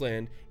promised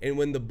land. And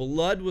when the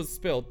blood was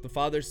spilt, the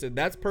Father said,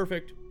 that's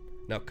perfect.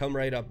 Now come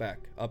right up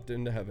back, up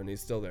into heaven. He's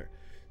still there.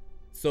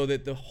 So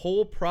that the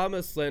whole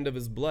promised land of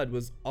his blood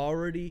was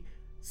already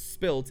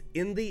spilt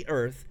in the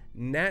earth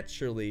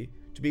naturally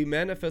to be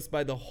manifest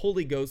by the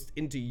Holy Ghost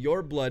into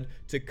your blood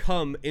to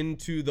come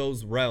into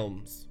those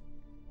realms.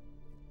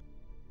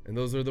 And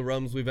those are the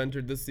realms we've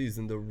entered this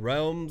season, the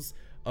realms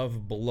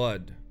of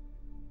blood.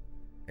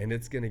 And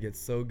it's going to get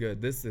so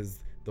good. This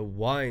is the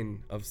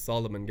wine of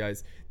Solomon,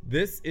 guys.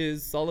 This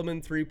is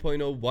Solomon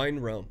 3.0 wine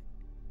realm.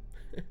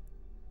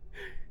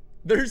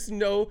 There's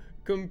no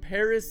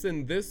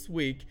comparison this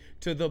week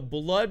to the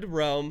blood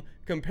realm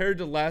compared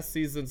to last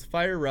season's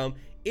fire realm.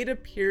 It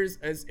appears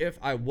as if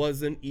I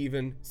wasn't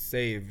even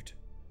saved.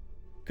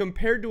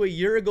 Compared to a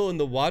year ago in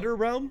the water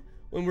realm,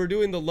 when we're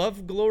doing the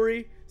love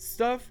glory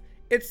stuff,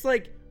 it's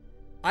like,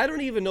 I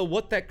don't even know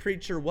what that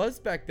creature was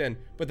back then,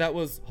 but that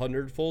was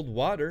 100-fold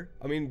water.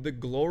 I mean, the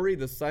glory,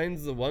 the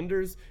signs, the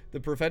wonders, the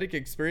prophetic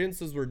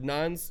experiences were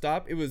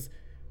non-stop. It was,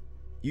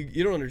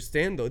 you don't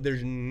understand though,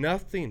 there's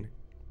nothing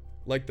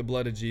like the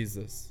blood of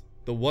Jesus,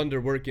 the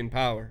wonder-working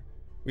power.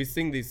 We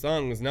sing these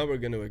songs, now we're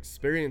going to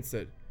experience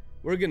it.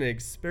 We're going to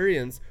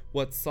experience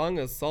what Song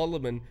of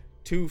Solomon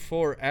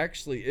 2:4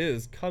 actually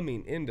is,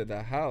 coming into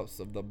the house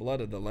of the blood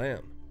of the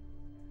Lamb.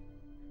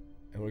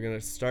 And we're going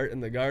to start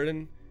in the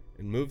garden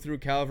and move through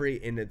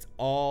Calvary, and it's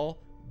all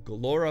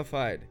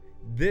glorified.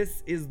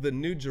 This is the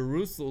New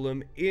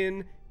Jerusalem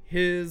in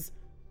his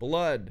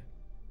blood.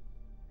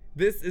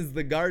 This is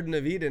the Garden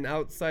of Eden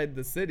outside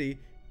the city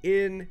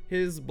in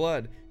his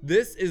blood.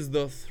 This is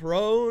the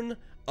throne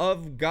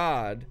of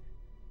God,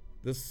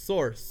 the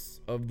source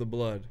of the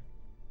blood.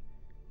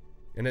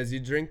 And as you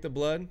drink the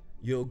blood,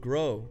 you'll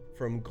grow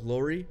from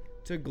glory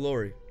to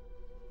glory.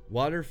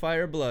 Water,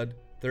 fire, blood,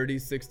 30,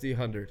 60,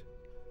 100.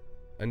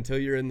 Until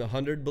you're in the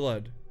 100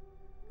 blood.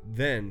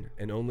 Then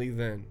and only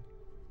then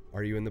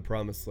are you in the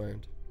promised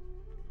land.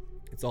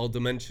 It's all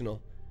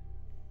dimensional.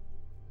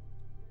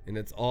 And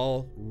it's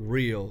all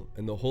real.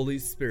 And the Holy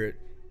Spirit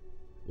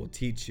will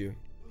teach you.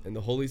 And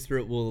the Holy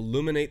Spirit will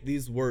illuminate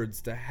these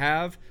words to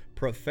have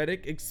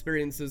prophetic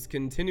experiences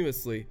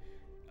continuously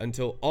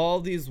until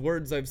all these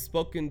words I've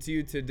spoken to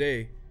you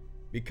today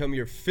become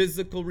your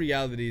physical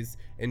realities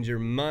and your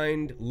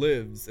mind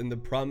lives in the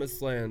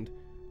promised land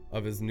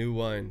of his new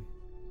wine.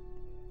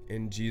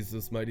 In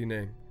Jesus' mighty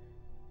name.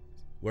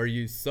 Where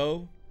you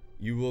sow,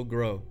 you will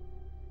grow.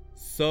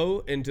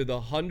 Sow into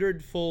the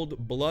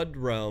 100-fold blood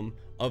realm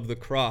of the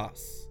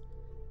cross.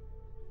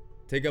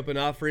 Take up an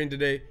offering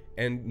today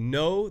and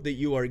know that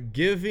you are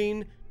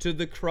giving to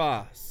the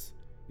cross.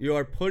 You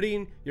are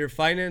putting your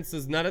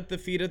finances not at the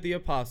feet of the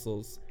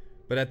apostles,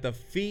 but at the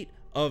feet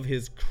of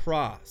his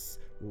cross,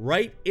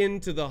 right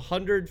into the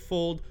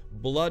 100-fold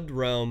blood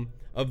realm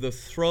of the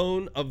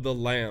throne of the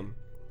Lamb.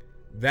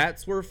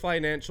 That's where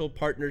financial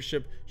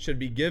partnership should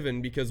be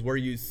given, because where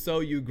you sow,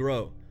 you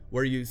grow.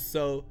 Where you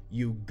sow,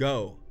 you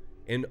go.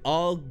 In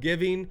all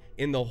giving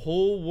in the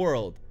whole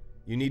world,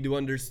 you need to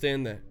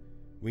understand that.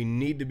 We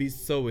need to be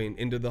sowing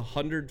into the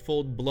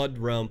 100-fold blood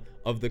realm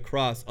of the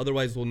cross.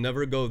 Otherwise, we'll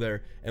never go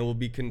there, and we'll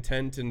be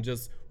content in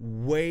just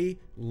way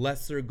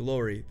lesser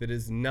glory that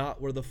is not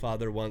where the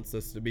Father wants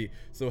us to be.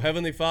 So,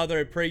 Heavenly Father,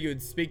 I pray you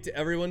would speak to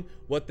everyone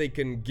what they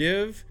can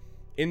give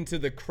into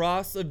the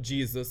cross of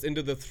Jesus,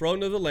 into the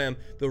throne of the Lamb,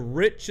 the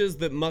riches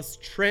that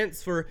must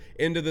transfer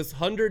into this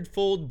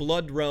 100-fold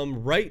blood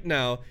realm right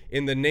now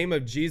in the name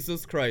of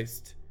Jesus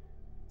Christ.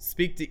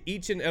 Speak to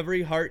each and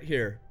every heart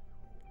here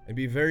and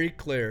be very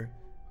clear,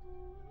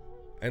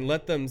 and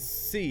let them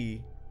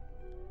see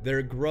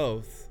their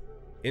growth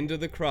into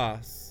the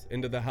cross,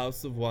 into the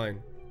house of wine.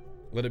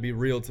 Let it be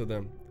real to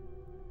them.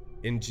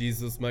 In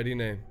Jesus' mighty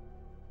name.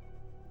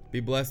 Be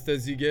blessed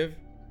as you give.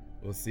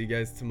 We'll see you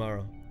guys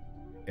tomorrow.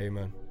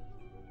 Amen.